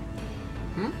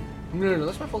 No,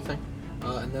 that's my full thing.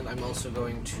 And then I'm also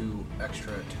going to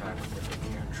extra attack with a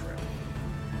cantrip.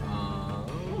 Oh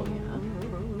yeah.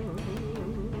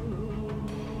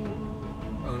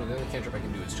 Oh no, the only cantrip I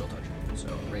can do is chill touch. So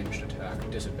ranged attack,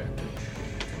 disadvantage.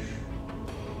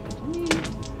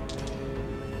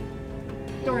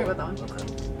 Don't worry about that one. Okay.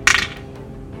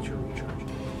 What's your recharge?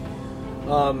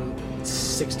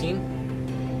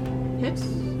 16? Hits?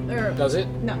 Or Does it?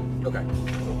 no. Okay.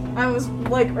 I was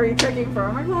like, are you checking for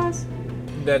armor class?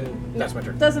 Then that's my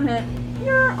turn. Doesn't hit.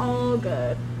 You're all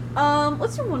good.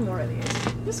 Let's do one more of these.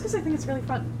 Just because I think it's really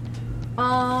fun.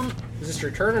 Is this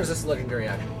your turn or is this a legendary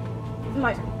action?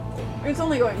 My turn. It's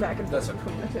only going back and forth That's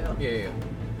between the two. Yeah.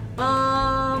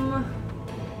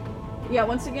 Yeah,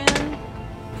 once again,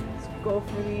 let's go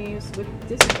for these with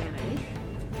disadvantage.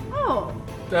 Oh!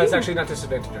 That's Ooh. actually not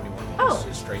disadvantage anymore. Oh.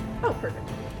 It's straight. Oh, perfect.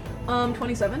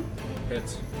 27.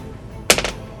 Hits.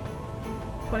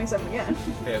 27 again.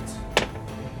 Hits.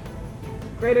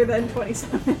 Greater than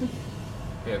 27.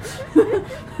 Hits.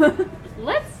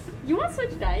 You want to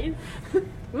switch dice? You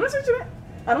want to switch it?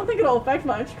 I don't think it'll affect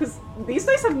much, because these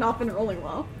dice have not been rolling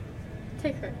well.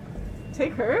 Take her.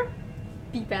 Take her.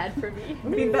 Be bad for me.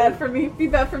 Be bad for me. Be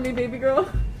bad for me, baby girl.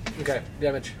 Okay,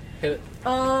 damage. Hit it.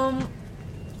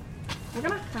 We're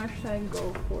gonna hashtag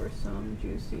go for some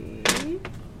juicy.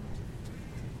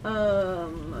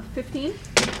 15.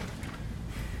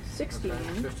 16. Okay.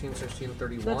 15, 16,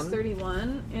 31. That's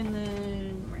 31, and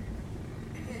then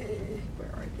where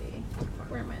are they?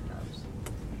 Where are my nubs?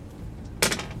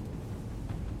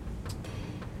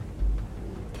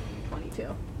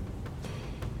 22.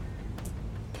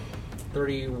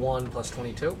 31 plus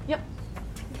 22. Yep.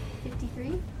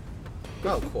 53?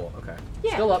 Oh, cool. Okay.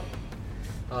 Yeah. Still up.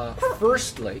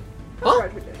 Firstly. How's Huh?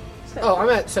 Roger doing? Oh, I'm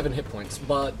at 7 hit points,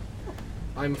 but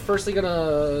I'm firstly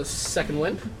gonna second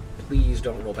wind. Please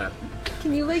don't roll bad.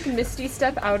 Can you like Misty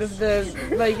step out of the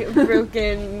like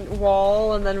broken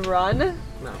wall and then run?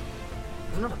 No.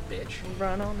 I'm not a bitch.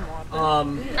 Run on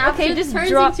water. After Okay, it just turns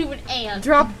drop- into an ant.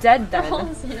 Drop dead then.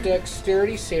 Rolls in.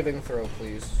 Dexterity saving throw,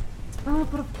 please. Oh,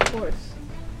 but of course.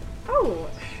 Oh,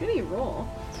 shitty roll.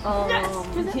 Yes!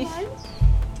 Was that mine?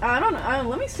 I don't know.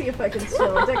 Let me see if I can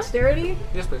still. Dexterity?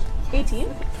 Yes, please. 18.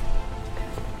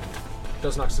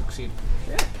 Does not succeed.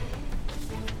 Shit.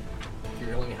 You're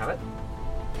gonna let me have it?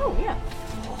 Oh, yeah.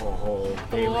 Oh,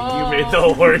 Bailey, Whoa. you made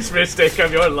the worst mistake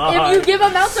of your life. If you give a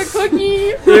mouse a cookie!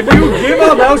 If you give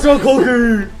a mouse a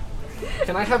cookie!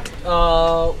 Can I have,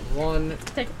 1,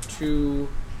 Take 2,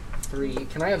 3,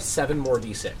 can I have 7 more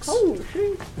d6? Oh,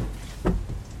 shit.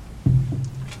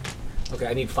 Okay,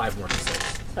 I need 5 more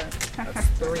d6. Sorry. That's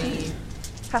 3.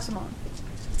 Pass them on.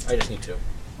 I just need 2.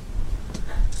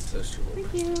 Those 2 will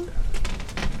Thank you.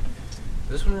 Does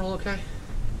this one roll okay?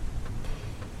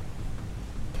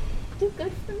 Do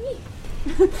good for me.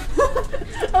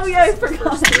 Oh, yeah, I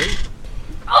forgot. First 3?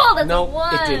 Oh, that's Nope, a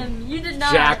 1! it didn't. You did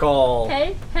not. Jack all.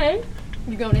 Hey.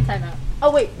 You're going in timeout.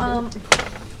 Oh, wait.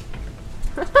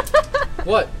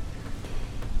 What?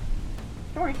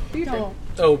 Don't worry. Do your turn. No.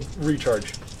 Oh,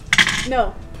 recharge.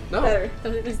 No. No. Better.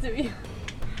 Does it this to me?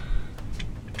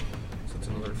 So it's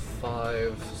another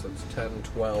 5, so it's 10,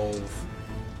 12.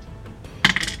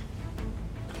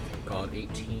 God,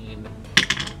 18.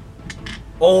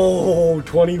 Oh,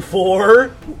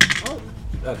 24? Oh.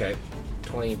 Okay,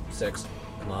 26.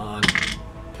 Come on.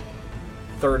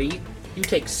 30. You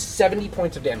take 70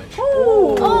 points of damage.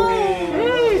 Oh,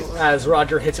 As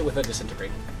Roger hits it with a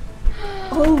disintegrate.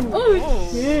 Oh,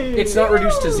 It's not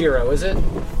reduced to 0, is it?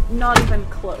 Not even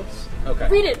close. Okay.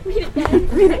 read it,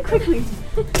 Dad. Read it quickly.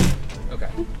 Okay.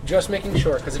 Just making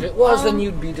sure, because if it was, then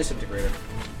you'd be disintegrated.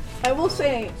 I will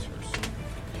say,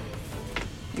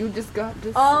 You just got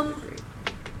disintegrated.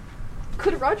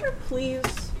 could Roger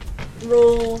please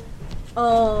roll,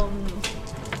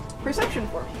 perception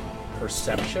for me?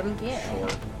 Perception? Yeah. Sure.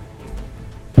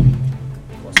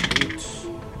 Plus 8.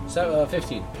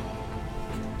 15.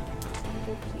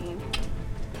 15.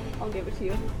 I'll give it to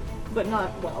you, but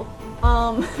not well.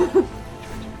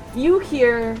 You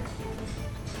hear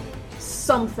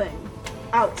something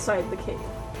outside the cave.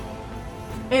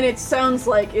 And it sounds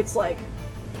like it's like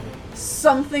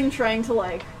something trying to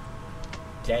like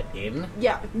get in?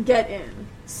 Yeah, get in.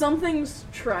 Something's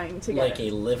trying to get Like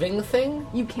in. a living thing?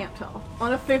 You can't tell.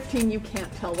 On a 15, you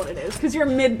can't tell what it is, because you're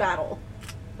mid-battle.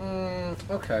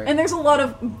 Okay. And there's a lot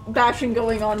of bashing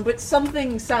going on, but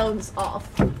something sounds off.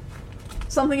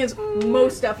 Something is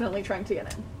most definitely trying to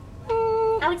get in.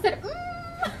 Alex said,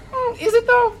 Is it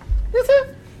though? Is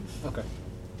it? Okay.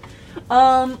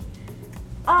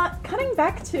 Cutting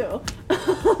back to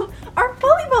our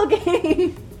volleyball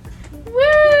game.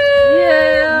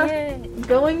 Yeah.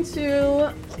 Going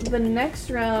to the next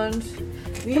round.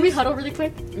 Can we huddle really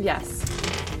quick? Yes.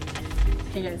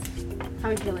 Hey guys, how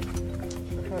are we feeling?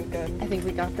 Oh, good. I think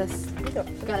we got this.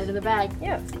 Got it in the bag.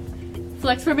 Yeah.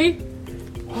 Flex for me.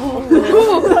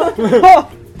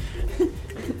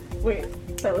 Wait,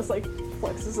 Silas like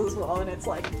flexes as well, and it's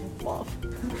like off.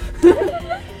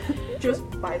 Just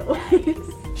by the way.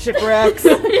 Shipwrecks.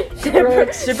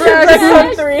 Shipwrecks. Shipwrecks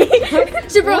on 3.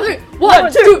 Shipwrecks.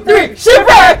 1, 2, 3.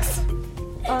 Shipwrecks!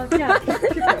 Yeah.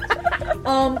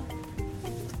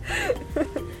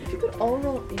 If you could all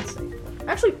roll insight.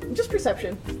 Actually, just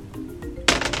perception.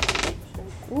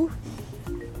 Ooh.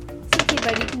 It's okay,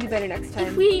 bud. You can do better next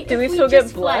time. Do we still get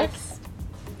flex?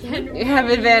 Can You have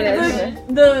advantage.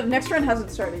 The next round hasn't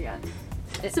started yet.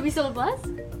 So we still have bless?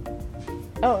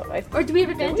 Oh, Or do we have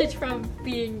advantage from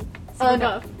being No.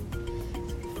 buff?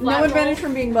 No advantage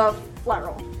from being buff. Flat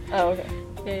roll. Oh, okay.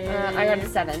 I got a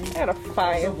 7. I got a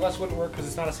 5. So bless wouldn't work because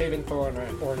it's not a saving throw or an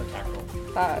attack roll.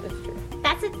 That's true.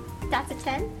 That's a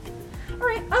 10. All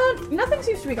right. Nothing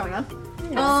seems to be going on.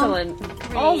 Excellent.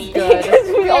 All's Great. good. Because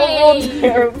we all rolled Yay.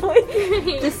 terribly.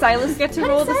 Does Silas get to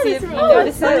roll to see if he Silas roll?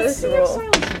 Let's notices? see if roll. Silence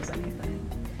knows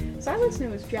anything. Silence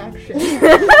knows jack shit. Did he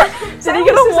get Silence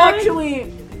a is 1?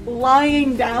 actually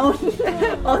lying down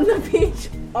on the beach,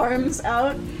 arms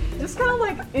out, just kind of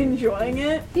like enjoying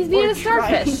it. He's being or a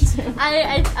starfish.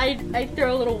 trying to. I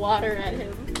throw a little water at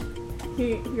him.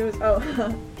 He goes, oh,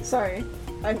 sorry.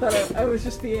 I thought I was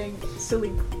just being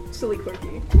silly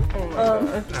quirky. Oh my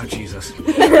god. Oh, Jesus.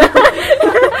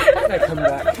 I come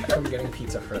back. I'm getting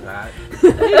pizza for that.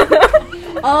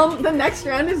 The next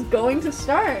round is going to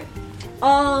start.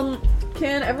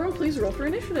 Can everyone please roll for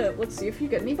initiative? Let's see if you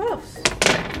get any buffs.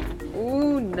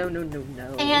 Ooh, no.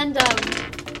 And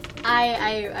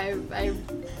I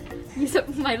use up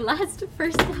my last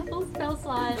first level spell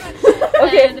slot.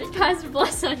 Okay. And cast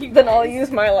bless on you. Then I'll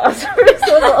use my last first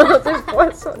level to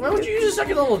bless on Why would you use a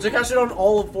second level to cast it on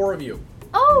all 4 of you?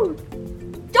 Oh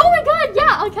my god,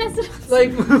 yeah, I'll cast it on.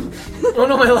 Like, oh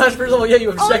no, my last first level, yeah,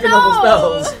 you have second level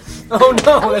spells. Oh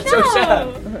no, that's so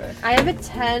sad. I have a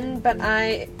 10, but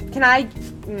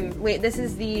wait, this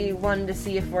is the one to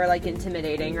see if we're like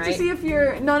intimidating, To right? see if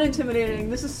you're not intimidating.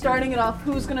 This is starting it off.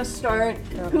 Who's gonna start?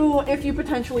 Who, if you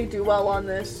potentially do well on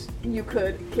this, you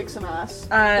could kick some ass.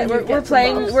 and you'd get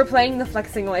some buffs. We're playing the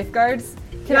flexing lifeguards.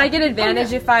 Can I get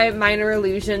advantage if I minor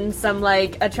illusion some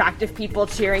like attractive people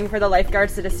cheering for the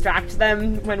lifeguards to distract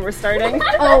them when we're starting?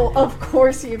 Oh, of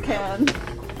course you can.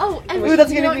 Oh, and Ooh,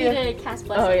 that's you gonna don't be need to cast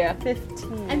bless. Oh yeah.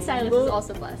 15. And Silas is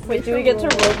also blessed. Wait, do we get to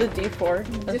roll the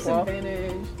d4 as well?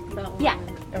 Disadvantage. That one. Yeah.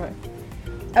 Okay.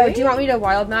 Oh, do you want me to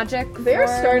wild magic? They're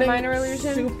for starting minor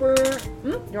illusion. super. Do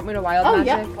you want me to wild Oh magic?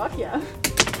 yeah, fuck yeah.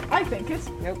 I think it's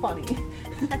funny.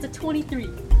 That's a 23.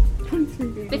 23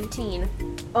 baby. 15.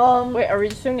 Wait, are we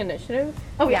just doing initiative?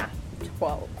 Oh yeah.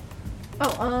 12.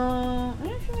 Oh,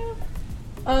 initiative.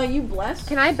 You bless.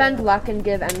 Can I bend luck and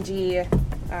give MG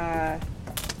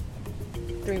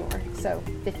 3 more? So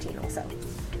 15 also.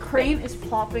 Crane is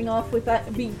popping off with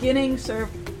that beginning serve.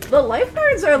 The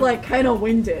lifeguards are like kind of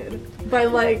winded by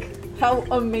like how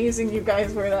amazing you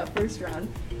guys were that first round.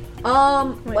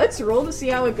 Let's roll to see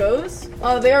how it goes.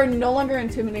 They are no longer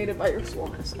intimidated by your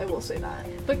swollenness, I will say that.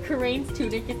 But Karain's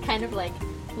tunic is kind of like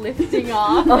lifting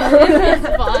off his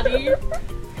body.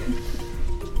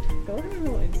 Go ahead and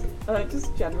roll insight.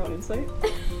 Just general insight.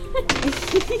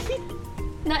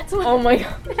 That's what. Oh my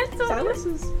god. That's what. Silas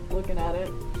is looking at it.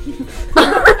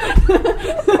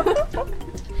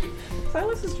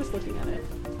 Silas is just looking at it.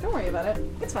 Don't worry about it.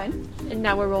 It's fine. And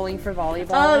now we're rolling for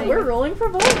volleyball. We're rolling for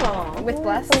volleyball. with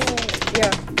bless.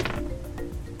 Yeah.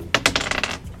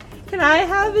 Can I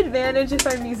have advantage if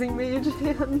I'm using mage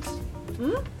hand?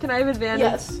 Can I have advantage?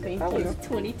 Yes. Thank That you. was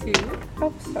 22.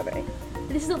 how sorry.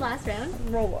 This is the last round.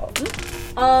 Roll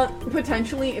up.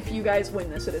 Potentially, if you guys win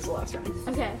this, it is the last round.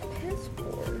 Okay.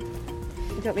 Passport. Do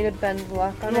you want me to bend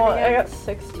luck on No, it I again? got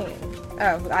 16.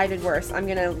 Oh, I did worse. I'm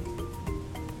gonna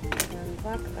bend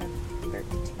luck.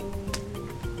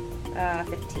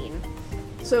 15.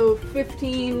 So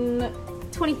 15,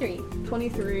 23.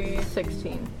 23.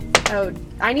 16. Oh,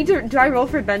 I need to. Do I roll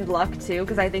for bend luck too?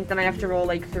 Because I think then I have to roll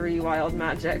like 3 wild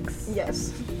magics. Yes.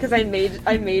 Because I mage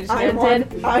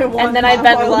handed, I want and then I that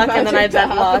bent wild luck, and then I magic to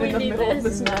bent luck. happen in the We need middle of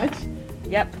this. this match.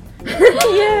 Yep.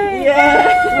 Yay!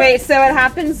 Yeah. Wait, so it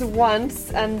happens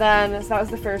once, and then so that was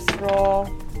the first roll.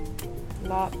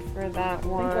 Not for that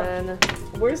one.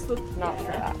 Where's the? Not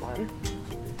for that one.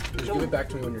 Just give it back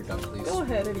to me when you're done, please. Go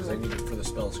ahead, Because I anyway. need it for the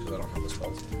spells, because I don't have the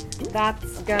spells.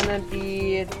 That's gonna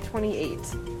be 28.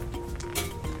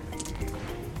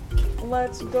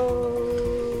 Let's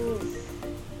go.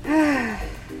 Ay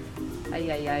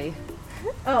ay ay.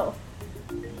 Oh.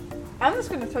 I'm just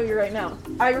gonna tell you right now.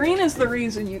 Irene is the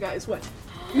reason you guys win.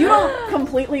 You don't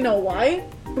completely know why,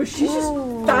 but she's just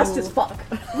fast as fuck.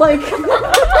 Like,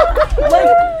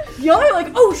 y'all are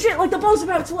like, oh shit, like the ball's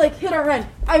about to like hit our end.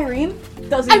 Irene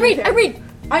doesn't even care. Irene!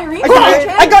 Irene's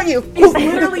I got you! is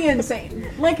literally insane.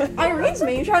 Like, Irene's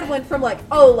mage hand went from like,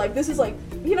 oh, like this is like,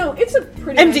 you know, it's a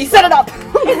pretty MG, nice set it up!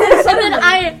 And then And suddenly,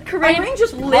 then Corinne Irene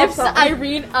just lifts pops up.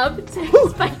 Irene up to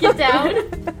spike it down.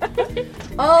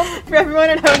 For everyone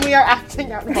at home, we are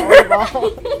acting out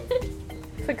volleyball.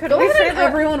 So could Go we ahead say and that?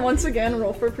 everyone once again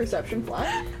roll for perception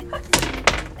flat.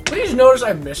 Please notice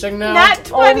I'm missing now. Nat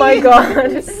 20! Oh my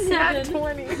god. Seven.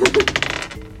 20.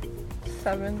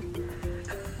 7.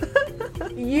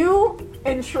 You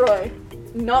and Troy,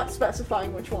 not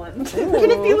specifying which one. Can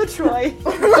it be LaTroy?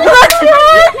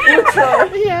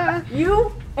 Troy. Yeah.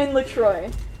 You and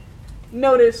LaTroy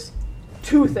notice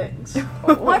 2 things.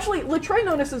 Well, actually, LaTroy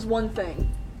notices 1 thing.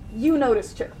 You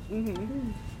notice 2.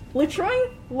 Mm-hmm.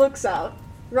 LaTroy looks out.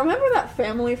 Remember that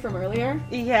family from earlier?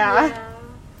 Yeah.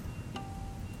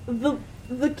 The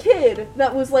kid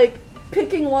that was like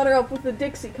picking water up with the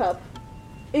Dixie cup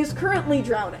is currently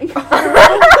drowning.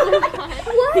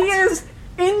 He is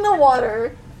in the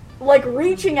water, like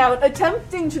reaching out,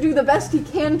 attempting to do the best he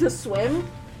can to swim,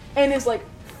 and is like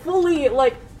fully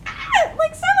like,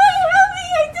 like somebody help me!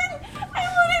 I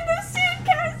wanted the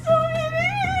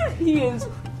sandcastle. He is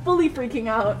fully freaking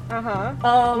out.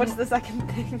 Uh-huh. What's the second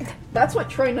thing? That's what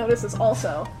Troy notices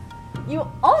also. You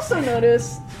also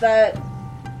notice that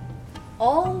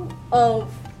all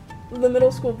of the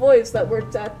middle school boys that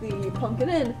worked at the Pumpkin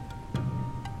Inn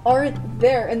aren't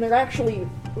there, and they're actually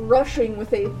rushing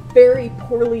with a very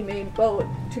poorly made boat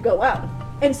to go out.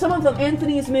 And some of them,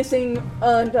 Anthony's missing,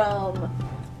 and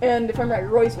if I'm right,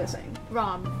 Roy's missing.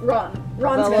 Ron's The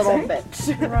little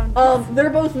missing. bitch. They're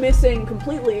both missing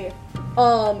completely.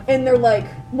 And they're like,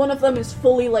 one of them is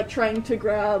fully like trying to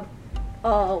grab,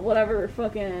 whatever her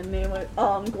fucking name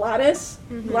was, Gladys.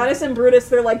 Gladys and Brutus,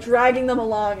 they're like dragging them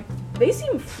along. They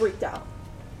seem freaked out.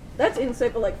 That's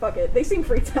insight, but like, fuck it. They seem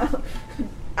freaked out.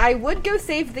 I would go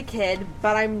save the kid,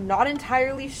 but I'm not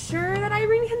entirely sure that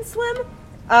Irene can swim.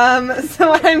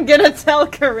 So I'm gonna tell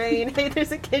Corinne, hey,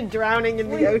 there's a kid drowning in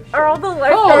the ocean. Are all the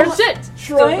lifeguards shit!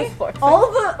 Troy, just flexing? all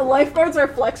of the lifeguards are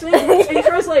flexing, and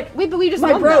Troy's like, Wait, but we just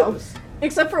my won, though. bros.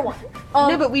 Except for one.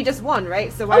 No, but we just won,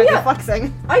 right? So why Oh, are yeah. they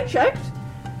flexing? I checked.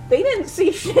 They didn't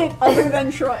see shit other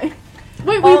than Troy.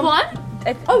 Wait, we Um, won?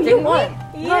 Oh, you Didn't we? won.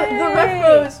 The ref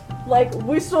goes, like,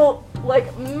 whistle,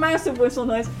 like, massive whistle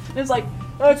noise. And it's like,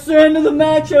 that's the end of the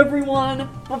match, everyone.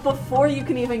 But before you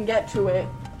can even get to it,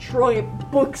 Troy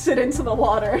books it into the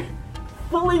water,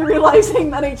 fully realizing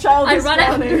that a child I is run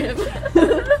after drowning.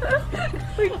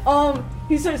 him.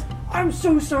 He says, I'm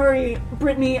so sorry,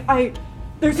 Brittany.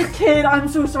 There's a kid, I'm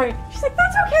so sorry. She's like,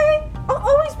 that's okay. I'll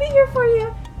always be here for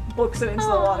you. Books it into the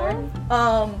water.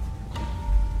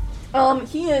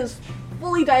 He is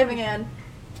fully diving in.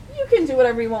 You can do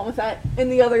whatever you want with that.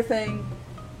 And the other thing,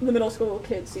 the middle school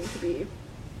kids seem to be,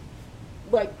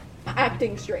 like,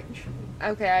 acting strange.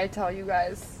 Okay, I tell you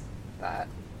guys that.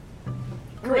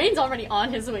 Crane already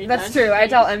on his way That's down. true, I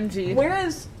tell MG.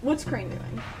 What's Crane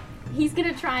doing? He's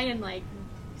gonna try and, like,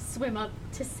 swim up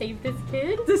to save this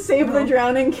kid. To save the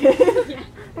drowning kid. Yeah.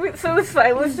 Wait, so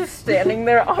Silas just standing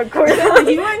there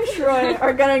awkwardly. You and Troy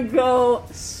are gonna go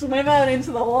swim out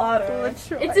into the water.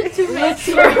 It's a two-man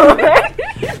team.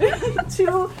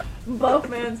 Two buff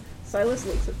mans. Silas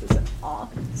looks at this in awe.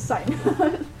 Sign.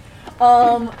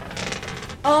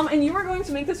 And you are going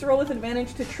to make this roll with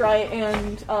advantage to try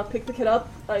and pick the kid up.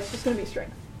 It's just gonna be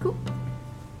strength. Cool.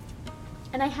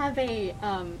 And I have a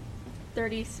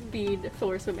 30 speed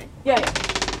for swimming. Yeah. That's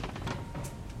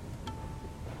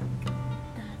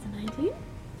a 19.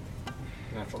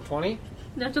 Natural 20.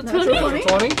 Natural Natural 20.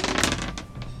 20.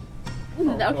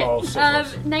 20. Okay. Oh, so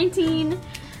close. 19.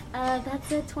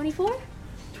 That's a 24.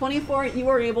 24. You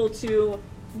are able to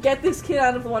get this kid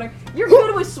out of the water. You're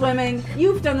good with swimming.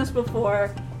 You've done this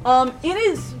before. It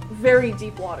is very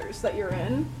deep waters that you're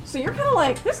in, so you're kind of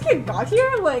like, this kid got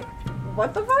here. Like,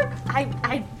 What the fuck?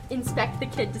 I inspect the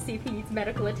kid to see if he needs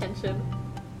medical attention.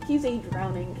 He's a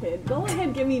drowning kid. Go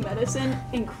ahead, give me medicine.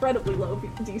 Incredibly low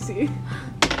DC.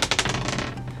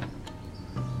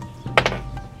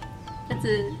 That's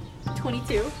a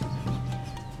 22.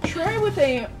 Try with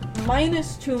a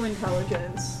 -2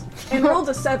 intelligence and rolled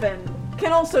a 7.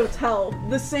 Can also tell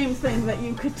the same thing that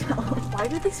you could tell. Why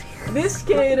did they say This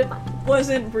kid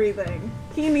wasn't breathing.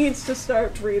 He needs to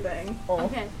start breathing.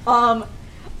 Okay.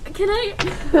 Can I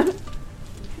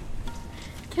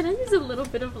use a little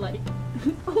bit of like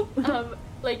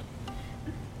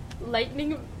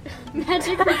lightning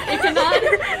magic from Icanon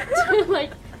to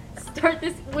like start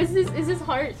this? Is his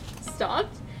heart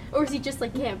stopped, or is he just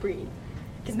like can't breathe?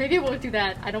 Because maybe I won't do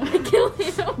that. I don't want to kill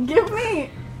him.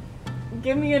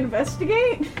 Give me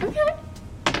investigate. Okay.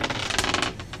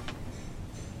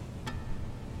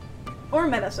 Or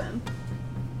medicine.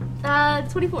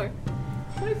 24.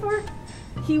 24.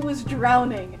 He was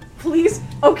drowning. Please.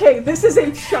 Okay, this is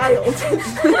a child.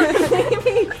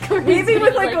 maybe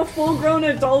with like a full-grown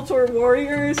adult or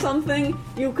warrior or something,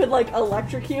 you could like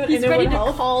electrocute He's and it ready would to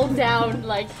help. call down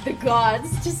like the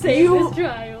gods to save this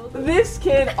child. This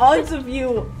kid, odds of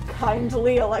you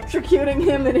kindly electrocuting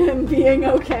him and him being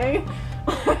okay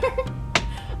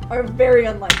are very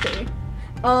unlikely.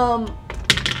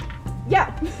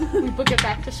 Yeah. We book it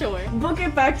back to shore. Book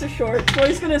it back to shore.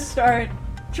 Troy's gonna start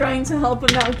trying to help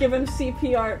him out, give him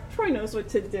CPR. Troy knows what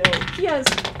to do. He has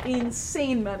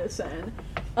insane medicine.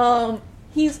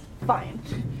 He's fine.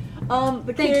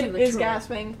 The kid is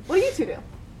gasping. What do you two do?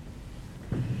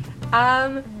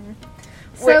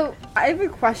 So I have a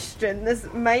question. This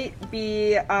might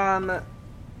be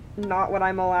not what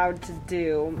I'm allowed to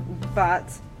do,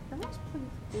 but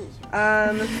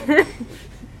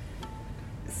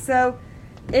so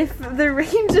if the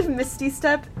range of Misty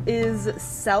Step is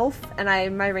self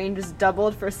and my range is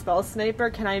doubled for Spell Sniper,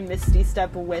 can I Misty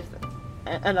Step with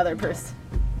another person?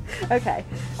 Okay.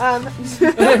 I'm not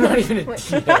even a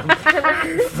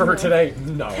DM for today.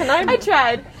 No. I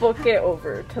tried. Book it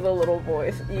over to the little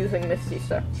boys using Misty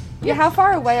Step. Yeah, how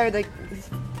far away are the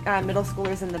middle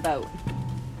schoolers in the boat?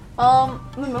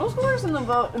 The middle schoolers in the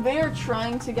boat, they are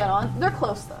trying to get on. They're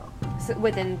close though. So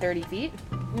within 30 feet?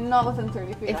 Not within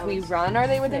 30 feet. If we run, are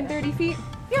they within 30 feet?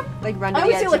 Yeah. Like run to I the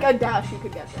would edge say like of- a dash you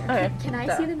could get there. Okay. Can I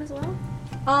see them as well?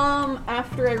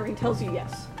 After Irene tells you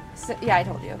yes. So, yeah, I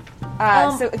told you.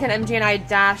 So can MG and I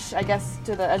dash, I guess,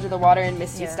 to the edge of the water and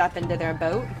Misty step into their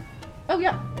boat? Oh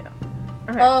yeah.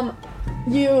 Okay.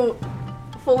 You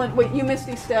you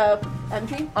Misty Step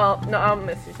MG? No, I'll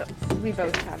Misty Step. We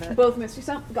both have it. Both Misty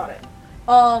Step? Got it.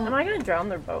 Am I gonna drown?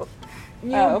 They're both.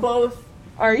 You both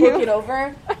Are book you? it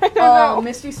over. I don't know.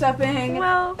 Misty Stepping.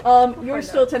 Well, You're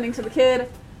still tending to the kid.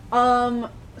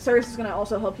 Cyrus is gonna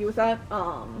also help you with that.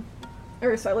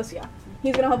 Or Silas, yeah.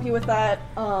 He's gonna help you with that.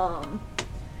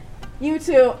 You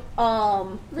two,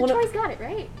 Latroy's got it,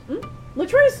 right?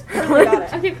 Latroy's totally got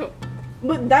it. Okay, cool.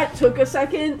 But that took a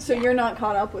second, so you're not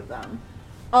caught up with them.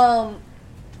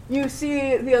 You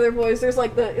see the other boys, there's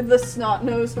like the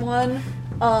snot-nosed one,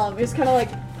 is kind of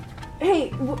like, hey,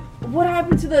 what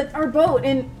happened to our boat,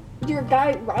 and your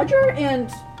guy, Roger,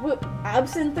 and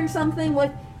Absinthe or something?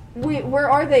 Like,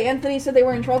 where are they? Anthony said they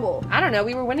were in trouble. I don't know,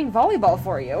 we were winning volleyball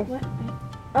for you. What?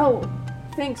 Oh,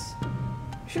 thanks.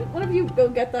 Shouldn't one of you go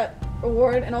get that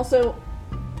award, and also...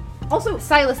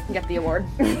 Silas can get the award.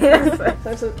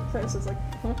 Silas is like,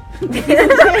 huh?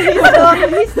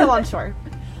 He's still on shore.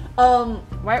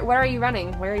 Where are you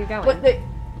running? Where are you going?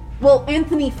 Well,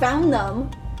 Anthony found them.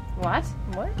 What?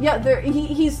 Yeah, there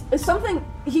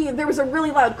was a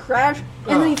really loud crash,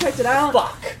 and then he checked it out.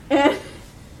 Fuck. And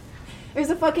there's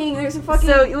a fucking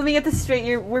So let me get this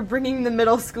straight. We're bringing the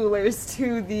middle schoolers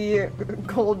to the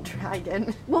gold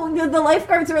dragon. Well, the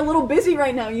lifeguards are a little busy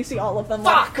right now. You see all of them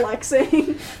like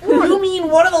flexing. You mean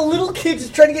one of the little kids is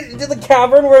trying to get into the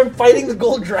cavern where I'm fighting the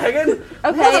gold dragon?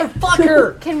 Okay.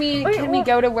 Motherfucker! Can we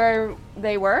go to where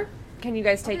they were? Can you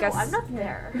guys take us? I'm not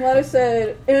there. Gladys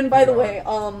said, and by the way,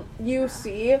 you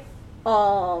see,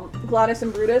 Gladys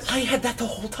and Brutus. I had that the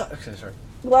whole time. Okay, sorry.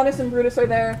 Gladys and Brutus are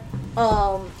there.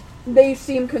 They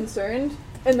seem concerned,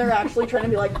 and they're actually trying to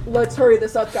be like, let's hurry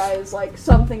this up, guys. Like,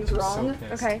 something's wrong.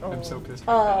 Okay. I'm so pissed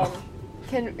right now.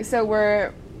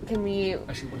 Can we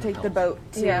take the boat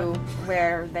to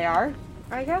where they are?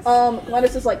 I guess.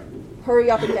 Gladys is like, hurry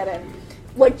up and get in.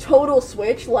 Like, total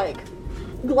switch. Like,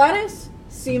 Gladys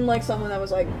seemed like someone that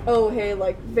was like, oh, hey,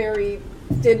 like, very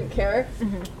didn't care.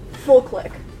 Full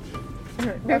click.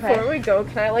 Before we go,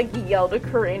 can I like yell to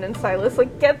Corinne and Silas,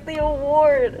 like, get the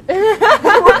award?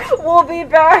 We'll be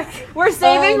back. We're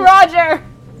saving Roger.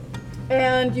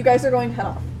 And you guys are going to head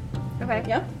off. Okay.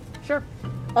 Yeah? Sure.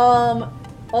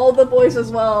 All the boys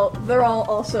as well, they're all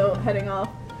also heading off.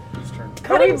 Whose turn?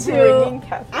 Cutting bringing to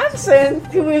Catherine? Absinthe,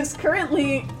 who is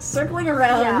currently circling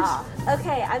around. Yeah.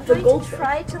 Okay, I'm The going gold to ship.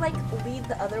 try to like lead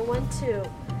the other one to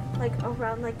like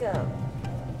around like a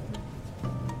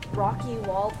rocky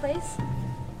wall place.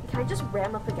 Can I just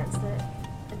ram up against it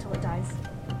until it dies?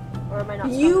 Or am I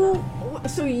not strong enough?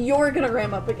 So you're gonna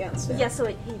ram up against it. Yeah, so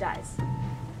he dies.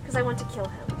 Because I want to kill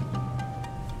him.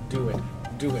 Do it.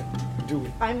 Do it. Do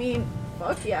it. I mean,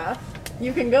 fuck yeah.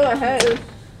 You can go ahead.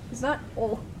 He's not.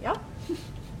 Oh, yeah.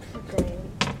 Dang.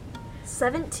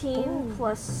 17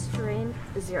 plus strength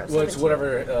is 0. Well, it's 17.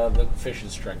 whatever the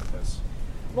fish's strength is.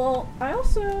 Well, I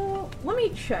also. Let me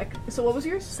check. So what was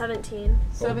yours? 17.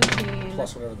 17.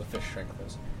 Plus whatever the fish strength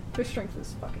is. Fish strength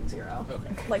is fucking 0.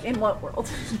 Okay. Like, in what world?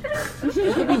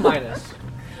 It could be minus.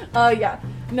 Yeah.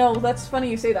 No, that's funny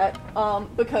you say that.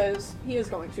 Because he is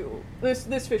going to.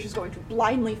 This fish is going to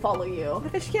blindly follow you. The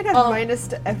fish can't have minus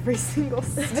to every single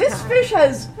stat. This fish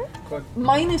has Click.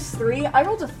 -3. I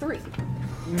rolled a 3.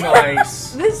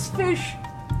 Nice. This fish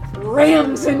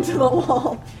rams into the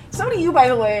wall. So do you, by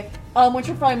the way. Which,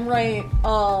 if I'm right,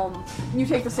 you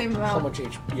take the same amount. How much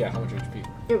HP? Yeah, how much HP?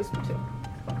 It was 2.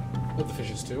 Well, the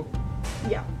fish is 2.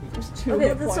 Yeah, it was 2 Okay,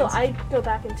 hit points. so I go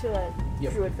back into a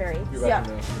Yep. druid fairy. You're Yeah. back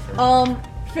in the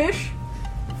Fish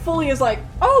fully is like,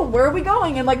 oh, where are we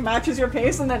going? And like matches your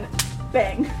pace, and then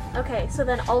bang. Okay, so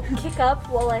then I'll kick up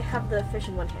while I have the fish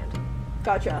in one hand.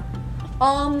 Gotcha.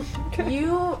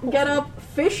 You get up,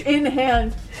 fish in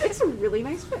hand. It's a really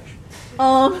nice fish.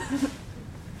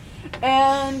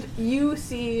 And you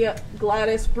see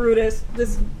Gladys, Brutus,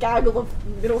 this gaggle of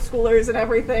middle schoolers and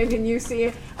everything, and you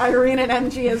see Irene and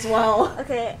MG as well.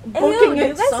 Okay, Booking do it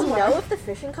you guys somewhere. know if the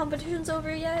fishing competition's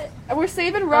over yet? We're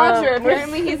saving Roger. we're-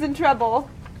 Apparently he's in trouble.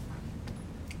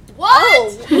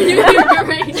 What? You're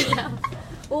right now.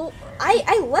 Well,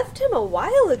 I left him a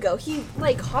while ago. He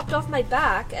like hopped off my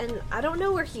back, and I don't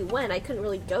know where he went. I couldn't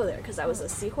really go there because I was a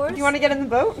seahorse. Do you want to get in the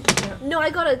boat? No,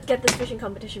 I gotta get this fishing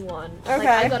competition won. Like, Okay.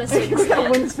 I gotta save You this gotta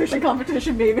man. win this fishing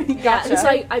competition, baby. Yeah, Gotcha. and so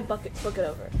I book it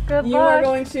over. Good You are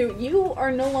going to. You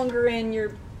are no longer in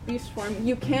your beast form.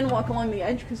 You can walk along the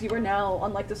edge because you are now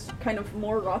on like this kind of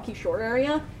more rocky shore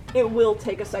area. It will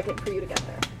take a second for you to get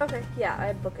there. Okay, yeah,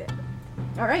 I book it.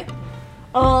 All right.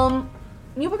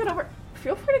 You book it over.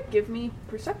 Feel free to give me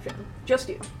perception. Just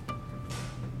you.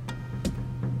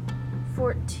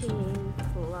 14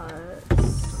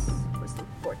 plus what's the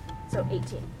 4? So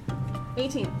 18.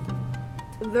 18.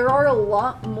 There are a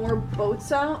lot more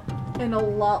boats out and a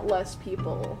lot less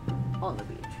people on the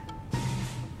beach.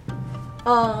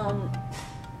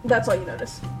 That's all you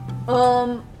notice.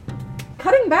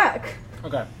 Cutting back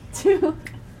Okay. to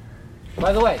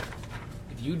By the way,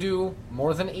 if you do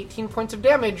more than 18 points of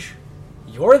damage,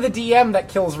 you're the DM that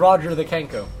kills Roger the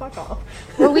Kenko. fuck off.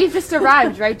 Well, we've just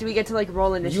arrived, right? Do we get to like roll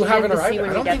You initiative haven't to arrived. see when I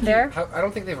we don't get think there? I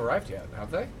don't think they've arrived yet,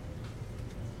 have they?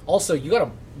 Also, you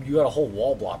got a whole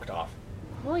wall blocked off.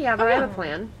 Well, yeah, but I have a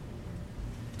plan.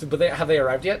 But have they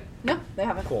arrived yet? No, they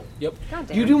haven't. Cool. Yep. God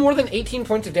damn You it. do more than 18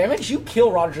 points of damage, you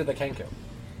kill Roger the Kenko.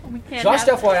 We can't Just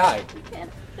have FYI. this. We can't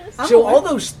have this. I'm So aware. all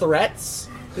those threats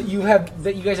that you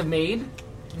guys have made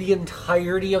the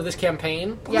entirety of this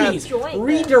campaign, Yeah. please Enjoying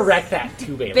redirect that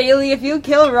to Bailey. Bailey, if you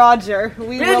kill Roger,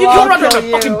 we Man, will you all kill Roger, I'm kill gonna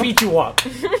you. fucking beat you up.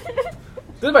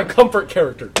 This is my comfort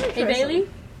character. Hey Bailey,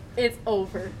 it's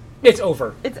over. It's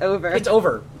over. It's over. It's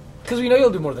over. Because we know you'll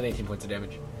do more than 18 points of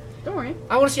damage. Don't worry.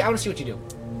 I want to see what you do.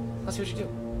 Let's see what you do.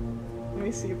 Let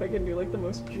me see if I can do like the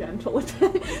most gentle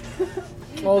attack.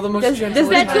 Oh, the most Does gentle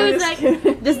that attack. do- Just like-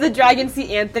 kidding. Does the dragon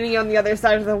see Anthony on the other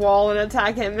side of the wall and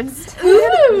attack him instead?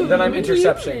 Ooh, Then I'm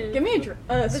interception. Give me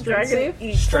a strength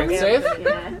save. Strength save?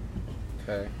 Yeah.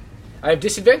 Okay. I have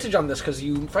disadvantage on this because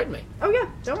you frightened me. Oh yeah,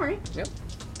 don't worry. Yep.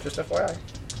 Just FYI.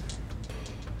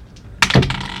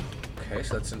 Okay,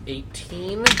 so that's an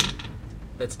 18.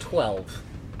 That's 12.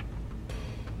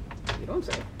 You don't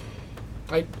say.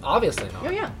 I obviously not. Oh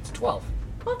yeah. It's 12.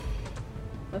 Well,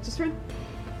 that's his turn.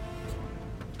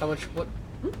 How much? What?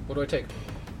 What do I take?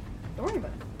 Don't worry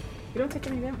about it. You don't take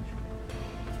any damage.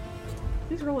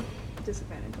 Please roll with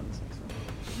disadvantage on this next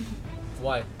one.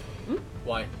 Why?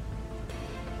 Why?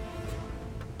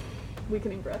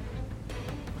 Weakening breath.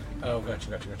 Oh, gotcha.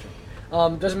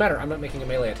 Doesn't matter. I'm not making a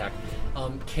melee attack.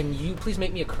 Can you please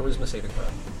make me a charisma saving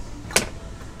throw?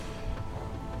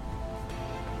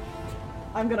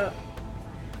 I'm gonna.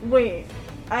 Wait.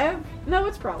 I have. No,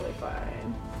 it's probably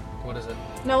fine. What is it?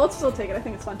 No, let's still take it. I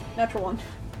think it's fun. Natural 1.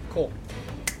 Cool.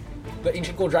 The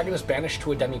ancient gold dragon is banished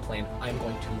to a demi-plane. I am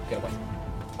going to get away.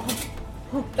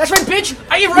 That's right, bitch!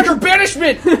 I gave Roger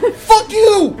banishment! Fuck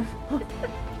you!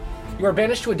 You are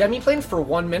banished to a demi-plane for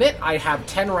 1 minute. I have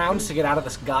 10 rounds to get out of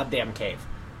this goddamn cave.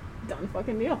 Done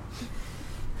fucking deal.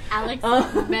 Alex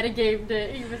metagamed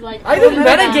it. He was like, I didn't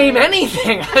metagame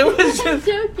anything. I was just...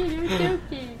 You're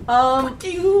joking.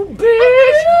 You bitch!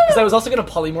 Because I was also going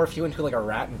to polymorph you into like a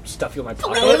rat and stuff you in my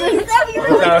pocket.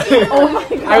 Oh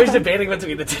my god. I was debating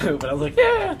between the two, but I was like,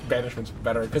 yeah, banishment's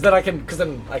better. Because then I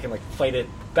can like fight it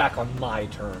back on my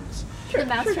terms. The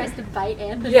mouse tries to bite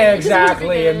Anthony. Yeah,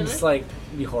 exactly, and it's like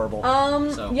be horrible.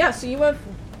 So you have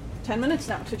 10 minutes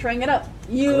now to try and get up.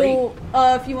 Great.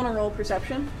 If you want to roll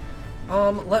perception.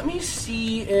 Let me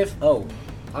see if... Oh,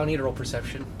 I don't need to roll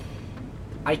perception.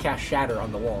 I cast Shatter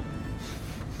on the wall.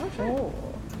 Oh, sure.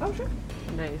 Oh, sure.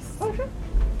 Nice. Oh, sure.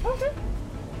 Oh, sure.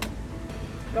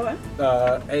 Go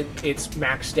ahead. It's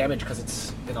max damage because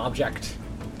it's an object.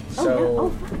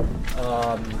 Oh,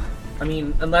 So, I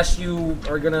mean, unless you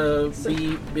are gonna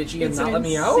be bitchy and not let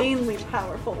me out. It's an insanely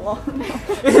powerful wall.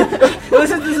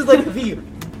 This is like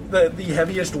the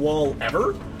heaviest wall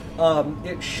ever.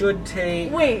 It should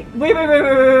take... Wait,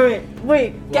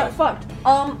 What? get fucked.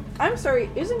 I'm sorry,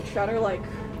 isn't Shatter like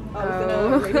within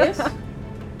a radius?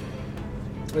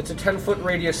 It's a 10-foot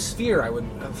radius sphere. I would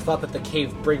have thought that the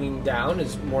cave bringing down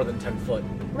is more than 10-foot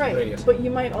Right, radius. but you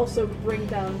might also bring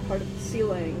down part of the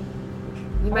ceiling.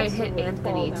 You might Also hit would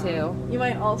Anthony fall too. down. You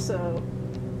might also,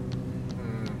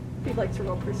 if you'd like to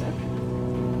roll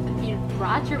perception. I mean,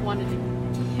 Roger wanted to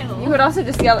kill. You would also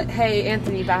just yell, "Hey,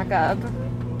 Anthony, back up!"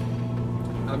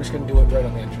 I'm just gonna do it right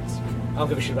on the entrance. I don't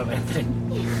give a shit about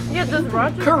Anthony. Yeah, does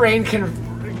Roger? Karain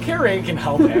can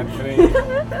help Anthony.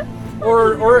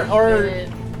 or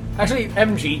actually,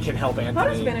 MG can help Anthony. How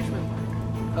does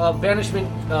banishment work?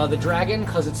 Banishment, the dragon,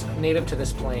 because it's native to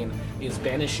this plane, is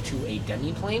banished to a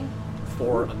demi-plane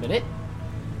for a minute.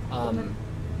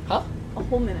 Huh? A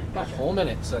whole minute. A Gotcha. whole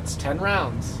minute, so that's 10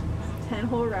 rounds. 10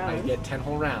 whole I rounds. get 10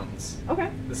 whole rounds. Okay.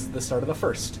 This is the start of the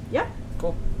first. Yeah.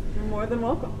 Cool. You're more than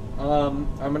welcome.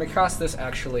 I'm gonna cast this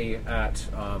actually at,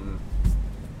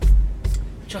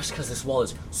 just because this wall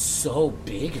is so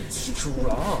big and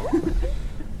strong.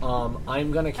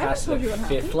 I'm gonna cast it told you at what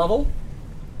 5th happened. level.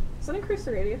 Does that increase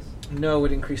the radius? No,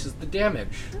 it increases the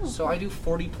damage. Oh, So I do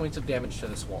 40 points of damage to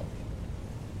this wall.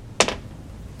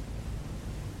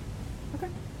 Okay.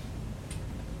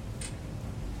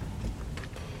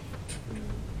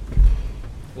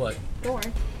 What? Don't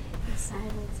worry. The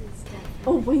silence is death.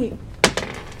 Oh, wait.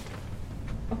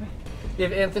 Okay.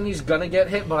 If Anthony's gonna get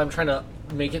hit, but I'm trying to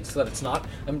make it so that it's not,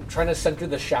 I'm trying to center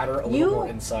the shatter a little more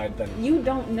inside than... You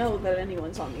don't know that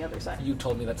anyone's on the other side. You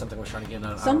told me that something was trying to get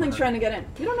in. Something's trying to get in.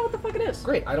 You don't know what the fuck it is.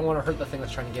 Great, I don't want to hurt the thing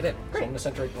that's trying to get in. So Great. I'm gonna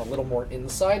center it a little more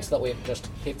inside, so that way it just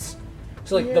hits...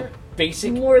 So like You're the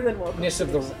basicness More than welcome. of to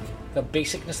do so. the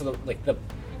basicness of the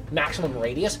maximum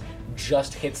radius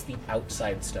just hits the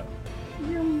outside stone.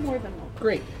 You're more than welcome.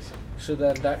 Great. So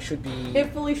then that should be...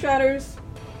 It fully shatters.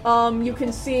 You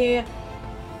can see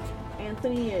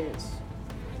Anthony is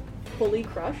fully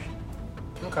crushed.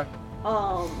 Okay.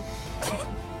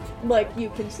 Like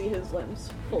you can see his limbs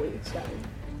fully scattered.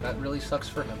 That really sucks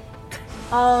for him.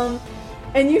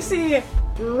 And you see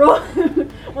Ron.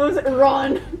 What was it?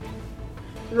 Ron.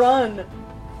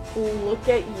 Look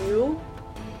at you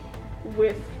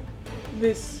with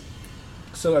this.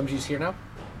 So MG's here now?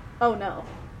 Oh no,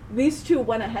 these two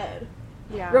went ahead.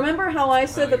 Yeah. Remember how I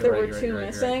said that there You're were right, two you're right.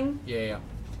 missing? Yeah.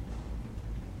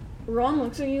 Ron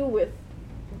looks at you with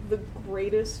the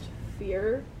greatest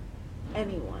fear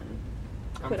anyone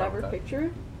I'm could fine ever with that.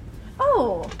 picture.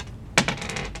 Oh.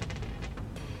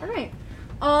 Alright.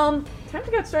 Time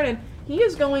to get started. He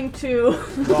is going to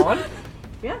Ron?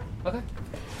 Yeah. Okay.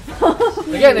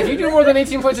 Again, if you do more than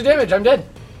 18 points of damage, I'm dead.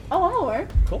 Oh, I'm aware.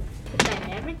 Cool. The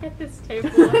dynamic at this table.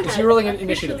 Is he rolling an has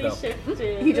initiative, officially though?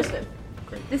 shifted. He just did.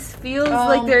 This feels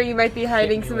like there you might be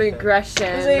hiding me some with it. aggression.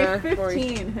 It was a for-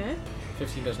 15 hit.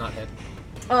 15 does not hit.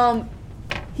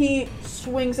 He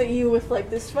swings at you with like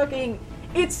this fucking.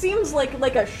 It seems like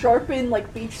a sharpened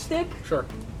like beach stick. Sure.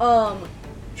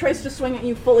 Tries to swing at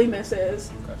you, fully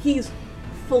misses. Okay. He's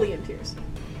fully in tears.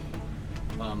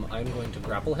 I'm going to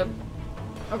grapple him.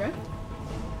 Okay.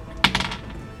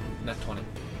 Net 20.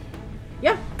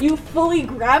 Yeah, you fully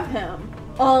grab him.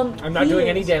 I'm not he doing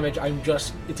any is- damage. I'm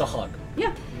just. It's a hug. Yeah,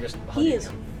 I'm just hugging he is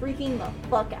him. freaking the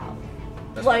fuck out.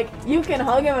 That's Like you can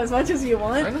hug him as much as you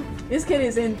want. I know. This kid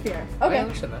is in fear. I Okay.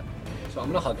 understand that. So I'm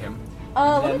gonna hug him.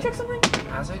 Let me then- check something.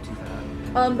 As I do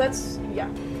that, That's yeah.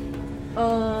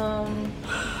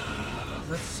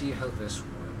 let's see how this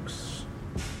works.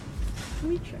 Let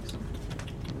me check something.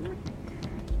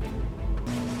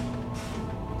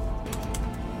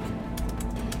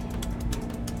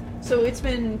 So it's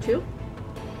been 2?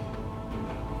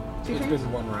 Two It's turns?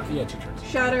 been one round. Yeah, 2 turns.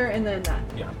 Shatter and then that.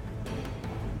 Yeah.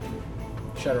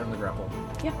 Shatter and the grapple.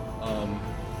 Yeah.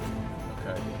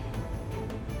 Okay.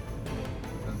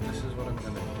 And this is what I'm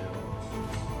gonna do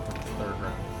for the 3rd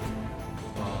round.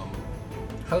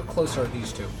 How close are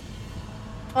these two?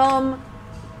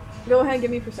 Go ahead, give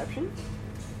me perception.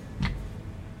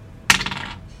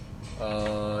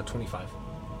 25.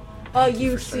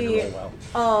 You see,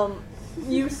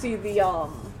 you see the,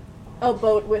 a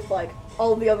boat with, like,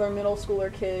 all the other middle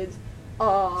schooler kids,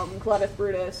 Gladys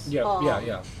Brutus,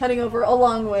 Yeah. heading over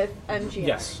along with MG.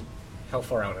 Yes. How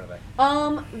far out are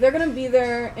they? They're gonna be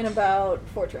there in about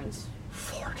 4 turns.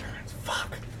 4 turns.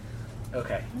 Fuck.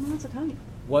 Okay. I don't know what to tell you.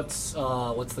 What's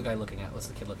the guy looking at? What's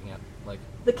the kid looking at? Like.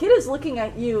 The kid is looking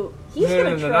at you. He's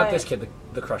gonna try. No, not this kid.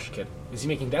 The crushed kid. Is he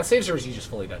making death saves or is he just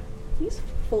fully dead? He's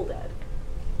full dead.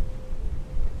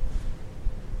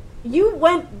 You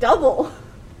went double.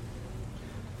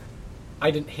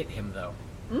 I didn't hit him though.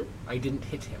 Hmm? I didn't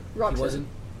hit him. Roxanne. He wasn't.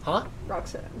 Huh?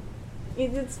 Roxanne.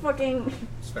 It's fucking.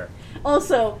 It's fair.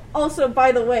 Also,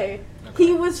 by the way, Okay.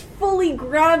 he was fully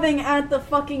grabbing at the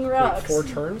fucking Wait, rocks. 4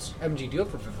 turns? MG, do you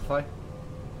have Revivify?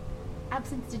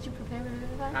 Absinthe, did you prepare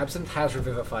Revivify? Absinthe has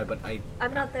Revivify, but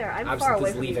I'm not there. I'm Absinthe far away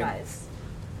is from you leaving. guys.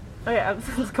 Oh yeah,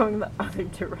 Absinthe's going the other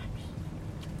direction.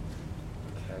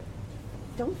 Okay.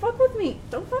 Don't fuck with me.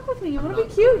 Don't fuck with me. You wanna I'm be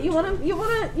not cute.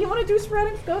 going You wanna do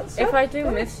sporadic stuff? If I do Go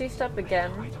ahead. Misty Step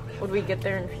again, would we get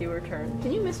there in fewer turns?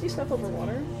 Can you misty step over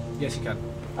water? Yes, you can.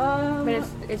 But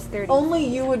it's 30. Only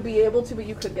you would be able to, but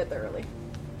you could get there early.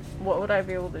 What would I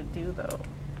be able to do though?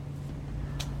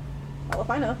 Well, if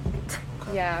I know.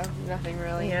 Yeah, nothing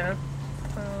really. Yeah.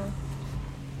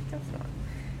 Guess not.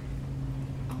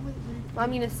 Oh, wait, Well, I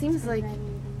mean, it seems like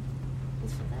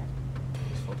It's for that.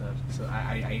 He's full dead. So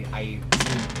I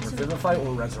Revivify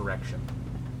or Resurrection?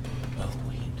 Oh,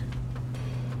 wait.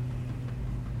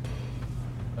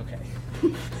 Okay.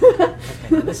 Okay,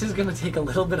 this is gonna take a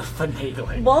little bit of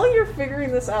finagling. While you're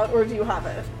figuring this out, or do you have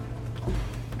it?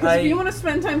 Because if you want to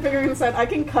spend time figuring this out, I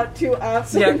can cut to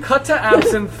absinthe. Yeah, cut to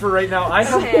Absinthe for right now. I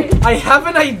have Okay. I have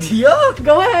an idea.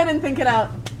 Go ahead and think it out.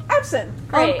 Absinthe.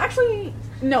 Great. Actually,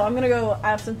 no. I'm gonna go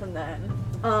absinthe and then.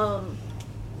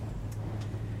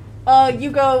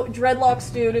 You go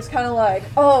dreadlocks, dude. It's kind of like,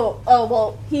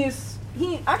 well, he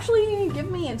actually give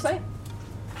me insight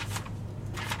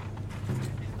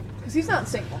because he's not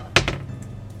single.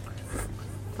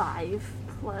 5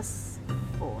 plus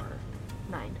 4,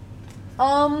 9.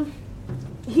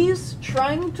 He's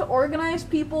trying to organize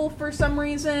people for some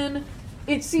reason.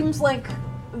 It seems like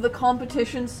the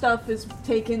competition stuff is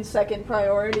taken second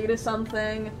priority to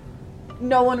something.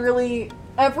 No one really...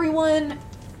 Everyone...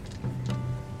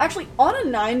 Actually, on a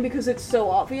 9, because it's so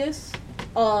obvious,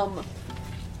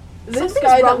 this Something's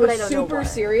guy that wrong, but I was don't know super what.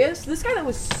 serious, this guy that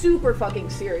was super fucking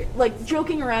serious, like,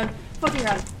 joking around, fucking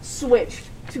around, switched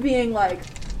to being, like,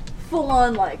 full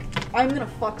on, like, I'm gonna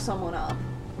fuck someone up.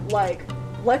 Like,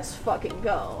 let's fucking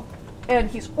go. And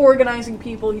he's organizing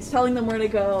people, he's telling them where to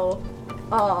go.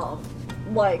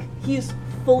 Like, he's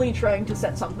fully trying to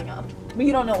set something up. But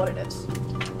you don't know what it is.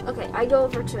 Okay, I go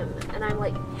over to him and I'm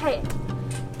like, hey,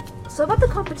 so about the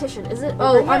competition, is it over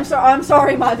Oh, yet? I'm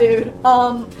sorry, my dude.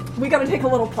 We gotta take a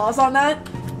little pause on that.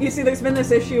 You see, there's been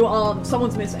this issue,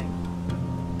 someone's missing.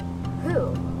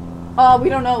 Who? We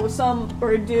don't know, it was some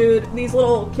bird dude. These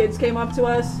little kids came up to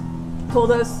us,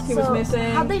 told us he was So,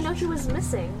 missing. How'd they know he was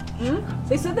missing?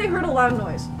 They said they heard a loud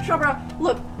noise. Shabra,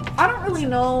 look, I don't really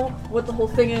know what the whole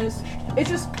thing is. It's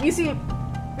just, you see,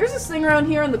 there's this thing around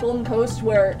here on the Golden Coast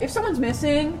where if someone's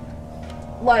missing,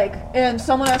 like, and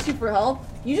someone asks you for help,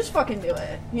 you just fucking do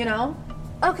it, you know?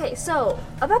 Okay, so,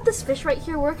 about this fish right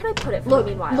here, where can I put it for Look,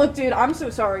 the meanwhile? look, dude, I'm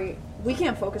so sorry. We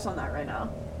can't focus on that right now.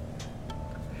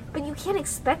 But you can't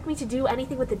expect me to do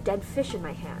anything with a dead fish in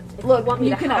my hand. If Look, you want me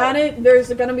you to can help. add it. There's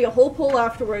gonna be a whole poll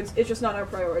afterwards. It's just not our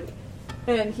priority.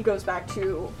 And he goes back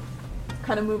to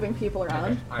kind of moving people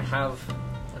around. Okay, I have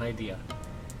an idea.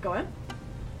 Go ahead.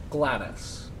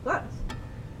 Gladys. Gladys.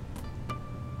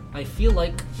 I feel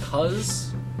like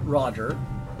because Roger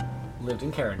lived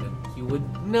in Carrington, he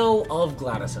would know of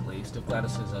Gladys at least, if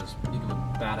Gladys is as big of a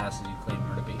badass as you claim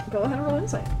her to be. Go ahead and roll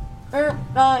insight. Or,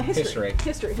 history.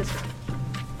 History. History.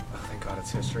 Oh, thank God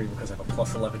it's history because I have a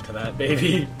plus 11 to that,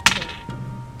 baby.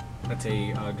 That's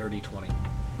a dirty 20. I'm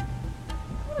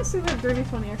gonna say that dirty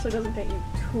 20 actually doesn't get you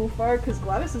too far, because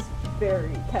Gladys is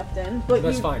very kept in. But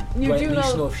That's you, fine. You do I do at least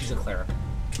know... know if she's a cleric?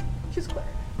 She's cleric.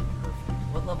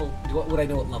 What level? Would I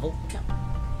know what level?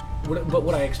 No. But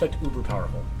would I expect uber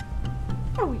powerful?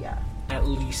 Oh, yeah. At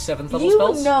least 7th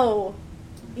level spells?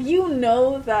 You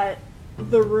know that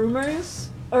the rumors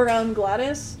around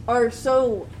Gladys are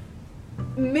so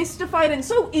mystified and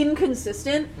so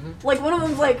inconsistent. Like one of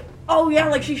them's like, oh yeah,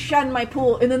 like she shat in my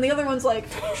pool, and then the other one's like,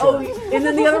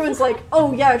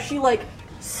 oh yeah, she like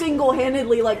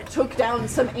single-handedly like took down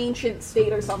some ancient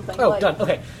state or something. Oh, like, done.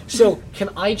 Okay, so can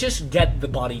I just get the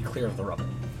body clear of the rubble?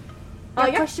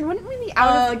 Yeah. Question: wouldn't we be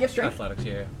out of Give strength. Athletics,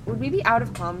 yeah. would we be out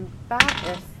of combat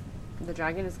if the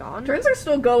dragon is gone? Turns are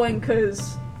still going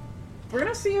because we're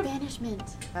gonna see if Banishment.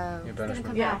 Yeah, Gonna banishment.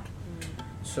 come Yeah. back.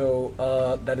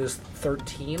 So, that is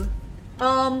 13.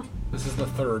 This is the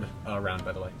third round,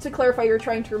 by the way. to clarify, you're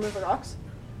trying to remove the rocks.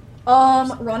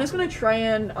 Ron is gonna try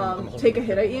and I'm holding take a him.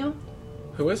 hit at you.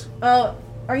 Who is? Are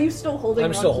you still holding?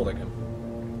 I'm Ron? still holding him.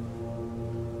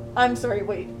 I'm sorry.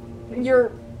 Wait,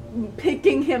 you're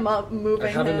picking him up, moving I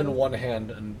have him him. in one hand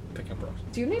and picking up rocks.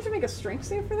 Do you need to make a strength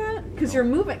save for that? Because you're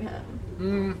moving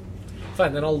him.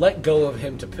 Fine, then I'll let go of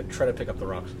him to try to pick up the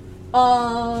rocks.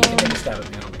 He can take a stab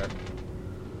at me, I don't care.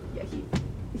 Yeah,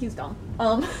 he's dumb.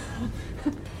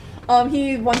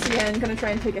 He once again gonna try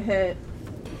and take a hit.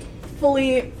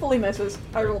 Fully misses.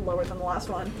 I rolled lower than the last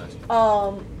one. Nice.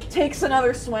 Takes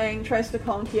another swing, tries to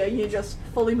conk you. You just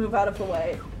fully move out of the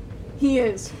way. He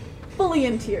is fully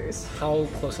in tears. How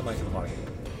close am I to the body?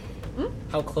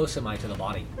 How close am I to the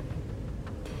body?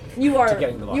 You are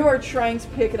getting the body. you are trying to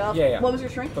pick it up. Yeah. What was your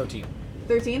strength? 13.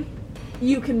 13.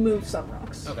 You can move some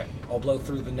rocks. Okay, I'll blow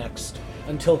through the next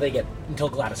until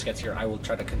Gladys gets here. I will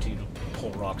try to continue to pull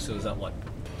rocks. So is that what,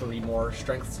 3 more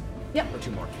strengths? Yep. Or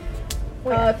 2 more?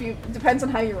 Depends on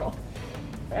how you roll.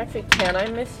 Actually, can I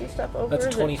Misty Step over? That's or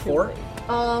is it too 24? late?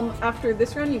 After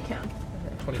this round, you can.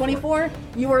 24. 24.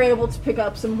 You were able to pick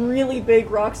up some really big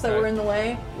rocks that were Okay. in the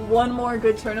way. One more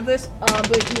good turn of this,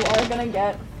 but you are gonna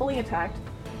get fully attacked.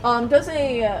 Does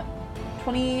a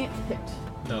 20 hit?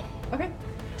 No. Okay.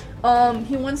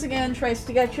 He once again tries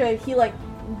to get you. He like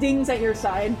dings at your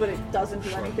side, but it doesn't do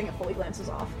Sure. anything. It fully glances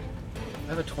off. I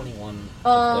have a 21.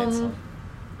 blade, so-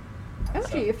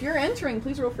 Actually, if you're entering,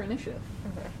 please roll for initiative.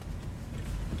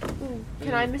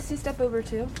 Can I Misty Step over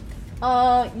too?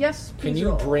 Yes. Can please you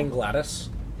roll. bring Gladys?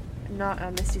 Not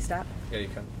a Misty Step. Yeah, you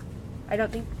can. I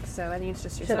don't think so. I think it's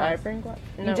just Should yourself. I bring what?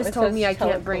 You just told me I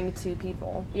can't bring 2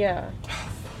 people. Yeah.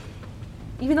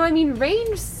 Even though I mean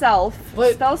range self,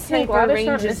 But spell Can sniper Gladys range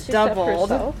not is Misty Step doubled.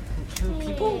 herself? Can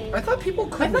people? I thought people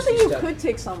could. I thought Misty that you Step. could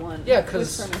take someone. Yeah, with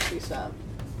 'cause- for Misty Step.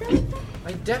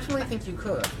 I definitely think you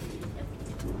could.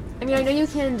 I mean, I know you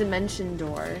can dimension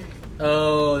door,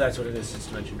 Oh, that's what it is. It's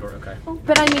dimension door. Okay.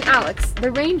 but I mean, Alex, the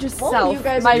range is Well, self. you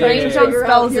guys My are trying range to on figure out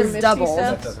spells your is Misty doubled.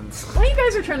 Step. That doesn't. While you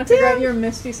guys are trying to figure out your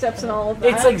Misty Steps and all of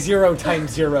that. It's like 0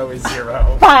 times 0 is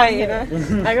 0. Fine.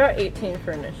 I got 18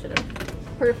 for initiative.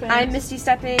 perfect. I'm Misty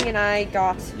Stepping, and I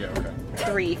got Yeah. Okay.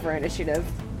 3 for initiative.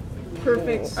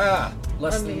 perfect.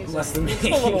 Less than me. It's a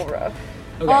little rough.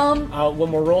 Okay. One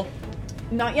more roll.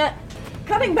 Not yet.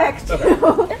 Cutting back to the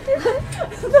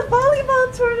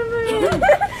volleyball tournament.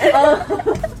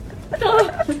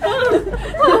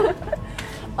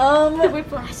 The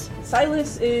whiplash.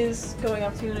 Silas is going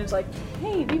up to you and is like,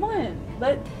 "Hey, we won!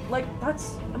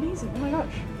 That's amazing! Oh my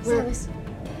gosh!" Silas,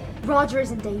 Roger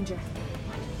is in danger.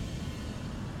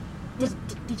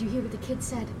 Did you hear what the kid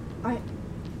said?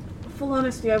 Full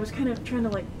honesty, I was kind of trying to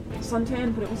like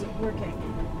suntan, but it wasn't working.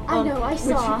 I know, I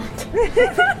saw.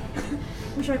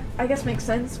 Which I guess makes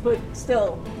sense, but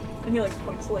still. And he like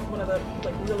points to like one of the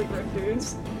like really grim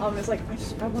dudes. Is like,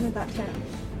 I wanted that tan.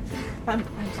 I'm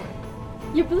sorry.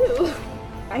 You're blue.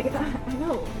 I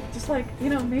know. Just like,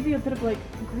 maybe a bit of like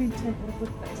green tint would have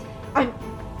looked nice.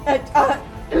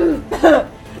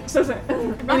 So sorry.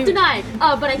 Not denied.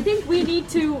 But I think we need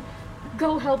to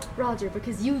go help Roger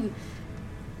because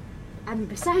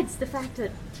besides the fact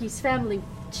that his family,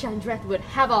 Chandreth, would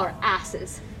have our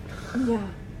asses. Yeah.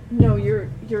 No, you're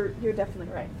definitely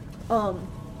right.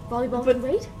 Volleyball But- can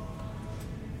wait?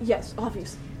 Yes,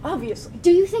 obviously.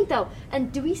 Do you think though?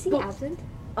 And do we see Well- Absinthe?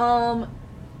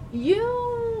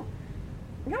 You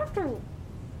have to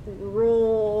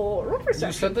roll perception.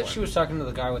 You said that for she it. was talking to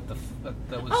the guy with the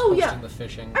that was Oh, hosting yeah. the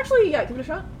fishing. Actually, yeah, give it a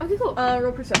shot. Okay, cool.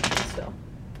 Roll perception still.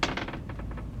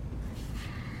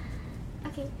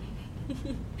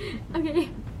 Okay.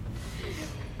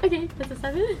 Okay, that's a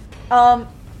 7.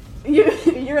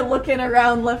 You're looking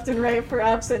around left and right for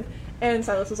Absinthe, and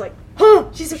Silas is like, "Huh,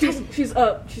 she's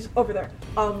over there."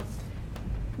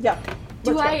 Yeah.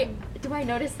 Do let's I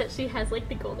notice that she has like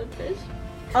the golden fish?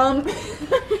 go.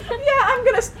 Yeah, I'm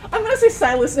gonna say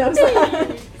Silas knows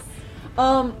that.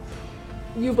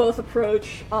 You both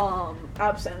approach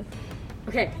Absinthe.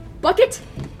 Okay, bucket,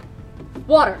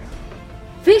 water,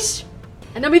 fish,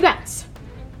 and then we bounce.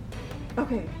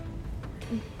 Okay.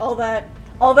 All that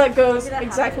goes Maybe that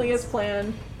exactly happens. as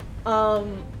planned.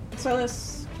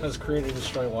 Silas, Does create and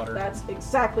destroy water. that's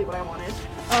exactly what I wanted.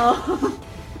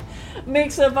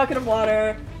 Makes a bucket of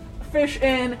water, fish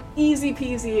in, easy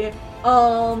peasy.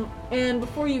 And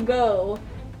before you go,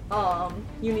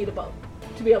 you need a boat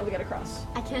to be able to get across.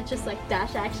 I can't just like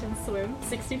dash action swim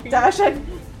 60 feet. Dash,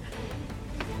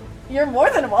 you're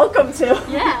more than welcome to.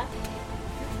 Yeah.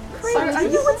 Wait, are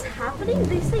you what's happening?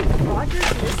 They say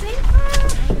Roger's missing?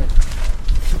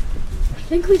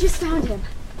 I think we just found him.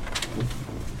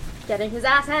 Getting his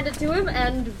ass handed to him,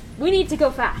 and we need to go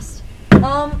fast.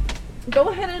 Go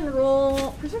ahead and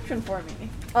roll perception for me.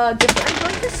 Different. I'm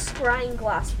going to scrying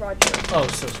glass Roger. Oh,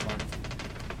 so smart.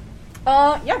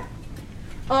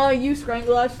 Yeah. You scrying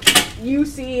glass, you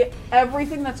see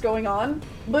everything that's going on,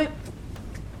 but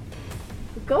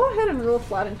go ahead and roll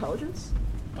flat intelligence.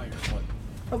 By your foot.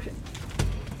 Oh shit.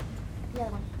 Yeah.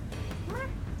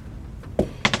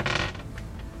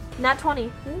 Nat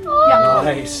 20. Yeah.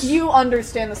 Nice. You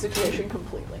understand the situation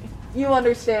completely. You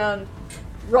understand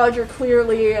Roger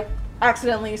clearly,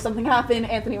 accidentally, something happened,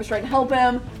 Anthony was trying to help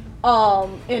him,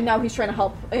 and now he's trying to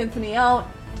help Anthony out.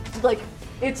 Like,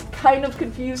 it's kind of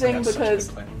confusing That's such a because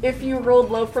good plan. if you rolled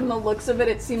low from the looks of it,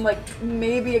 it seemed like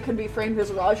maybe it could be framed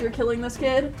as Roger killing this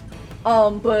kid.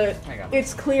 But I got it.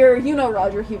 it's clear, you know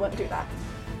Roger, he wouldn't do that.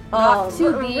 Not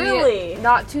to be really?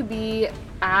 Not to be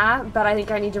but I think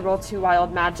I need to roll 2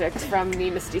 wild magic from the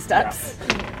Misty Steps.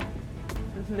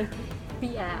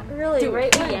 Yeah. Really? Do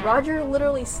it. Right? Yeah. Roger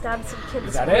literally stabbed some kids.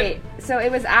 Is that Wait, it? so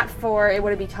it was at 4, it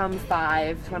would have become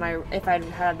 5 if I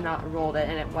had not rolled it,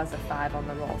 and it was a 5 on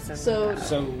the roll. So-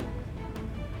 So.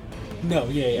 No,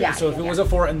 yeah. Yeah, So if yeah, it was a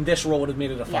 4 and this roll would have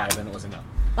made it a 5, Yeah. then it was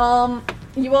enough.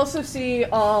 You also see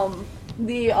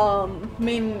the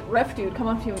main ref dude come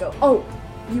up to you and go, "Oh,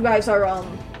 you guys are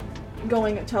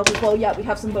going to help as well? Yeah, we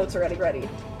have some boats already ready.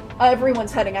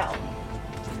 Everyone's heading out."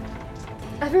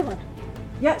 Everyone.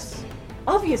 Yes,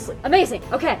 obviously. Amazing.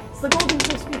 Okay. It's the Golden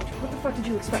Soul speech. What the fuck did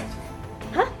you expect?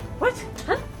 Huh? What?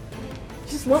 Huh?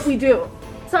 Just what we do.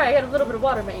 Sorry, I got a little bit of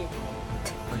water in my ear.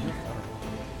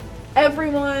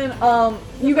 Everyone,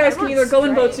 you guys can Everyone's either go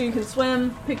in boats or straight. you can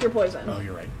swim. Pick your poison. Oh,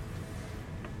 you're right.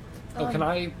 Oh, can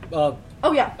I? Oh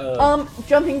yeah.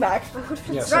 Jumping back.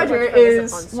 Yeah, So Roger much fun as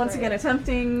is a fun once story. again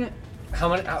attempting. How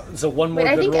many? So one more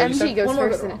Wait, I good think roll. You MG said? goes One more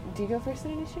first. good roll. Do you go first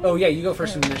in initiative? Oh yeah, you go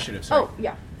first in initiative. Sorry. Oh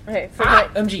yeah. Okay, so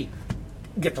MG,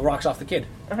 get the rocks off the kid.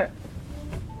 okay.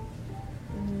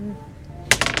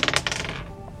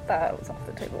 That was off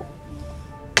the table.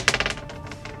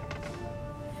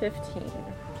 15.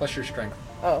 Plus your strength.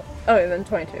 Oh, okay, then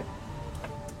 22.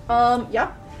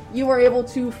 Yeah. You were able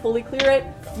to fully clear it.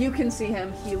 You can see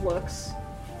him. He looks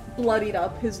bloodied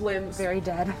up. His limbs Very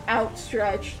dead.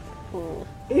 outstretched. Cool.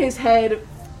 His head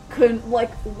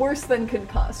worse than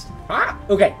concussed.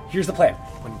 Okay, here's the plan.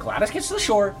 When Gladys gets to the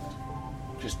shore,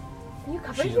 just Are you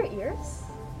covering She's- your ears?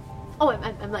 Oh,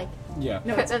 I'm like. yeah.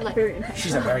 No, it's I'm like- very intense.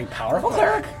 She's a very powerful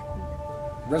cleric.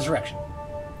 Resurrection.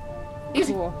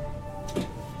 Easy. Cool.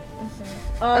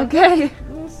 Okay.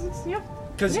 Yep.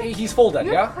 Because he's full dead,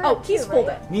 yeah? Oh, he's full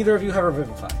dead. Neither of you have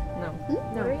Revivify. No.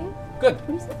 No. Are you? Good.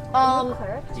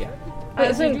 Cleric? Yeah.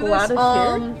 As Isn't you do Gladys this,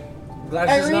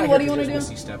 Gladys is Irene, not what here do you wanna 'cause do?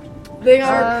 Misty stepped. they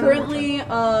are currently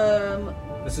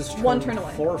This is One turn turn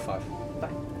away. 4 or 5.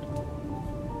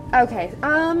 Okay.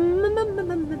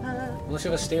 Unless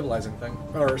you have a stabilizing thing.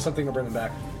 Or something to bring them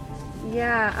back.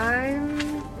 Yeah,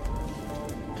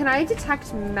 Can I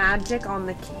detect magic on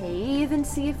the cave and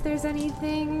see if there's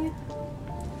anything?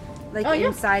 Like Oh, yeah.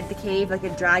 inside the cave, like a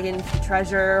dragon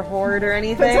treasure hoard or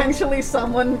anything? potentially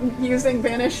someone using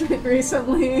banishment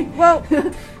recently. Well,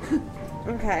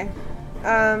 okay.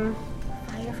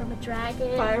 Fire from a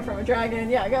dragon. Fire from a dragon.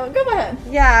 Yeah, go ahead.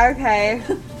 Yeah, okay.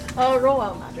 Roll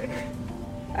out magic.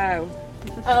 Oh.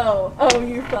 Oh,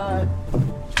 you thought.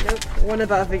 Nope. One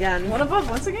above again. One above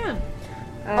once again.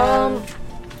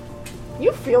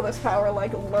 You feel this power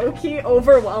like low-key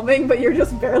overwhelming, but you're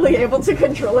just barely able to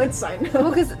control it, side note. Well,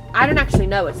 because I don't actually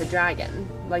know it's a dragon.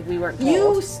 Like, we weren't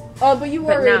told. But you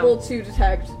But are now- able to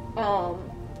detect,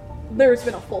 there's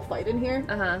been a full fight in here.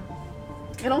 Uh-huh.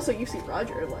 And also you see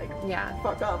Roger, like, Yeah.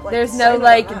 fuck up. Like, There's side no, note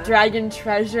like, on that. dragon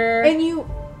treasure And you,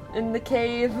 in the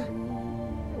cave.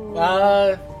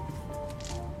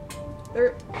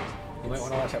 there, You might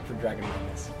want to watch out for dragon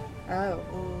madness. Oh.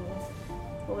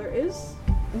 well, there is,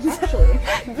 actually.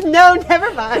 No,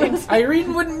 never mind.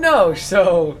 Irene wouldn't know,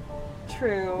 so...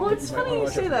 True. Well, it's You might funny wanna you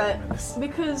watch say out for that, dragon madness.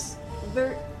 because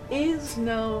there is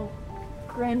no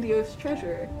grandiose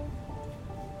treasure,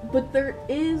 but there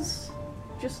is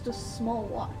just a small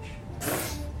watch.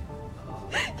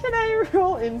 Can I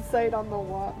roll insight on the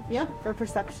watch? Yeah. For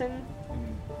perception?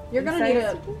 You're gonna need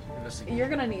a. Investigate. You're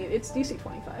gonna need. It's DC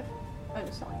 25. I'm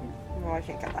just telling you. Well, I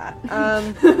can't get that.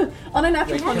 On a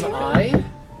natural Wait, 20. can I?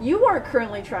 You are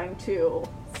currently trying to.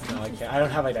 No, I can't. I don't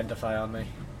have identify on me.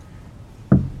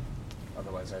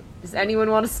 Otherwise, Does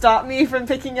anyone want to stop me from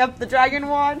picking up the Dragon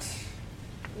Watch?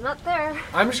 Not there.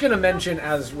 I'm just gonna mention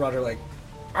as Roger, like,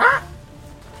 ah!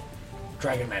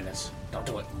 Dragon Madness. Don't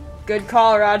do it. Good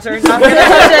call, Roger. Not gonna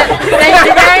touch it. Thank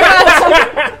you very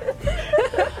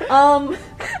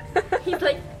much. He's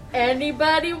like,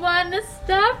 anybody wanna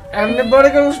stop? Anybody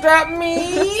gonna stop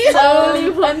me?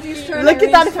 MG's turn. Look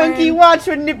at that Irene's funky turn. watch.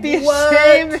 Wouldn't it be a What?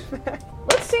 shame?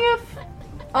 Let's see if.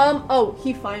 Oh,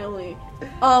 he finally.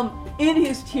 In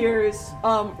his tears,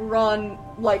 Ron,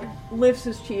 like, lifts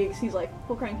his cheeks. He's like,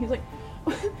 full crying. He's like,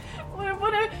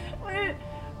 what are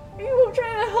you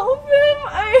trying to help him?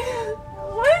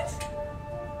 What?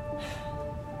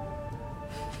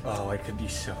 Oh, I could be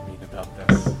so mean about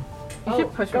this. You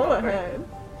should push Go him over. ahead.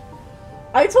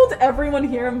 I told everyone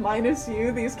here, minus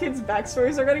you, these kids'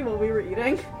 backstories already while we were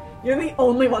eating. You're the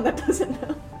only one that doesn't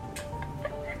know.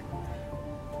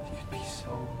 You could be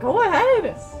so. Go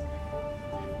ahead!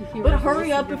 If you But want to hurry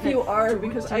listen up to if her, you are, don't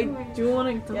because do I it. do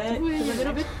want to Don't get do it, to the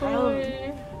little next bit round.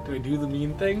 boy. Do I do the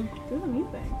mean thing? Do the mean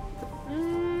thing.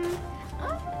 Mm,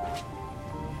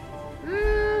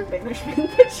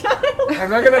 Banishment the child. I'm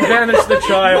not gonna banish the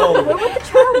child. Where would the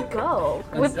child go?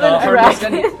 With the harmless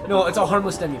dragon. No, it's a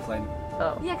harmless demi plane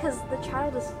Oh. Yeah, because the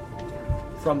child is.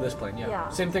 from this plane. Yeah. Yeah.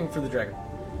 Same thing for the dragon.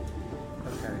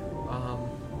 Okay.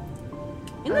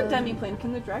 In the demi-plane,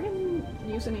 can the dragon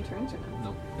use any turns or no?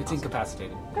 No, it's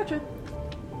incapacitated. Gotcha.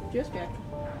 Just check.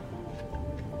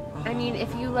 I mean,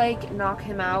 if you like knock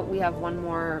him out, we have one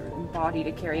more body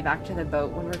to carry back to the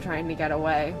boat when we're trying to get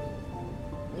away.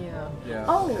 Yeah. Yeah.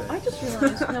 Oh, I just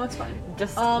realized. No, it's fine.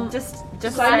 Just Side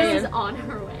saying. is on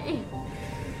her way.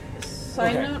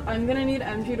 Side Okay. note, I'm gonna need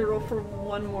MG to roll for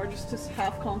one more just to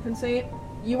half compensate.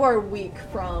 You are weak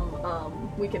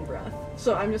from weakened breath,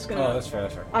 so I'm just gonna. Oh, that's fair.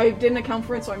 That's fair. I didn't account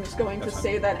for it, so I'm just going That's to fine.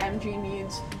 say that MG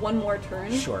needs one more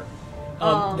turn. Sure.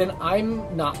 Then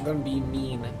I'm not gonna be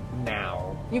mean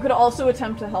now. You could also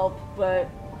attempt to help, but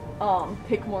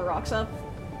pick more rocks up.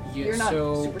 Yeah, You're not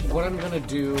so super strong. what I'm gonna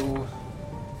do?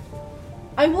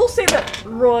 I will say that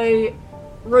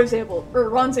Ron's able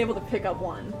to pick up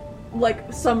one,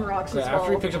 like some rocks Okay, as well.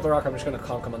 after he picks up the rock, I'm just gonna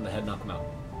conk him on the head, knock him out.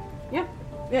 Yeah,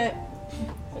 yeah.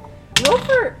 Roll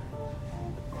for.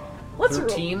 Let's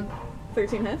 13. roll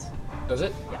 13 hits. Does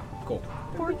it? Yeah. Cool.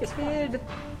 Poor kid.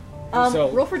 So-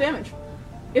 Roll for damage.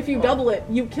 If you double it,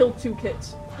 you kill 2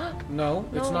 kids. No,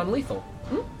 it's No. non-lethal.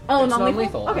 Oh, It's non-lethal.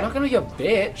 non-lethal. Okay. I'm not gonna be a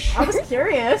bitch. I was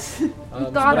curious.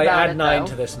 thought but I about add it, 9 though.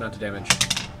 to this amount of damage.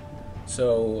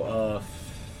 So,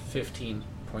 15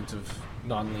 points of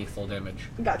non-lethal damage.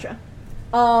 Gotcha.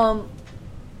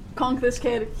 Conk this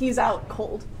kid. He's out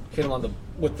cold. Hit him on the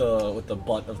with the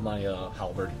butt of my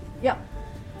halberd. Yeah.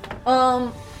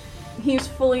 He's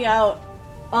fully out.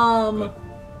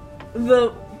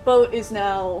 The boat is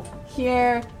now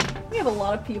here. We have a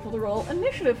lot of people to roll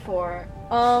initiative for.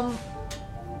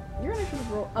 Your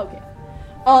initiative roll. Okay.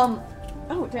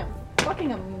 Oh damn.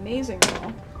 Fucking amazing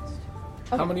roll.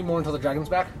 How many more until the dragon's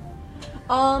back?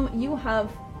 You have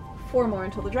 4 more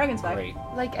until the dragon's back. Great.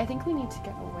 Like, I think we need to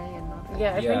get away and not.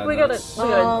 Yeah, I Yeah, think we gotta. that's- We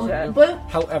gotta jet. But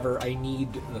However, I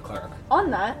need the cleric. on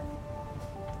that,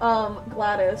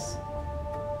 Gladys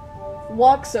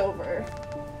walks over.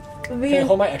 Can I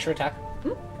hold my extra attack?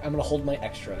 I'm gonna hold my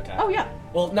extra attack. Oh yeah,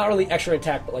 Well, not really extra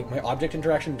attack, but like my object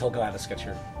interaction until Gladys gets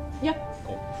here. yeah.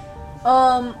 Cool.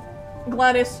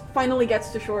 Gladys finally gets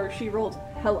to shore. She rolled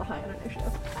hella high on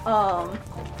initiative.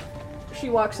 She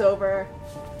walks over.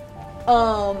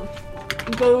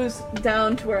 Goes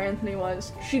down to where Anthony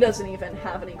was. She doesn't even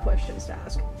have any questions to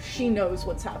ask. She knows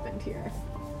what's happened here.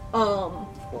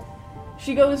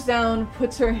 She goes down,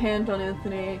 puts her hand on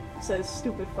Anthony, says,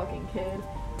 "Stupid fucking kid,"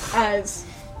 as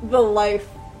the life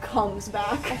comes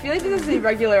back. I feel like this is a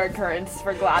regular occurrence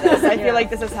for Gladys. I feel like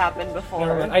this has happened before.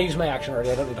 Never mind. I used my action already.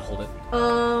 I don't need to hold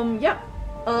it. Yeah.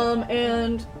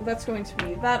 And that's going to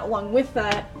be that. Along with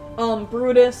that,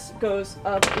 Brutus goes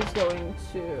up, is going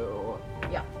to,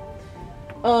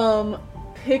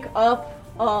 pick up,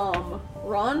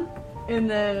 Ron, and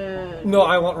then... No,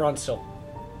 I want Ron still.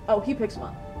 Oh, he picks him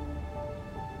up.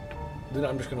 Then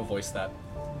I'm just gonna voice that.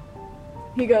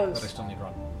 He But I goes, still need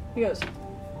Ron.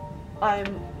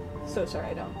 I'm so sorry,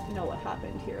 I don't know what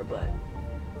happened here, but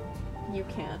you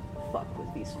can't fuck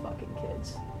with these fucking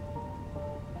kids.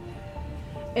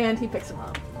 And he picks him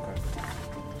up. Okay.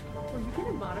 Were you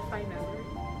gonna modify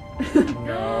memory?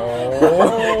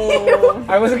 No.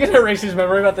 I wasn't gonna erase his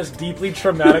memory about this deeply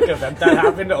traumatic event that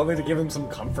happened only to give him some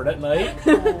comfort at night.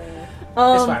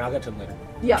 It's fine, I'll get to him later.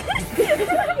 Yeah.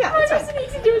 Yeah, it's fine. Need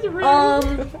to do with the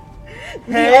room.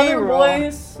 The Hey, other Roll.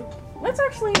 boys, let's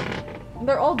actually,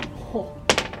 they're all,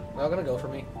 They're all gonna go for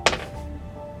me.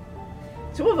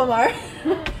 2 of them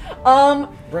are.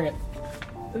 Bring it.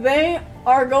 They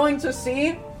are going to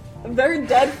see their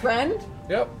dead friend,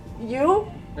 Yep.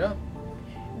 you, Yep.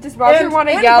 Does Roger want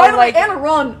to by yell the way, like? and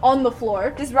Ron on the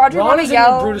floor. Does Roger Ron want to is in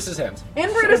yell? Brutus's hands.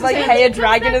 And Brutus It's like, is hey, a Comes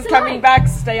dragon back is to coming life. back.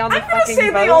 Stay on the I'm gonna fucking say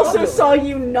they boat. also saw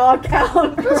you knock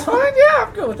out. That's fine, yeah,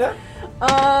 I'm good with that.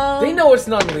 They know it's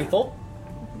non-lethal.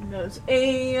 Knows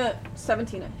a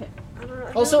 17 a hit.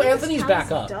 Also, Anthony's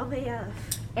back up. Dumb AF.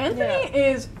 Anthony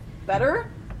is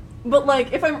better, but like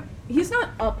he's not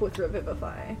up with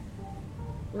Revivify,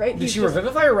 right? Did He's she just-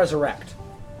 revivify or resurrect?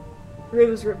 It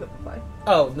was Revivify.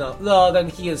 Oh, no. No, then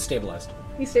he is stabilized.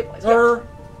 He's stabilized. Or...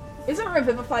 Isn't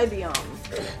Revivify the I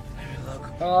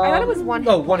thought it was one.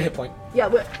 Oh, 1 hit point. Yeah,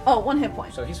 1 hit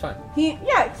point. So he's fine. He's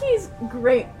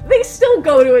great. They still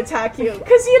go to attack you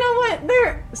because you know what?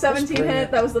 They're 17 bring hit.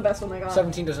 it. that was the best one they got.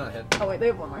 17 does not hit. Oh wait, they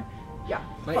have one more. Yeah.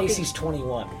 My Fucking- AC's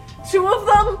 21. 2 of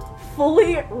them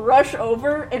fully rush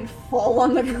over and fall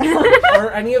on the ground.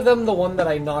 Are any of them the one that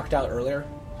I knocked out earlier?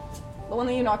 The one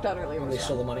that you knocked out earlier When was they Ron.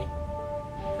 stole the money?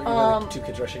 Or you know, the 2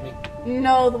 kids rushing me?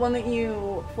 No, the one that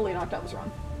you fully knocked out was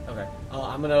Ron. Okay.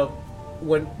 I'm gonna...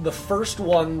 When the first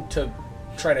one to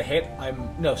try to hit,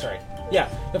 No, sorry. Yeah,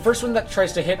 the first one that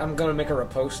tries to hit, I'm gonna make a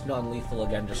riposte non-lethal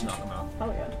again, just knock them out.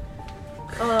 Oh yeah.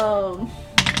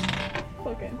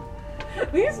 Fucking.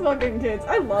 These fucking kids,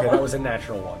 I love Okay, them. that was a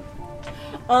natural one.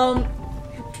 I'm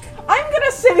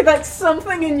gonna say that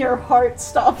something in your heart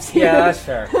stops you. Yeah, that's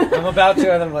fair. I'm about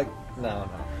to, and I'm like, no.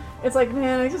 It's like,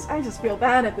 man, I just feel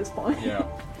bad at this point. Yeah.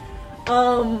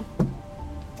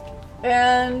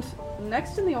 And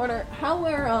next in the order, how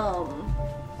are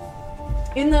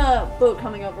in the boat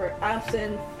coming over,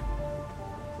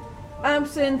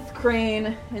 Absinthe,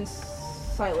 Crane, and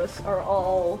Silas are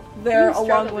all there You along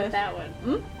struggled with that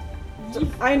one.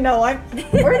 I know,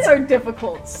 words are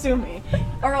difficult, sue me.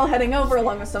 Are all heading over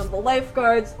along with some of the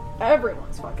lifeguards.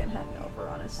 Everyone's fucking heading over,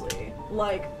 honestly.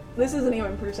 Like, this isn't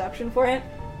even perception for it.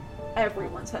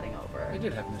 Everyone's heading over. I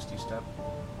did have Misty Step.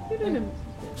 You didn't.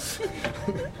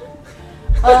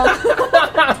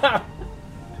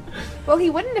 Well, he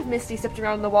wouldn't have Misty stepped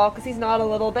around the wall because he's not a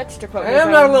little bitch, to quote I his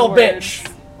am not a own little words.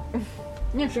 bitch.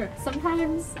 Yeah, sure.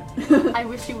 Sometimes I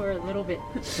wish you were a little bit.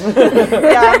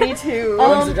 Yeah, me too.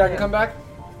 When's the dragon come back?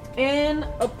 In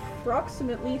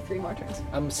approximately 3 more turns.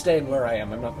 I'm staying where I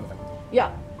am. I'm not moving.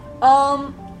 Yeah.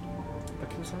 But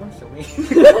can someone kill me?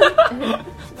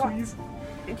 Please.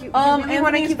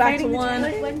 Anthony's back to 1.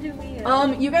 When do we?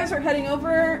 You guys are heading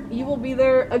over. You will be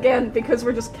there again because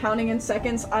we're just counting in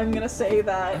seconds. I'm gonna say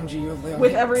that MG, you have Leon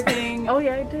with hit. everything Oh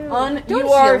yeah, I do. on, Don't you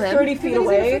are heal him, 30 because feet he's gonna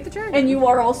away, fight the dragon. and you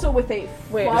are also with a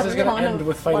Wait, fuck This is gonna ton end of,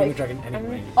 with fighting the like, dragon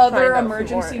anyway. other Find out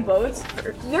emergency more. boats.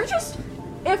 They're just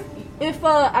if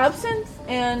Absinthe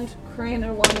and Crane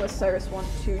along with Cyrus want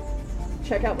to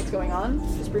check out what's going on,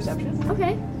 just perception.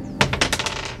 Okay.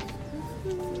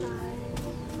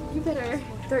 You better.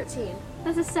 13.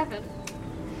 That's a 7.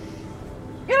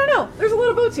 I don't know. There's a lot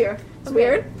of boats here. It's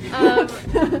weird.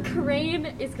 Crane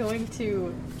is going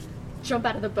to jump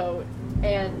out of the boat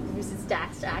and use his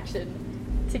dash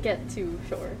action to get to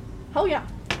shore. Hell yeah.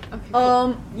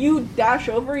 Okay. You dash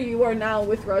over. You are now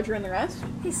with Roger and the rest.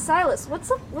 Hey Silas,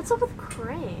 what's up with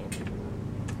Crane?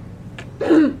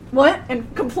 What?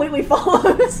 And completely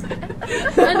follows. And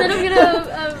then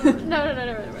I'm gonna.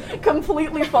 No.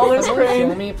 Completely follows Someone kill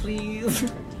Crane. me,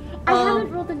 please. I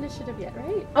haven't rolled initiative yet,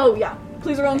 right? Oh yeah.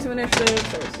 Please roll into initiative.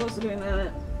 So we're supposed to be doing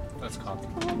that. That's cocked.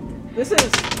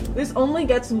 This only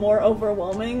gets more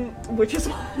overwhelming, which is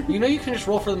You know you can just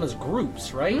roll for them as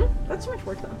groups, right? that's too much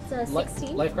work though. It's a Li-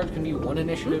 16. Lifeguards can be 1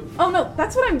 initiative. Oh no,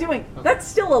 that's what I'm doing. That's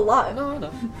still a lot.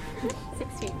 No.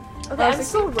 16. Okay, I'm 16.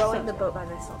 still rowing the boat by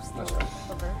myself still. That's fine.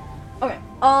 Over. Okay.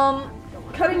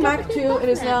 Cutting back to it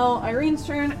is now Irene's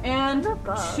turn, and Not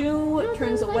bad. 2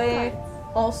 turns away,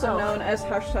 lifeguards. also Oh. known as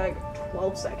hashtag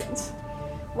 12 seconds.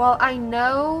 Well,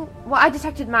 I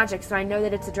detected magic, so I know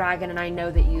that it's a dragon, and I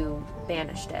know that you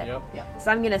banished it. Yep.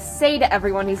 So I'm gonna say to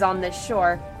everyone who's on this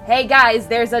shore, hey guys,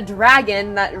 there's a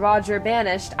dragon that Roger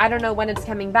banished. I don't know when it's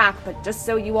coming back, but just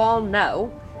so you all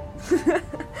know.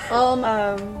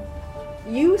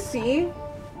 You see,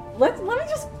 let me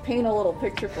just paint a little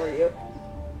picture for you.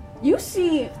 You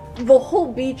see the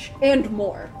whole beach and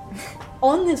more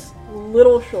on this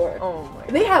little shore. Oh my.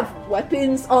 They have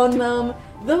weapons on them.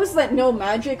 those that know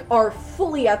magic are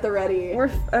fully at the ready.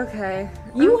 Okay.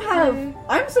 You Okay. have,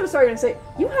 I'm so sorry to say,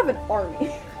 you have an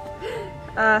army.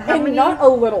 How And many? not a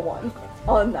little one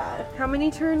on that. How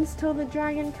many turns till the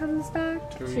dragon comes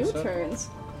back? 2 turns.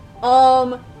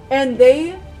 And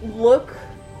they look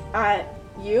at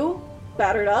you,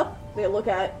 battered up. They look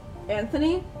at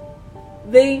Anthony.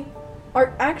 They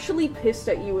are actually pissed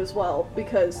at you as well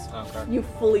because you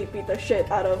fully beat the shit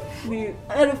out of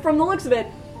from the looks of it,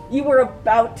 you were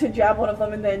about to jab one of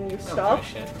them and then you stopped.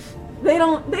 Okay, shit. They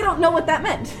don't know what that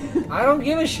meant. I don't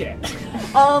give a shit.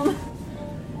 Um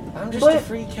I'm just But- a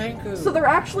free kangaroo. So they're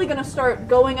actually gonna start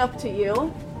going up to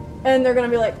you, and they're gonna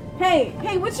be like, "Hey,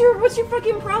 what's your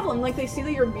fucking problem?" Like they see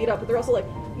that you're beat up, but they're also like,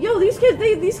 "Yo, these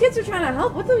kids are trying to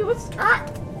help. What's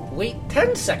Wait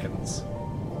 10 seconds.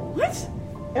 what?"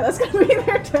 Yeah, that's gonna be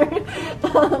their turn.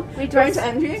 Wait, Going to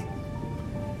MG.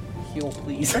 Heal,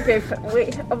 please. Okay,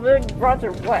 wait,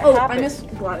 Roger, what Oh, happened? I missed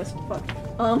Gladys. Fuck.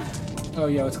 Oh,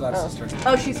 yeah, it's Gladys' turn.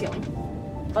 Oh, she's healing.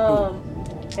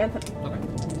 Anthony. Okay.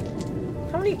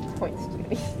 How many points do you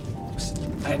need?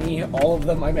 I need all of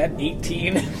them. I'm at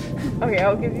 18. Okay,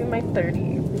 I'll give you my 30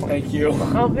 points. Thank you.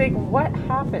 I'll be like, what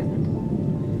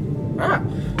happened? Ah.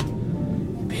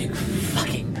 Big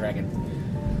fucking dragon.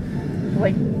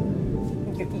 Like,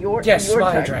 your Yes, your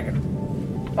my turn.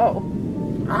 dragon. Oh,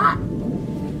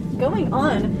 Going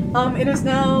on. It is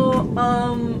now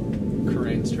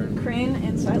Corain's turn. Crane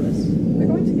and Silas. They're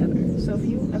going together. So if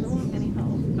you ever want any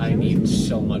help, I need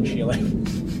so much healing.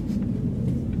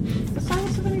 does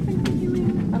Silas have anything for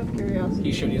healing? Out of curiosity.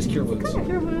 He should. He has Cure Wounds.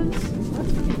 Cure wounds.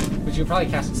 That's fine. But you can probably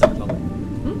cast at 7th level.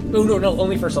 Oh, no,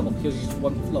 only first level. He's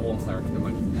level 1 cleric. Never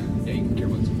mind. Yeah, you can Cure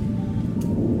Wounds.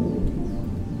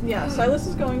 Yeah, Silas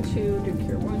is going to do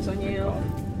cure wounds on you.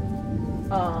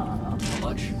 How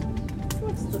much?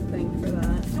 What's the thing for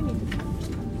that?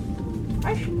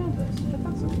 I should know this, but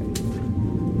that's okay.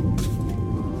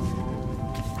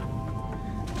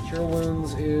 Cure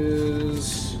Wounds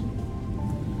is...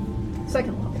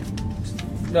 2nd level.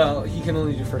 No, he can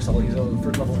only do first level. He's a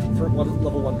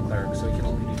level 1 cleric, so he can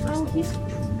only do first Oh, level. he's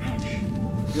trash.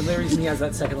 The only reason he has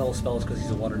that 2nd level spell is because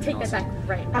he's a water Take that genocide. back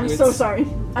right now. I'm It's- so sorry.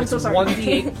 I'm It's so sorry.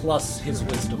 1d8 plus his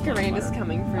wisdom. Corain is modifier.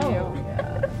 coming for Oh, you.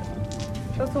 yeah.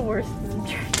 that's the worst.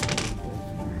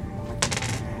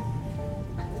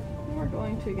 We're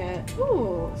going to get,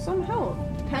 some help.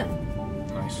 10.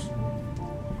 Nice.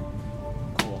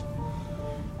 Cool.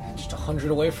 Just 100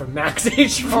 away from max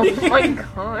HP. Oh my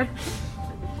god.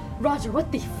 Roger,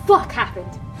 what the fuck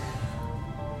happened?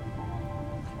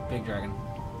 Big dragon.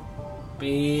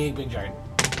 Big dragon.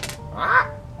 Ah!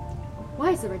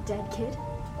 Why is there a dead kid?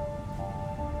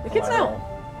 The kid's now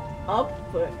up,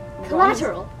 but...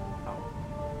 Collateral.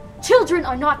 Children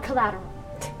are not collateral.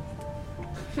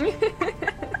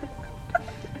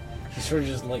 He's sort of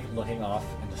just like looking off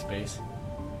into space.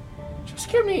 Just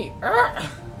give me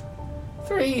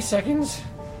 3 seconds,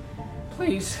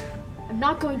 please. I'm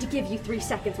not going to give you 3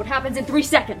 seconds. What happens in 3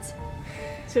 seconds?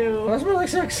 2, That's more like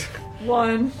 6.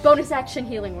 1. Bonus action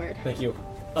healing word. Thank you.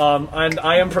 And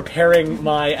I am preparing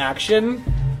my action.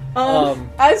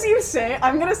 As you say,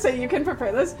 I'm gonna say you can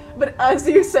prepare this, but as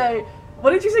you say,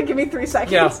 what did you say? Give me 3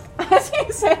 seconds? Yeah. As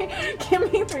you say,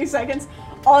 give me 3 seconds,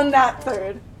 on that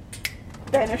third,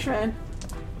 banishment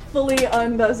fully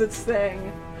undoes its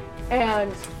thing,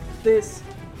 and this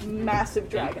massive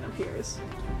dragon appears.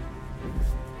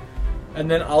 And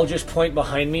then I'll just point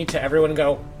behind me to everyone and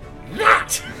go,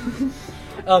 that!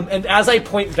 And as I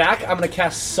point back, I'm going to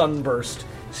cast Sunburst.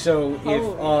 So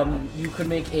if you could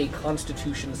make a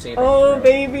Constitution saving Oh, throw.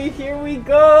 baby, here we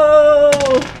go!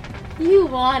 You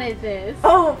wanted this.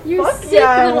 Oh, You fuck sick yeah,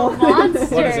 I little want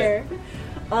monster. What is it?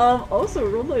 Also,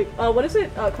 roll like, what is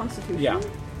it? Constitution? Yeah.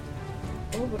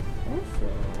 Oh, but also,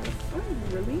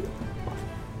 really?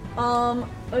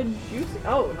 A juicy,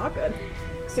 not good.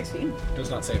 16. Does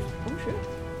not save. Oh, shit.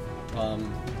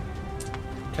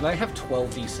 Can I have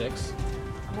 12d6?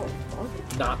 Oh,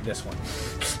 fuck. Not this one.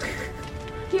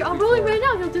 Here, I'm rolling right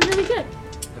now. He'll do really good.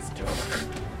 Let's do it.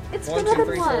 It's 1, the 2, other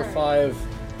 3, 4, one. 5,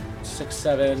 6,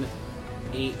 7,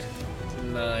 8,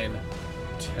 9,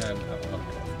 10, 11, 12.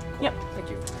 Yep. Thank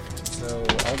you. So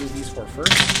I'll do these 4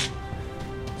 first.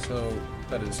 So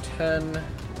that is 10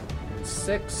 and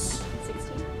 6.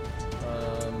 16.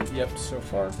 Yep, so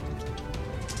far.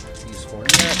 These 4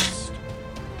 next.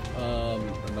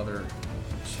 Another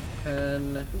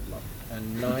 10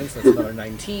 and 9, so that's another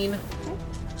 19.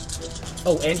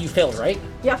 Oh, and you failed, right?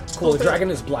 Yeah. Cool, the dragon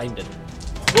is blinded.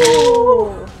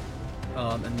 Ooh.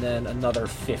 And then another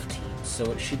 15. So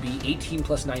it should be 18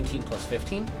 plus 19 plus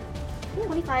 15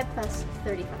 25 plus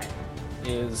 35.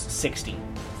 is 60.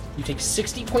 You take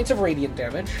 60 points of radiant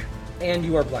damage, and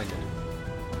you are blinded.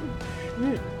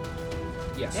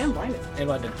 Yes. And blinded. And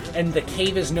blinded. And the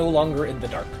cave is no longer in the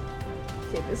dark.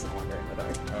 Cave is no longer in the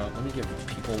dark. Let me give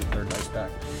people their dice back.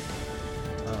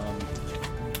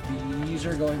 These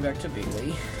are going back to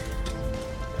Bigley.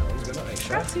 That one's going to Aisha.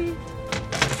 Grazie.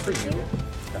 That one's for you.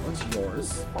 That one's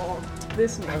yours. Oh,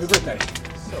 this makes Happy birthday.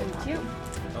 so cute.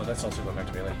 Oh, that's also going back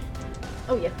to Bailey.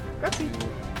 Oh yeah, grazie.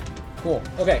 Cool.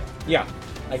 Okay, yeah.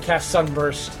 I cast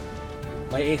Sunburst,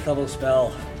 my 8th level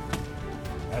spell,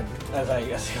 and as I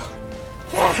go,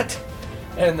 that!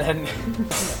 And then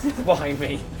behind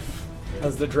me,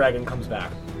 as the dragon comes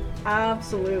back.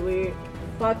 Absolutely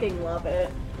fucking love it.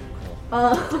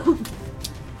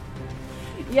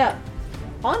 Yeah.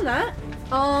 On that,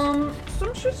 some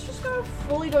shit's just gonna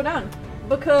fully go down.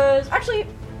 Because actually,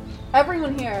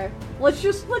 everyone here, let's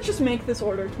just make this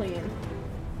order clean.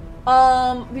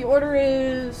 The order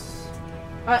is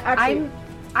actually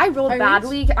I rolled Irene's-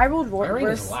 badly. I rolled Irene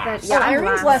is worse than last. yeah. I'm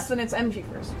Irene's less than it's MG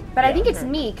first. but I Yeah. think it's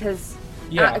me because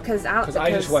Yeah, because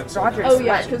I just went so Roger fast. Oh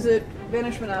yeah, went. because it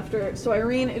banishment after. So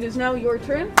Irene, it is now your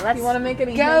turn. Let's you want to make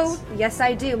any go. hits? Yes,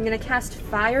 I do. I'm gonna cast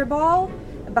Fireball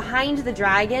behind the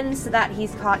dragon so that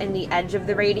he's caught in the edge of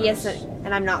the radius,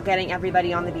 and I'm not getting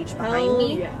everybody on the beach behind Hell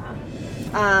me.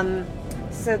 yeah.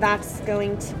 So that's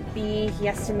going to be he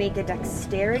has to make a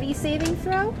dexterity saving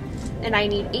throw, and I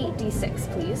need 8d6,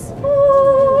 please.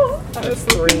 There's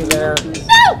 3 there.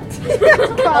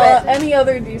 Any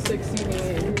other d6 you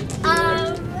need?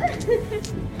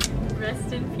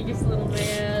 Rest in peace, little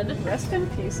man. Rest in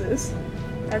pieces.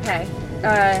 Okay.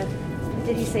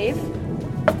 Did he save?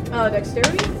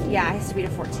 Dexterity? Yeah, it has to be to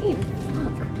 14.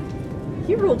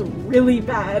 He rolled really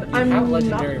bad. You I'm have not.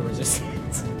 legendary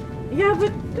resistance. Yeah,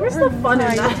 but where's the fun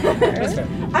in That's that? fair.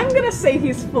 I'm gonna say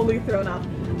he's fully thrown off.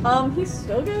 He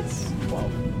still gets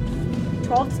 12.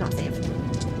 12 is not saved.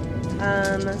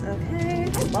 Okay.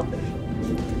 I love this.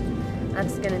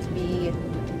 That's gonna be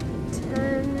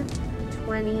 10,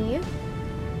 20.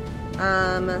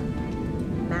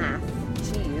 Math.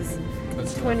 Jeez.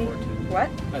 That's 20. another 14. What?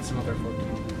 That's another 14.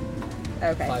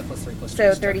 Okay. 5 plus 3 plus 2.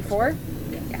 So 34?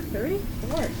 Yeah.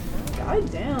 34.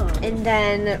 God damn. And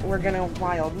then we're gonna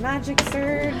Wild Magic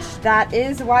Surge. That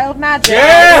is Wild Magic.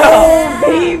 Oh,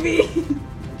 baby!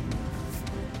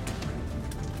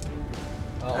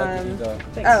 I'll give you the...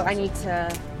 Thanks. Oh, I need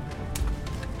to.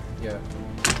 Yeah.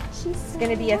 It's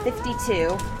gonna be a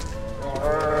 52.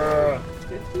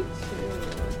 52.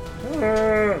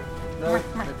 No, I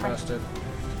passed it.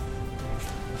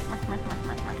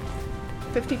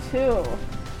 52.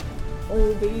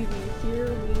 Oh, baby, here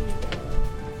we go.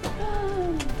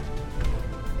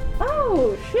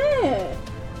 Oh, shit!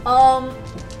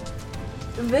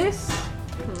 This...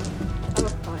 I'm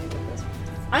fine with this.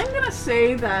 I'm gonna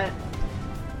say that,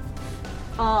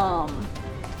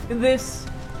 this...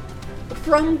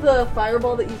 From the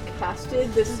fireball that you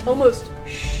casted, this almost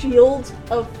shield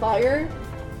of fire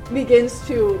begins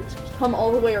to come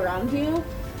all the way around you.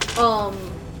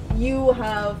 You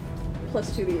have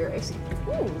 +2 to your AC.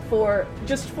 For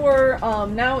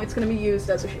now, it's going to be used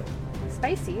as a shield.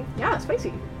 Spicy. Yeah,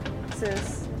 spicy. This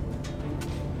is.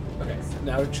 Okay,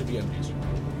 now it should be unused.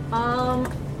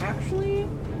 Actually,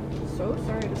 so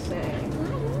sorry to say,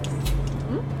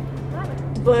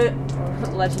 but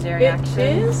Legendary it action.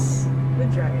 is the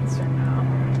dragon's turn now.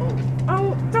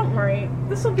 Oh, don't worry.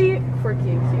 This will be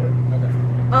quirky and cute.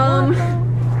 Okay.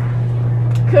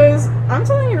 Because I'm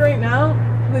telling you right now,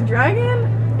 the dragon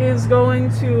is going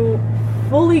to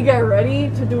fully get ready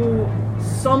to do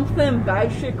something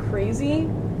bad shit crazy,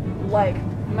 like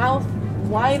mouth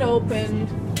wide open,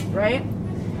 right?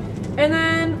 And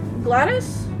then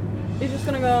Gladys is just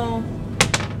gonna go,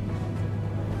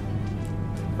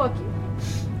 fuck you.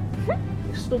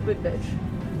 You stupid bitch.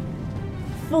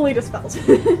 Fully dispelled.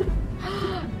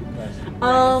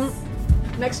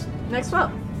 Next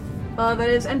up. That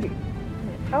is Envy.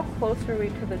 How close are we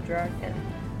to the dragon?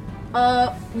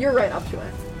 You're right up to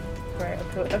it. Right,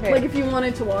 okay. Like if you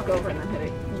wanted to walk over and then hit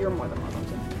it, you're more than welcome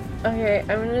to. Okay, I'm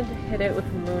gonna hit it with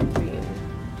Moonbeam.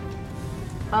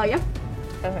 Yeah.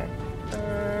 Okay.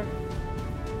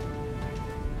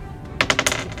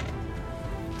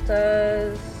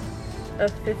 Does a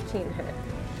 15 hit?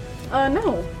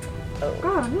 No. Oh,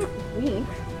 God, I'm not weak.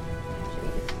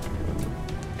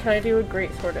 jeez. Can I do a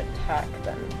great sword attack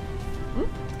then?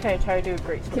 Can I try to do a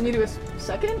great sword? Can you do a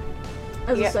second?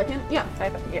 As Yeah. a second? Yeah.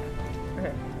 Yeah.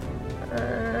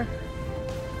 Okay.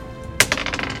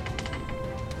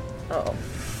 Oh.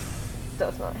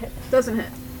 Does not hit. Doesn't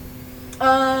hit.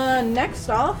 Next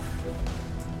off.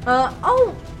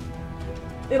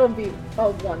 it'll be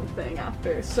a one thing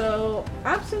after. So,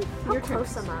 absent How your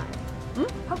close turns. am I?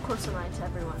 Hmm? How close am I to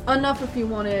everyone? Enough if you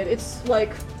wanted. It's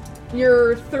like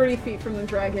you're 30 feet from the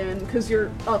dragon because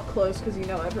you're up close because you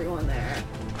know everyone there.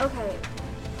 Okay,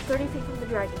 30 feet from the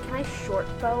dragon. Can I short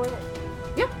bow it?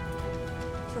 Yeah.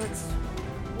 So it's,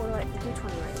 what do I do?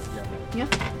 20, right? Yeah.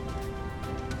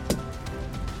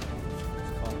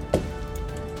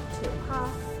 2.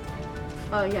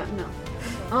 Ha. Yeah, no.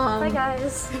 Bye,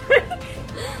 guys.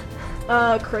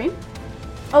 Crane?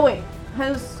 Oh, wait.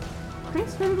 Has Crane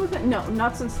started with it? No,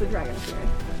 not since the dragon appeared.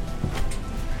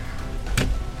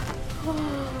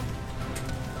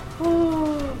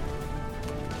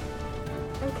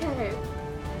 Okay.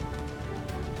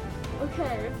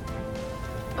 Okay.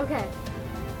 Okay.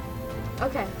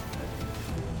 Okay.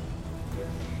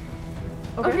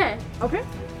 Okay. Okay. Okay.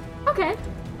 Okay. Okay.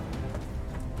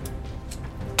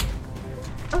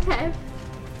 Okay. Okay.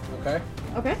 Okay.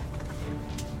 Okay.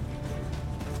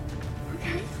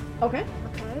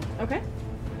 Okay. Okay.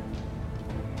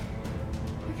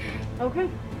 Okay.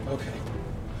 Okay.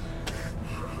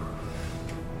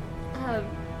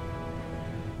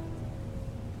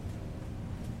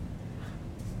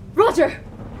 Roger!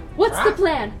 What's the Ah.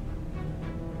 plan?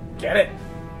 Get it.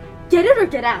 Get it or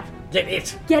get out? Get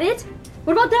it. Get it?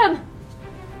 What about them?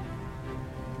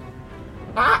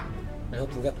 Ah! I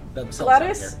hope they get themselves out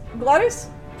Gladys. here. Gladys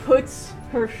puts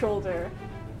her shoulder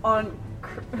on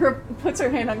puts her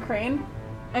hand on Crane,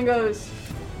 and goes,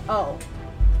 "Oh,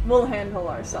 we'll handle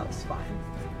ourselves fine."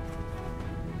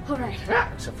 Alright. Ah,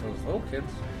 except for those little kids.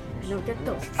 No, get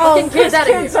those Oh, fucking because kids out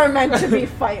of kids here. are meant to be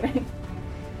fighting.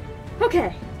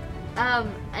 Okay.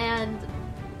 And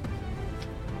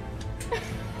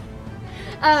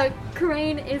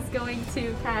Crane is going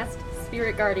to cast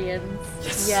Spirit Guardians.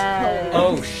 Yes. Yes.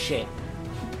 Oh shit.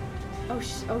 Oh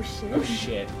shit. Oh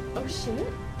shit. Oh shit.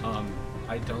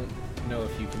 I don't know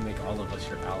if you can make all of us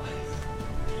your allies.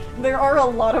 There are a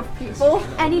lot of people.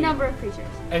 Any number of creatures.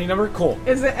 Any number? Cool.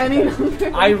 Is it any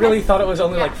number? I really thought it was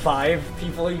only Yeah. like 5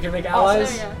 people you can make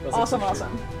allies. yeah. I was like, Awesome, for sure.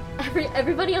 awesome.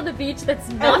 Everybody on the beach that's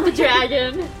not the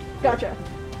dragon. Gotcha.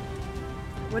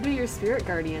 What do your spirit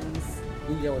guardians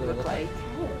Ooh, yeah, what do they look like?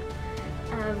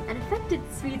 An affected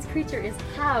Swede's creature is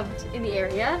halved in the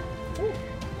area,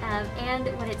 and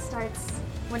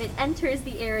when it enters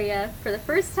the area for the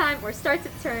first time or starts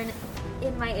its turn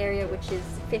in my area, which is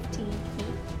 15 feet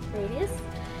radius,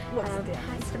 What's the damage?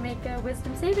 has to make a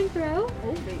Wisdom saving throw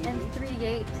Oh, baby. and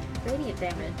 3d8 radiant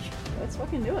damage. Let's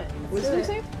fucking do it. do Wisdom it.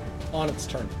 save? On its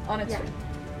turn. On its Yeah. turn.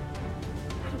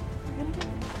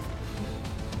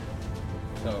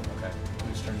 So, okay.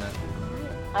 Whose turn that?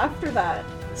 After that,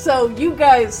 so you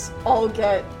guys all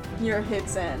get your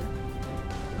hits in.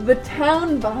 The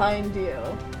town behind you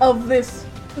of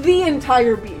the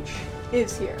entire beach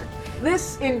is here.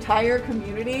 This entire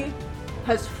community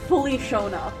has fully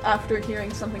shown up after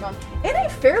hearing something on in a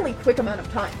fairly quick amount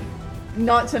of time.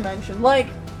 Not to mention, like,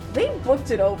 they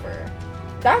booked it over.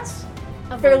 That's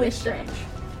fairly volition. strange.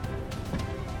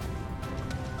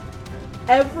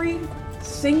 Every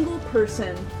single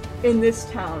person in this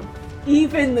town,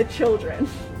 even the children,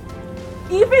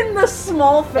 even the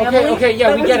small family. Okay, yeah,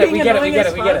 that we was get it, being we get it, we annoying get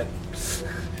as it, we get fuck.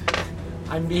 it.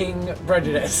 I'm being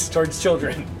prejudiced towards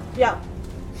children. Yeah.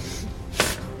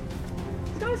 He's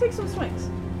gonna take some swings.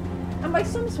 And by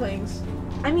some swings,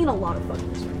 I mean a lot of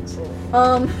fucking swings.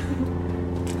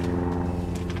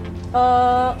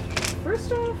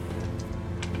 First off,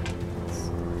 it's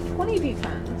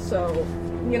 20d10, so,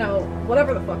 you know,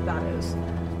 whatever the fuck that is.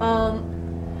 I'll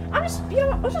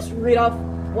just read off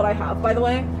what I have, by the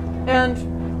way, and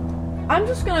I'm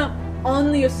just gonna,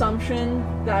 on the assumption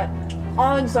that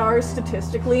odds are,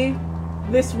 statistically,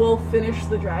 this will finish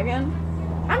the dragon,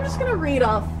 I'm just gonna read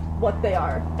off what they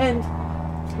are, and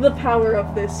the power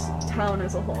of this town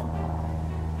as a whole.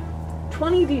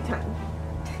 20d10.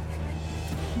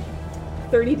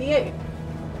 30d8.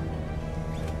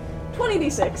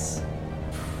 20d6.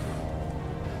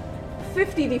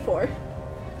 50d4.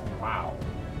 Wow.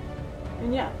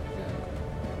 And yeah.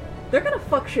 They're gonna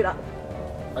fuck shit up.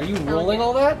 Are you rolling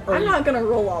all that? Or I'm not gonna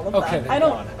roll all of Okay, that. then I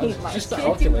don't go on. I was hate just myself.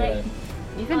 calculating.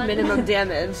 Even minimum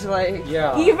damage, like.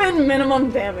 Yeah. Even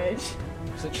minimum damage.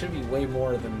 So it should be way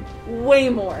more than. Way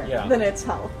more Yeah. than its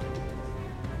health.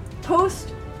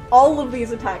 Post all of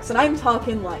these attacks, and I'm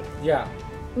talking like Yeah.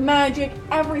 magic,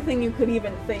 everything you could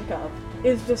even think of,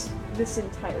 is just this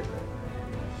entire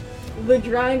group. The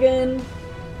dragon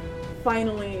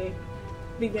finally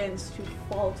begins to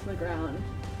fall to the ground.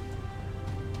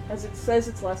 As it says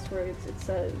its last words, it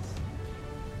says,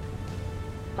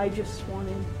 "I just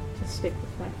wanted to stick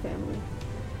with my family."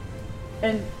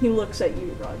 And he looks at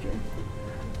you, Roger.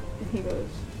 And he goes,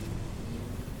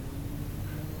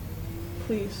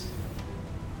 please,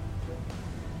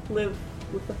 live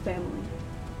with the family,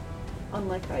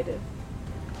 unlike I did.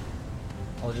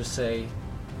 I'll just say,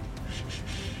 shh, shh, shh.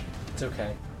 It's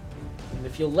okay. And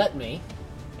if you'll let me,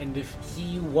 and if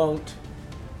he won't,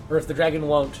 or if the dragon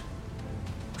won't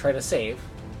try to save,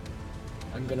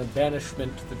 I'm gonna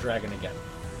banishment the dragon again.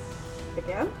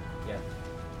 Again? Yeah.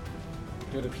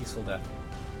 Do it a peaceful death.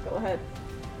 Go ahead.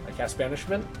 I cast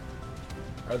banishment.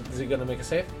 Is he gonna make a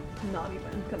save? Not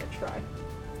even gonna try.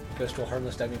 Goes to a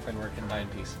harmless diving plane where it can die in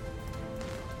peace.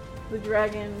 The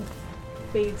dragon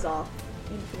fades off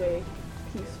into a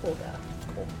peaceful death.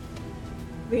 Cool.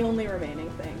 The only remaining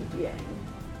thing being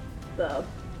the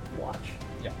watch.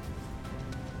 Yeah.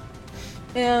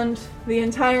 And the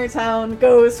entire town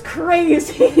goes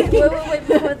crazy. Wait,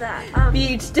 before that.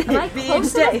 Beach day. Am I Beach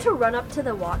close day. enough to run up to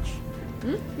the watch?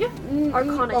 Yeah.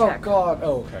 Arcana Oh check. god.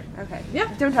 Oh, okay. Okay.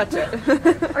 Yeah. Don't touch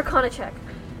it. Arcana check.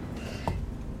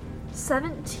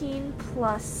 17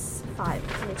 plus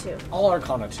 5, 22. All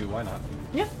Arcana 2, why not?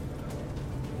 Yeah.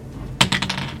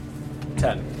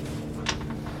 10.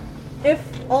 If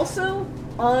also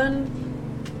on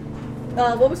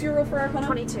what was your roll for Arcana?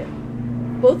 22.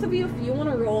 Both of you, if you want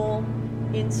to roll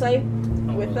insight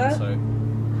with that. So,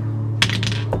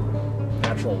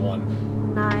 natural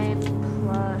 1. 9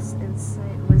 plus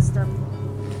insight, wisdom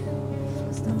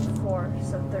 4,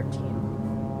 so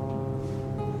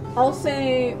 13. I'll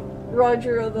say,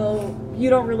 Roger, although you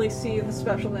don't really see the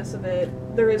specialness of it,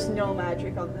 there is no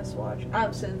magic on this watch.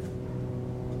 Absinthe.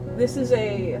 This is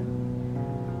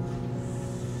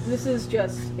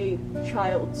just a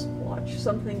child's watch,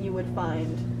 something you would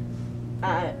find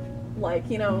at, like,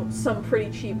 you know, some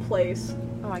pretty cheap place.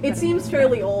 It seems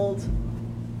fairly old.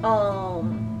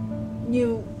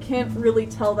 You can't really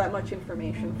tell that much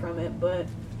information from it, but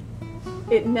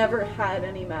it never had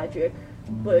any magic,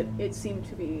 but it seemed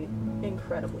to be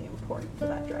incredibly important to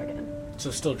that dragon. So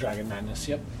still Dragon Madness,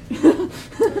 yep. So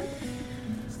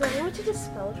I want to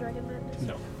dispel Dragon Madness?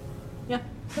 No. Yeah.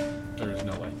 There is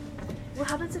no way. What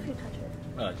happens if you touch it?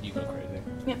 You go crazy.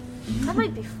 Yeah. That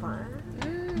might be fun.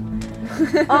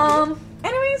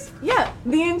 Anyways, yeah,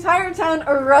 the entire town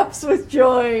erupts with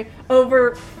joy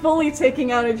over fully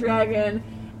taking out a dragon.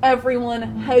 Everyone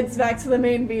heads back to the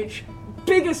main beach.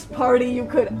 Biggest party you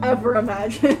could ever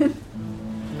imagine.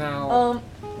 Now,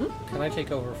 can I take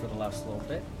over for the last little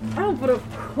bit? Oh, but of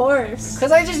course.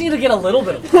 Because I just need to get a little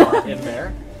bit of plot in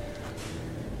there.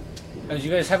 As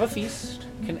you guys have a feast,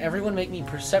 can everyone make me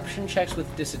perception checks with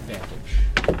disadvantage?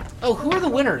 Oh, who are the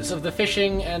winners of the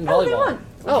fishing and volleyball? they won.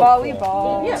 Oh,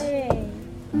 Volleyball. Yeah.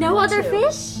 No other Two.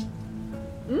 fish?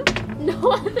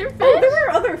 No other fish? Oh, there were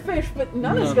other fish, but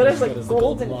not as None good as as good like as the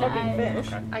golden golden fucking line.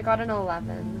 fish. Okay. I got an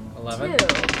 11. 11?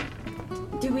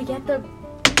 2. Do we get the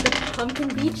pumpkin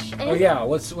beach? Oh yeah,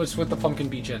 what's with the pumpkin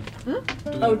beach in?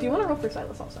 Oh, do you want to roll for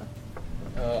Silas also?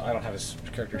 I don't have his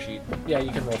character sheet. Yeah,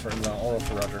 you can roll for him. No, I'll roll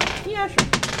for Roger. Yeah, sure.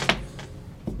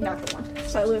 Natural one.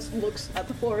 Silas looks at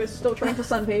the floor, is still trying to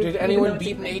sunbathe. Did even anyone though it's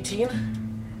beat an evening. 18?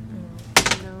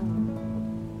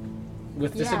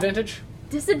 With Yeah. disadvantage?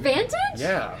 Disadvantage?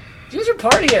 Yeah. You guys are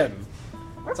partying!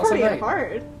 We're It's also partying night.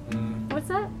 hard. What's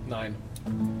that? 9.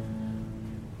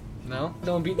 No?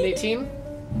 No one beat an 18?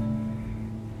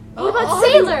 What about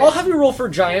sailors? I'll have you roll for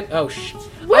giant. Oh, shit.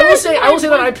 I Where will is say my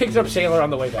that I picked up sailor on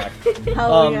the way back.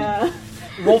 Hell yeah.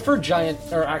 Roll for giant,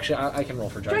 or actually, I can roll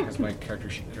for giant because my character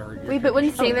sheet. Or your Wait, but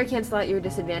wouldn't character Sailor cancel out your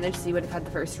disadvantage so you would have had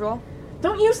the first roll?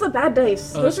 Don't use the bad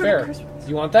dice. sheet. Oh, that's Those are fair. Christmas.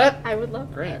 You want that? I would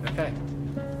love Great, okay.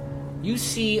 You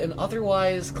see an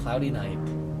otherwise cloudy night,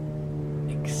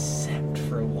 except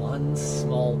for one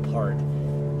small part,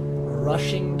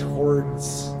 rushing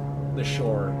towards the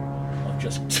shore of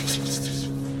just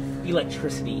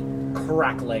electricity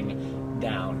crackling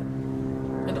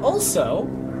down. And also,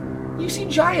 you see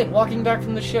Giant walking back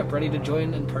from the ship, ready to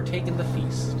join and partake in the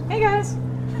feast. Hey guys.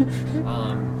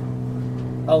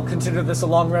 I'll consider this a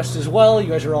long rest as well. You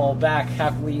guys are all back,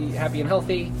 happy and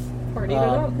healthy. Partied it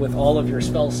up. With all of your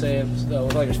spell saves,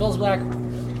 with all your spells back.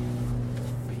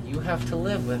 But you have to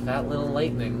live with that little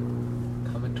lightning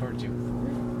coming towards you.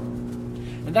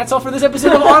 And that's all for this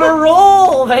episode of On a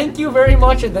Roll! Thank you very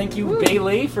much, and thank you,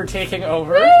 Bailey, for taking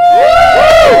over.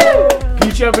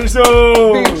 Beach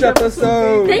episode! Beach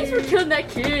episode. Thanks for killing that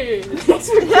kid.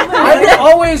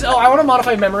 I want to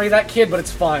modify memory of that kid, but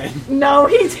it's fine. No,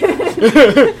 he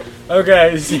didn't.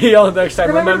 Okay, see y'all next time.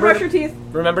 Remember to brush your teeth.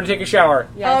 Remember to take a shower.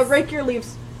 Yes. Rake your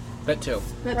leaves. That too.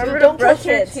 Remember to Don't kill brush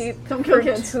your kids. teeth Don't kill for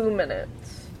kids. 2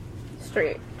 minutes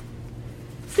straight.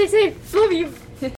 Stay safe. Love you.